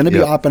 It's going to be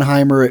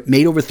Oppenheimer. It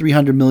made over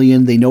 $300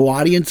 million. They know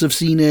audience have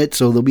seen it,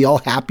 so they'll be all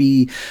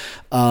happy.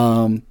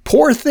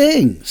 Poor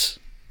Things.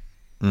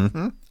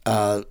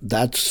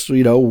 That's,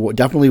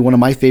 definitely one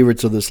of my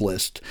favorites of this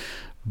list.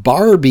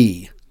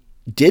 Barbie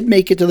did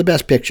make it to the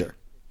Best Picture.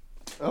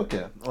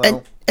 Okay.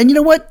 Well. And you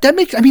know what?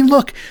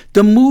 Look,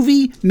 the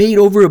movie made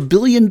over $1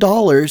 billion,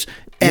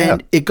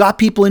 and it got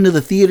people into the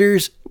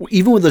theaters,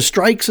 even with the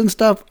strikes and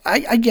stuff.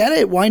 I get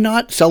it. Why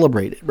not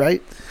celebrate it,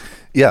 right?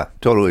 Yeah,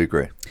 totally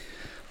agree.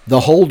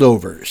 The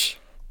Holdovers.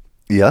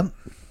 Yeah,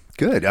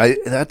 good.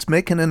 That's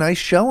making a nice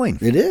showing.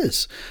 It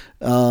is.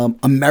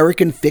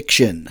 American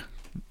Fiction.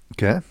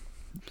 Okay.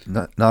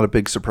 Not a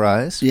big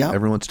surprise. Yeah.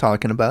 Everyone's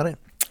talking about it.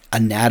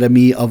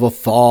 Anatomy of a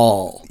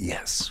Fall.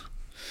 Yes.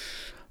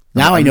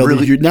 Now I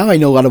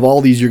know out of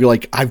all these, you're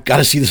like, I've got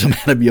to see this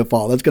Anatomy of a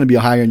Fall. That's going to be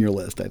high on your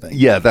list, I think.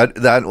 Yeah,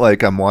 that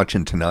like I'm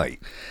watching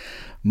tonight.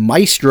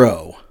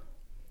 Maestro.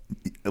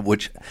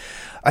 Which,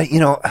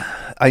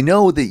 I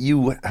know that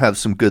you have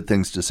some good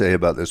things to say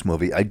about this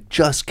movie. I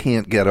just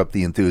can't get up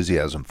the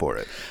enthusiasm for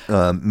it.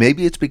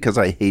 Maybe it's because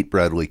I hate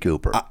Bradley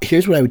Cooper.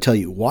 Here's what I would tell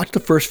you. Watch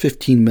the first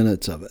 15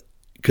 minutes of it.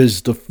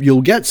 Because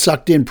you'll get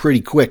sucked in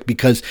pretty quick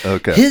because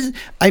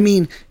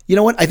you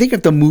know what? I think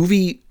if the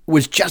movie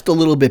was just a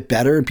little bit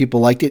better and people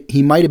liked it,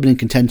 he might have been in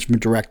contention for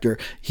director.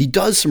 He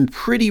does some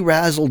pretty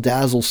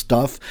razzle-dazzle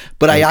stuff,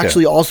 but I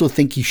actually also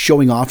think he's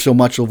showing off so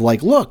much of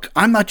like, look,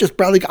 I'm not just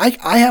Bradley.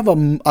 I have a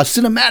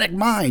cinematic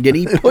mind, and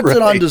he puts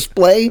it on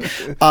display,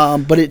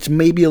 but it's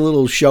maybe a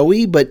little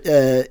showy, but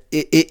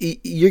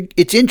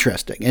it's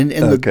interesting. And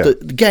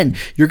again,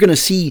 you're going to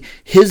see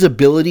his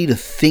ability to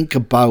think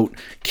about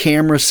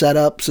camera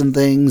setups and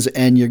things,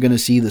 and you're going to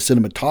see the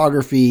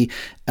cinematography.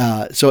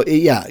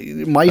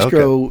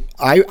 Maestro,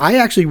 I I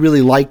actually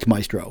really liked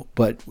Maestro,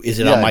 but is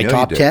it on my I know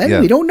top you did. 10?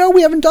 Yeah. We don't know.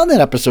 We haven't done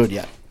that episode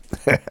yet.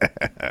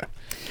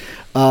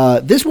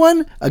 This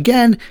one,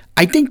 again,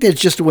 I think that's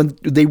just when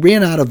they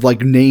ran out of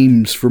like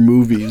names for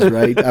movies,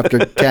 right? After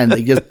 10,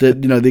 they just,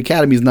 the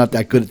Academy's not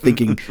that good at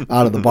thinking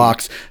out of the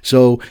box.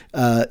 So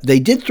they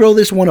did throw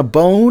this one a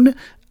bone,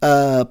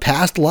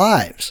 Past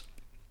Lives.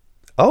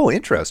 Oh,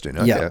 interesting.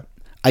 Okay. Yeah.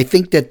 I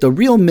think that the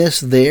real miss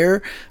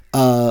there,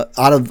 out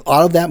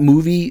of that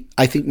movie,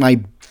 I think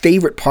my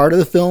favorite part of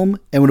the film,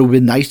 and it would have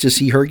been nice to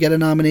see her get a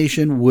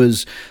nomination,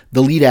 was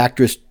the lead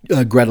actress,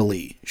 Greta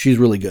Lee. She's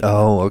really good.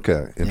 Oh,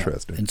 okay.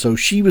 Interesting. Yeah. And so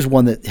she was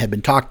one that had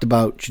been talked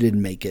about. She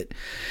didn't make it.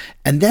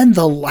 And then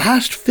the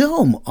last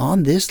film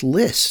on this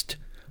list,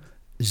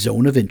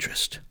 Zone of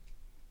Interest.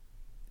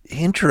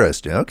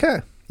 Interesting.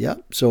 Okay. Yeah.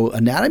 So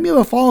Anatomy of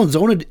a Fall and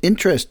Zone of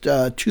Interest,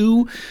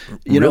 two,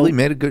 really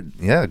made a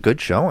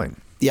good showing.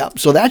 Yeah.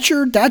 So that's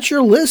your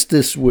list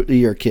this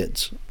year,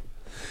 kids.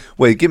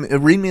 Wait,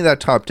 read me that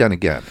top 10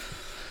 again.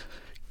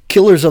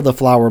 Killers of the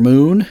Flower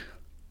Moon,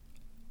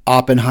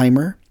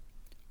 Oppenheimer,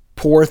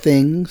 Poor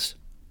Things,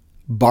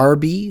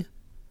 Barbie,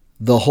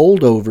 The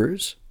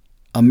Holdovers,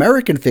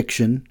 American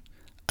Fiction,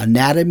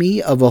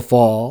 Anatomy of a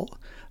Fall,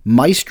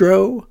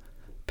 Maestro,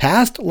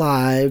 Past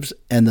Lives,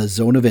 and The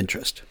Zone of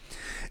Interest.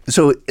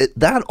 So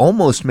that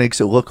almost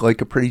makes it look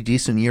like a pretty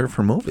decent year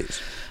for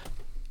movies.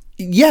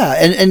 Yeah,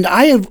 and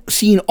I have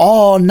seen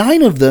all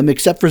 9 of them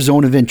except for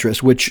Zone of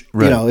Interest, which,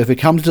 if it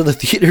comes to the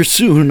theater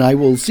soon, I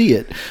will see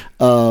it.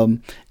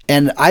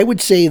 And I would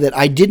say that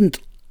I didn't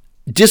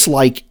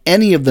dislike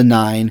any of the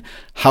 9.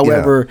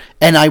 However,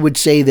 and I would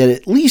say that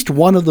at least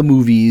one of the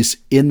movies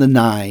in the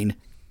 9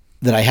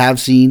 that I have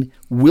seen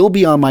will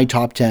be on my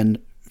top 10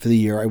 for the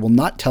year. I will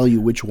not tell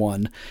you which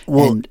one.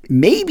 Well, and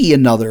maybe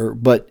another,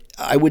 but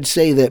I would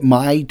say that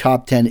my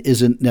top 10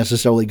 isn't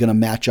necessarily going to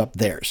match up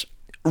theirs.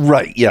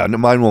 Right. Yeah. No,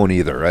 mine won't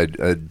either.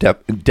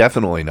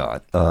 Definitely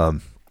not.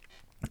 But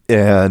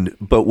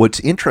what's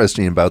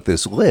interesting about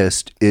this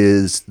list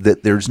is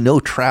that there's no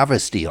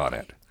travesty on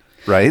it.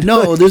 Right?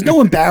 No, there's no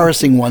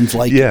embarrassing ones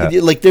like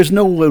there's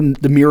no when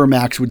the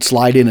Miramax would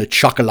slide in a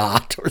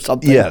chocolate or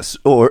something. Yes.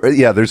 Or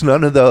there's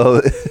none of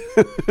those.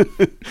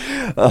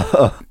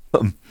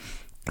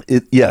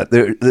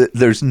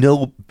 There's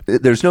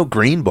no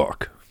Green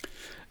Book.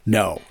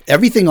 No.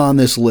 Everything on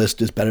this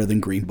list is better than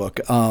Green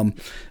Book.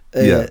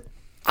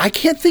 I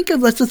can't think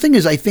of, that's the thing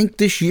is, I think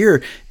this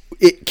year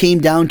it came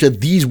down to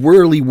these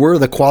really were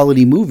the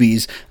quality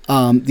movies.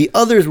 The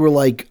others were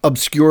like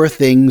obscure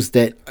things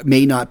that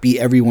may not be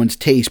everyone's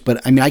taste,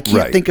 but I mean, I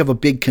can't think of a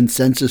big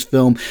consensus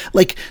film.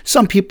 Like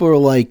some people are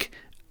like,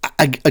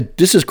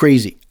 this is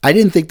crazy. I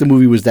didn't think the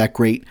movie was that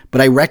great,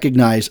 but I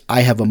recognize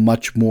I have a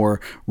much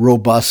more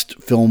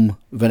robust film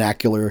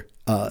vernacular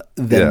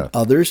than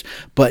others.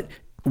 But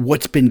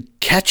what's been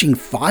catching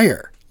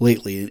fire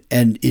lately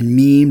and in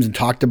memes and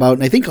talked about,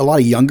 and I think a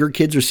lot of younger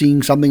kids are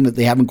seeing something that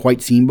they haven't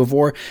quite seen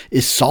before,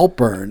 is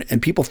Saltburn,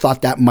 and people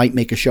thought that might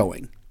make a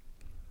showing.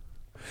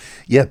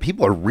 Yeah,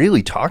 people are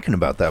really talking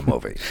about that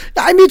movie.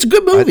 I mean, it's a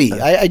good movie.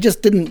 I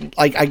just didn't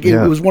like.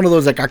 It was one of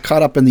those that got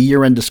caught up in the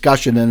year-end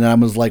discussion, and I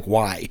was like,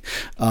 why?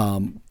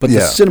 But the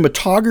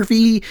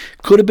cinematography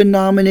could have been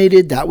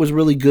nominated. That was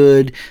really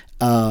good.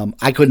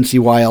 I couldn't see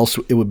why else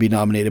it would be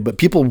nominated, but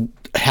people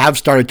have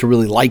started to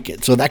really like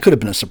it, so that could have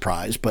been a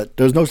surprise. But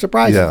there's no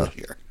surprises this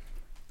year.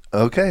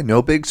 Okay,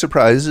 no big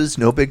surprises,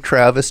 no big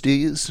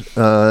travesties,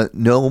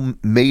 no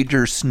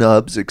major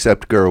snubs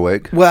except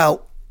Gerwig.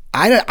 Well,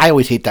 I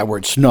always hate that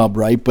word snub,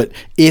 right? But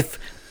if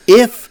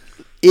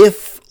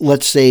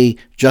let's say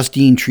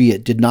Justine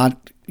Triet did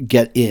not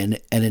get in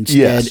and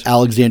instead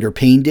Alexander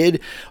Payne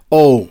did,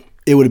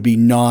 it would be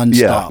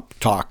nonstop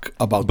talk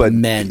about the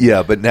men.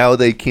 Yeah, but now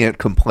they can't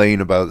complain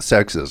about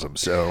sexism.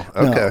 So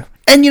okay. No.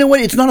 And you know what?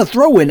 It's not a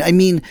throw-in. I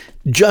mean,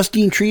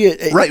 Justine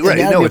Triet, right.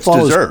 No, it's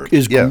deserved.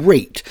 Is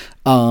great,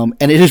 and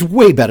it is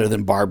way better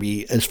than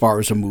Barbie as far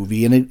as a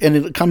movie. And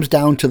it comes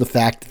down to the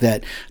fact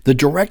that the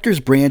director's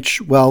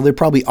branch, well, they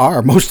probably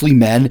are mostly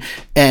men,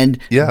 and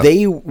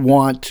they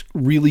want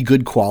really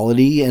good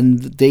quality, and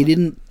they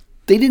didn't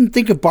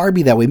think of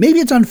Barbie that way. Maybe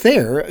it's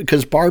unfair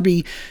because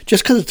Barbie,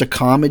 just because it's a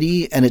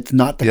comedy and it's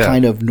not the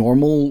kind of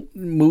normal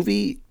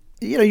movie,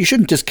 you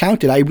shouldn't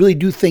discount it. I really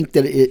do think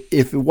that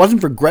if it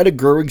wasn't for Greta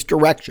Gerwig's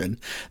direction,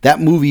 that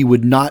movie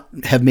would not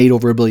have made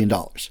over $1 billion.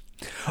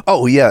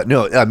 Oh, yeah.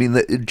 No, I mean,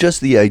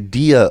 just the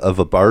idea of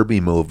a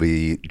Barbie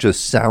movie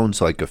just sounds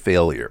like a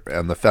failure.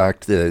 And the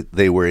fact that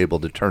they were able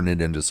to turn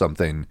it into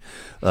something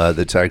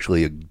that's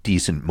actually a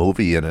decent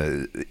movie and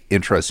an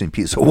interesting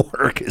piece of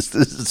work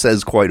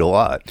says quite a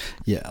lot.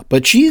 Yeah,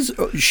 but she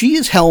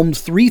has helmed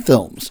 3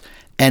 films,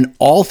 and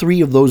all 3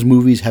 of those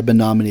movies have been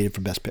nominated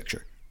for Best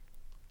Picture.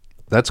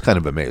 That's kind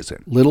of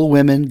amazing. Little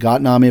Women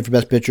got nominated for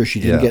Best Picture. She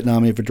didn't get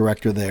nominated for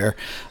Director there.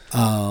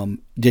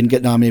 Didn't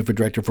get nominated for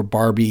Director for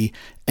Barbie.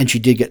 And she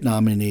did get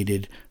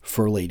nominated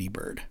for Lady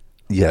Bird.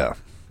 Yeah.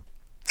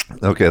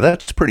 Okay,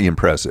 that's pretty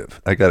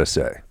impressive, I got to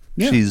say.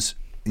 Yeah. She's,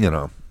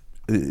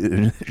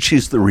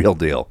 she's the real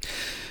deal.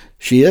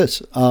 She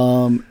is.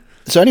 So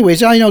anyways,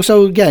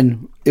 so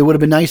again, it would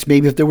have been nice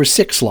maybe if there were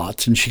 6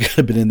 slots and she could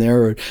have been in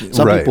there. Or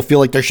some Right. people feel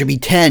like there should be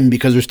 10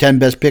 because there's 10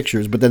 best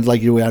pictures. But then it's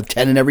like, we have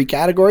 10 in every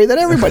category, then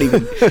everybody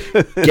can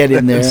get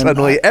in there.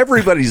 Suddenly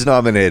everybody's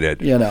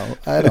nominated.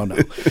 I don't know.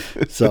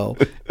 So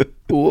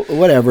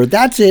whatever.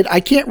 That's it. I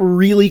can't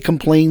really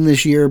complain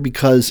this year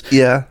because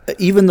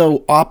even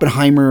though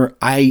Oppenheimer,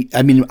 I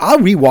mean, I'll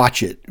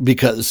rewatch it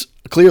because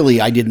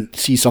clearly I didn't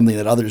see something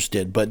that others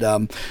did. But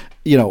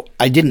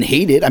I didn't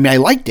hate it. I mean, I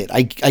liked it.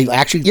 I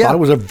actually thought it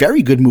was a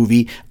very good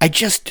movie.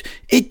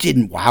 It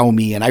didn't wow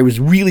me. And I was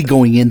really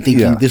going in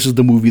thinking this is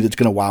the movie that's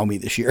going to wow me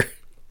this year.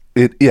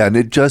 And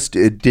it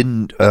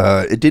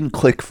didn't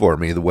click for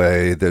me the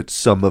way that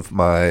some of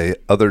my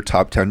other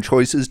top 10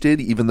 choices did,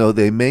 even though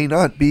they may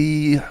not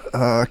be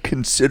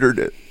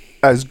considered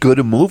as good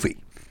a movie.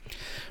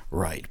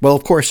 Right. Well,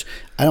 of course,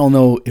 I don't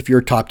know if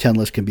your top 10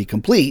 list can be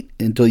complete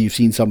until you've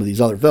seen some of these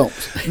other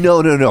films.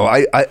 No.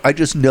 I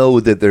just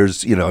know that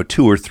there's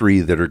 2 or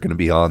 3 that are going to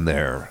be on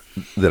there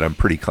that I'm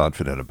pretty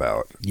confident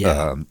about.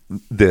 Yeah.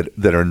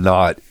 That are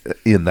not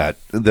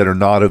that are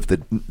not of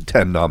the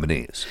 10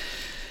 nominees.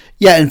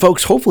 Yeah, and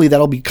folks, hopefully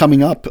that'll be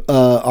coming up,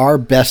 our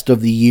best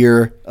of the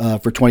year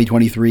for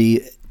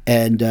 2023.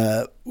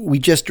 And we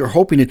just are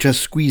hoping to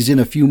just squeeze in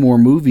a few more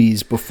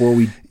movies before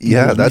we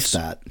release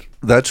that.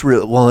 That's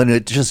real. Well, and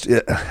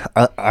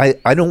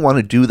I don't want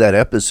to do that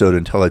episode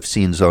until I've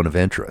seen Zone of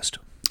Interest.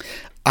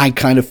 I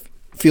kind of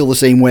feel the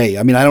same way.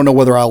 I mean, I don't know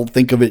whether I'll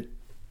think of it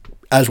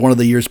as one of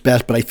the year's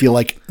best, but I feel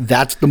like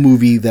that's the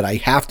movie that I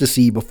have to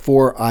see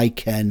before I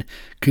can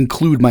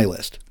conclude my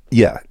list.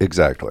 Yeah,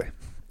 exactly.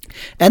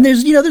 And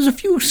there's a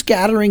few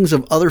scatterings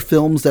of other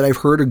films that I've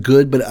heard are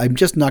good, but I'm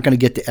just not going to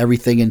get to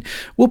everything. And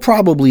we'll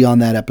probably on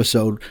that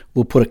episode,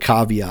 we'll put a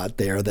caveat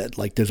there that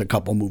like there's a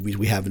couple movies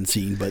we haven't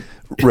seen, but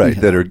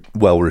that are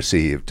well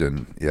received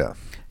and yeah.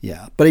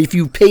 Yeah. But if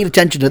you paid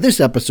attention to this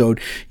episode,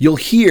 you'll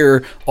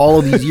hear all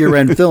of these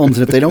year-end films.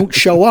 And if they don't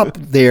show up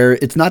there,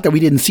 it's not that we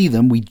didn't see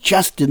them. We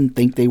just didn't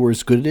think they were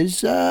as good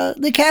as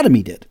the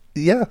Academy did.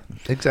 Yeah,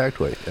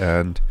 exactly.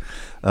 And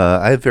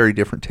I have very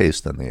different tastes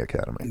than the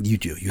Academy. You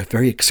do. You have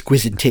very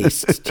exquisite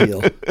tastes,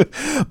 Teal.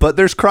 But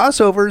there's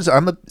crossovers.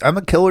 I'm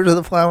a Killers of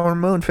the Flower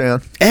Moon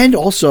fan. And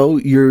also,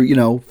 you're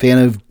fan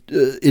of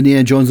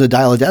Indiana Jones and the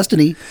Dial of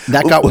Destiny.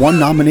 That got one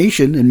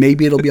nomination, and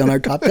maybe it'll be on our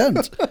top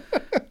 10s.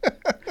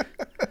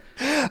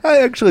 I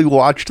actually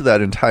watched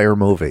that entire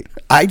movie.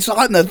 I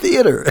saw it in the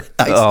theater.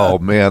 Oh,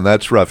 man,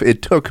 that's rough.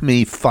 It took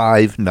me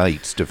 5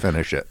 nights to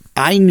finish it.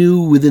 I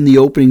knew within the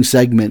opening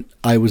segment,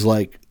 I was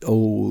like,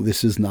 oh,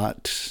 this is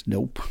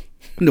nope,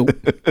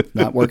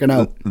 not working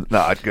out.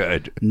 Not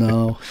good.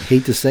 No,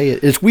 hate to say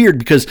it. It's weird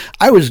because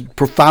I was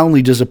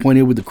profoundly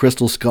disappointed with the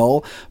Crystal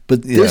Skull,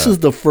 but this is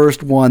the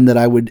first one that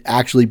I would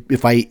actually,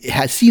 if I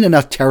had seen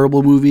enough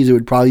terrible movies, it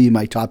would probably be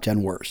my top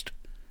 10 worst.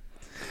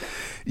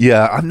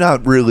 Yeah, I'm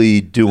not really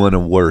doing a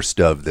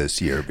worst of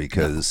this year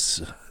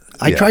because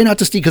I try not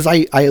to see because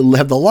I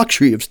have the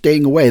luxury of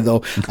staying away,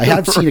 though. I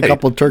have seen a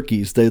couple of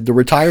turkeys. The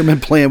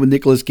Retirement Plan with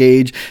Nicolas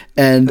Cage,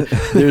 and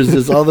there's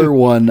this other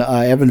one.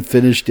 I haven't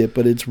finished it,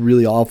 but it's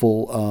really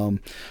awful.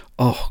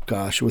 Oh,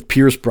 gosh, with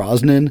Pierce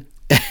Brosnan.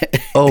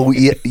 Oh,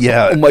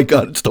 yeah. Oh, my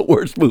God, it's the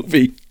worst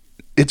movie.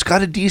 It's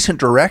got a decent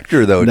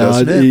director, though,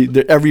 doesn't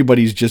it?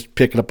 Everybody's just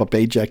picking up a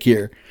paycheck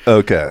here.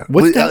 Okay.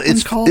 What's that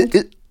one called?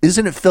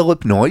 Isn't it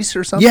Philip Noyce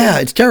or something? Yeah,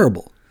 it's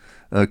terrible.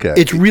 Okay.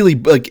 It's really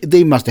like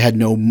they must have had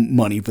no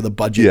money for the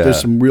budget. Yeah. There's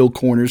some real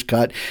corners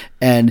cut,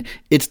 and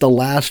it's the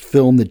last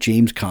film that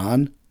James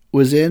Caan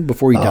was in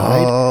before he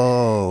died.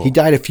 Oh. He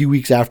died a few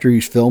weeks after he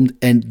was filmed,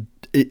 and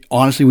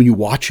honestly, when you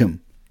watch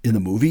him in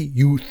the movie,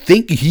 you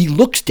think he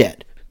looks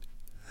dead.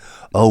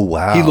 Oh,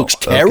 wow. He looks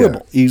terrible.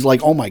 Okay. He's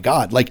like, oh my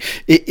God. Like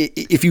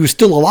if he was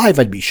still alive,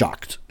 I'd be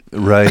shocked.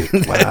 Right.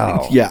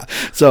 Wow. Yeah.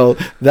 So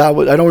that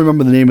was, I don't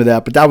remember the name of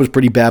that, but that was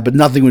pretty bad, but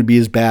nothing would be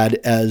as bad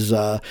as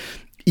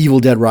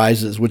Evil Dead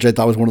Rises, which I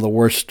thought was one of the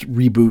worst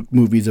reboot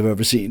movies I've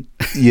ever seen.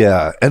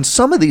 Yeah. And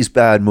some of these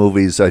bad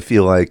movies, I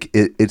feel like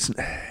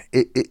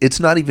it's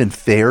not even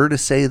fair to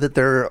say that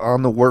they're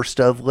on the worst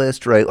of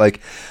list, right? Like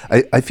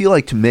I feel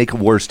like to make a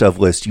worst of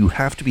list, you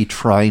have to be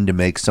trying to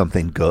make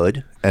something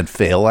good and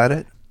fail at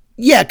it.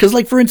 Yeah, because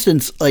like for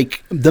instance,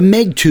 like The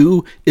Meg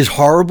 2 is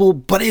horrible,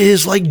 but it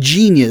is like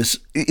genius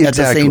at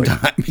the same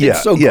time.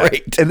 It's so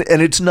great. And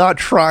it's not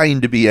trying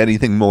to be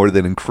anything more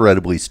than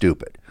incredibly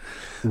stupid.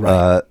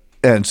 Right.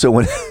 And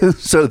so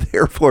so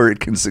therefore it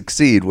can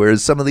succeed.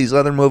 Whereas some of these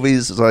other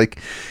movies, it's like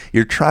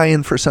you're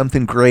trying for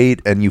something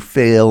great and you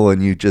fail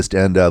and you just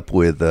end up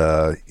with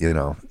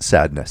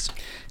sadness.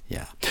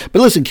 Yeah.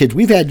 But listen, kids,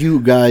 we've had you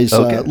guys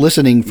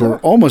listening for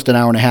almost an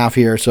hour and a half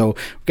here. So we're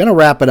going to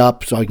wrap it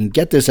up so I can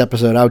get this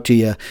episode out to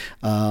you.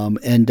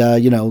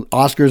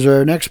 Oscars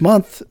are next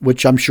month,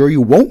 which I'm sure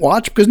you won't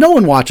watch because no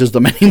one watches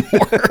them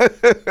anymore.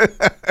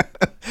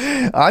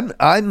 I'm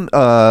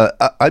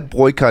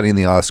boycotting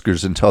the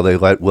Oscars until they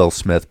let Will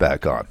Smith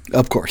back on.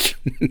 Of course.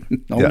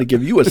 I'm going to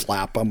give you a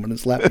slap. I'm going to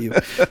slap you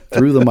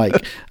through the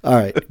mic. All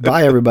right.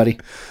 Bye, everybody.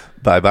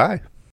 Bye-bye.